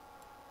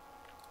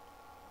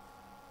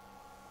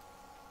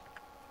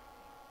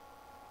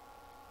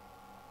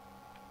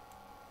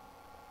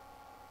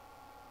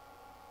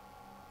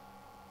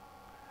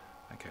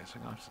 Okay, so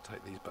I'm going to have to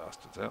take these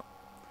bastards out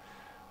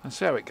and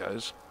see how it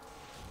goes.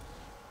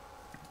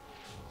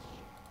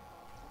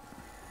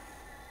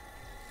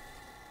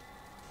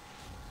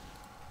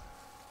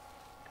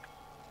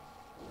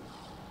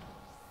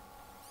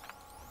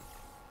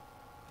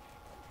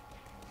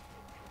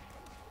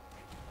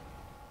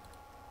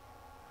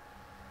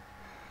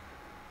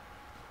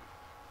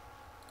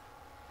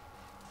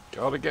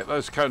 Gotta get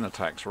those cone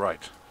attacks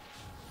right.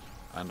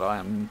 And I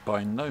am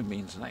by no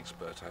means an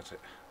expert at it.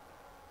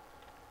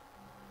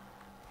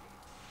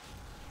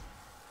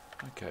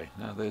 Okay,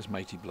 now there's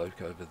matey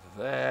bloke over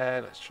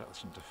there. Let's shut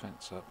some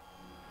defence up.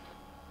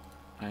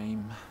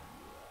 Aim.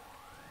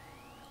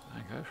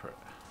 And go for it.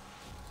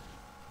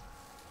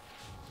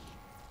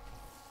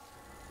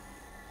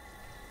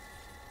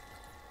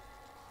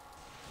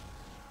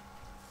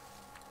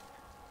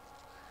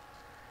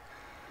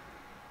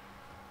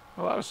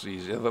 Well, that was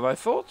easier than I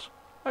thought.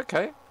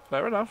 Okay,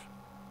 fair enough.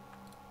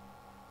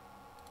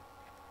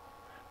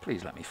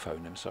 Please let me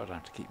phone him so I don't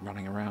have to keep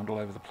running around all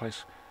over the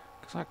place,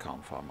 because I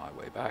can't find my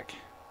way back.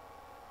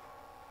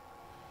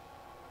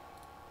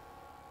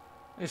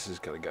 This is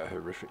going to go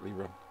horrifically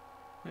wrong.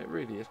 It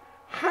really is.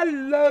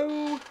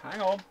 Hello!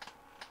 Hang on.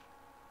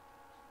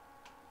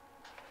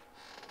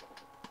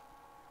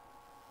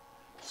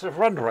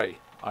 Sirunray.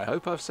 I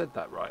hope I've said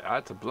that right. I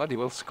had to bloody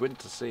well squint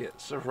to see it.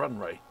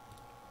 Sirunray.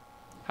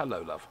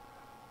 Hello, love.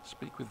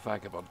 Speak with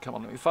Vagabond. Come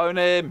on, let me phone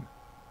him.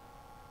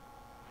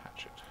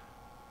 Hatchet.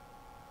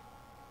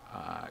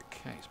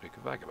 Okay, speak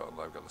with Vagabond.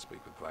 I've got to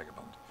speak with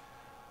Vagabond.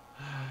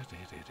 Dear.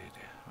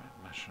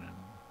 Right, Mashing.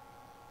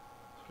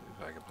 Speak with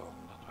Vagabond.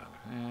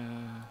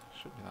 Yeah,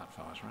 shouldn't be that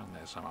far. It's around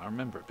there somewhere. I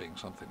remember it being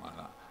something like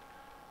that.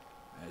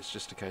 It's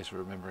just a case of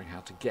remembering how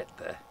to get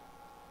there.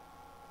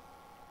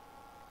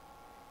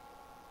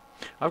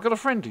 I've got a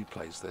friend who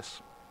plays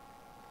this.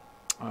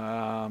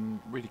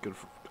 Really good,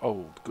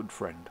 good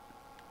friend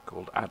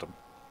called Adam.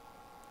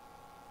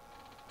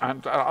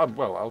 And,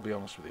 well, I'll be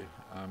honest with you,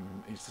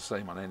 he's the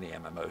same on any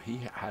MMO.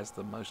 He has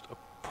the most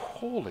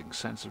appalling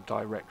sense of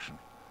direction.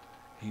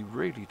 He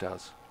really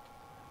does.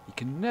 He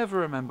can never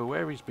remember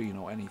where he's been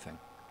or anything.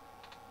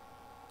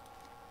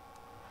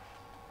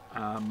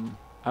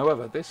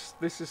 However, this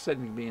is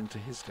sending me into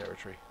his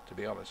territory, to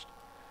be honest.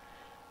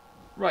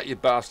 Right, you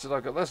bastard,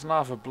 I've got less than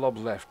half a blob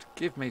left.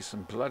 Give me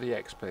some bloody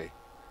XP.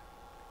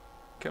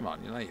 Come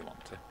on, you know you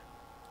want to.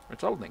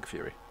 It's old Nick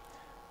Fury.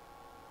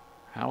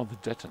 How are the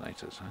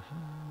detonators?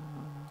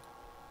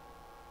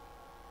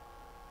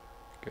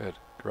 Good,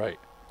 great.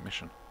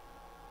 Mission.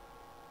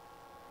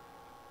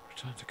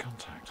 Return to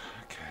contact.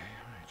 Okay,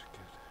 right,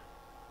 good.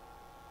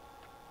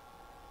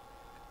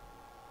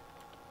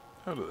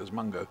 Oh look, there's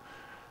Mungo.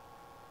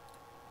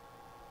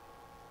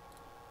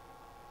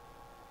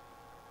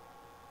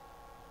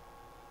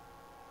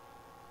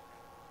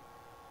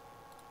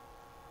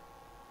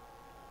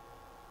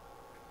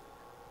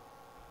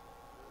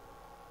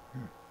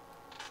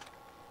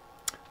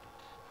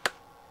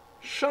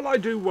 Shall I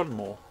do one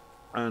more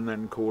and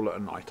then call it a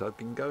night? I've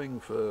been going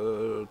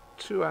for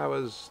 2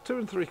 hours,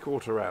 2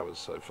 3/4 hours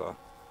so far.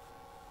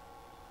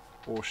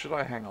 Or should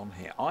I hang on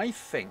here? I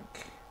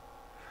think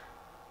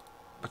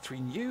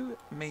between you,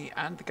 me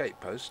and the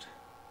gatepost,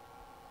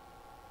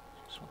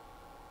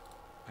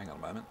 hang on a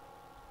moment,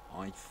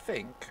 I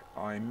think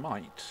I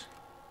might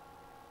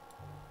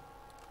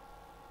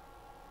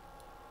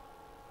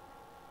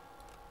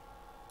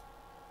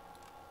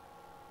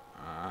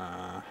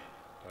I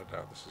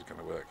doubt this is going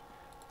to work.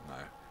 No.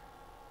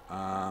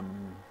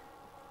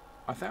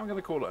 I think I'm going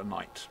to call it a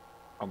night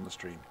on the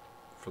stream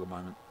for the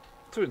moment.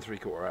 2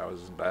 3/4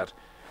 hours isn't bad.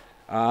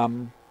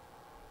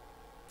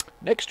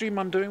 Next stream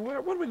I'm doing, what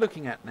are we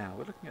looking at now?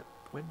 We're looking at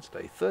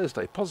Wednesday.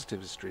 Thursday.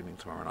 Positive is streaming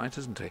tomorrow night,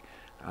 isn't he?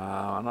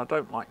 And I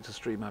don't like to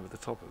stream over the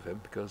top of him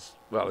because,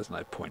 well, there's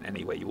no point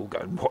anyway. You all go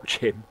and watch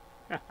him.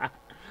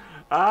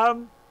 I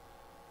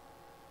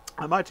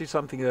might do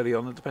something early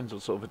on. It depends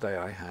what sort of a day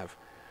I have.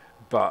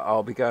 But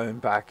I'll be going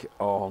back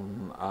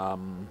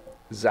on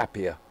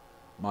Zapier,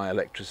 my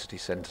electricity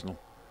sentinel,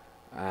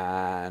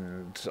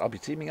 and I'll be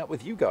teaming up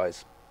with you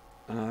guys.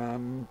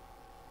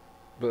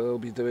 We'll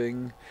be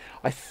doing,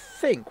 I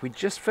think we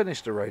just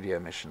finished a radio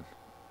mission,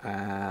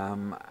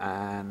 and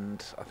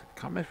I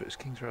can't remember if it was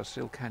Kings Row or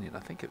Steel Canyon. I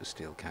think it was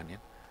Steel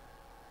Canyon.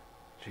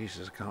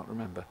 Jesus, I can't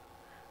remember.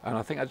 And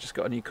I think I just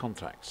got a new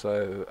contract,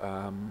 so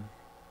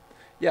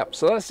yeah,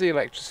 so that's the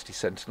Electricity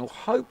Sentinel.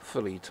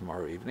 Hopefully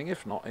tomorrow evening.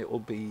 If not, it will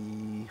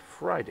be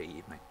Friday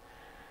evening.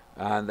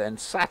 And then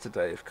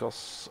Saturday, of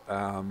course,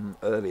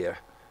 earlier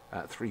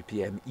at 3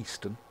 PM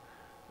Eastern,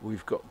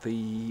 we've got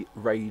the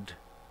Raid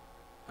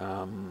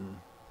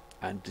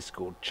and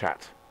Discord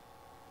chat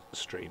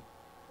stream.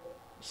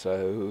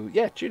 So,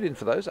 yeah, tune in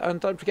for those.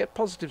 And don't forget,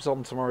 Positive's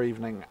on tomorrow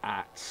evening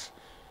at,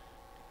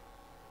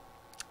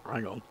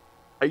 hang on,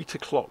 8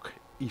 o'clock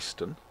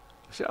Eastern.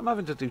 See, I'm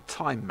having to do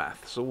time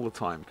maths all the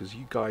time because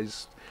you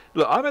guys...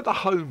 Look, I'm at the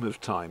home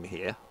of time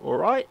here,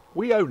 alright?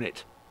 We own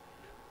it.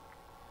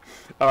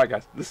 Alright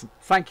guys, listen,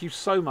 thank you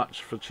so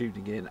much for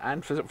tuning in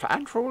and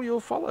for all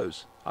your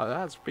follows.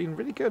 That's been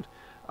really good.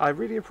 I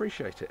really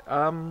appreciate it.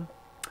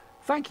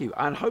 Thank you,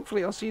 and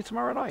hopefully I'll see you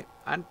tomorrow night.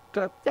 And,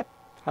 yeah,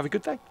 have a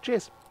good day.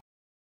 Cheers.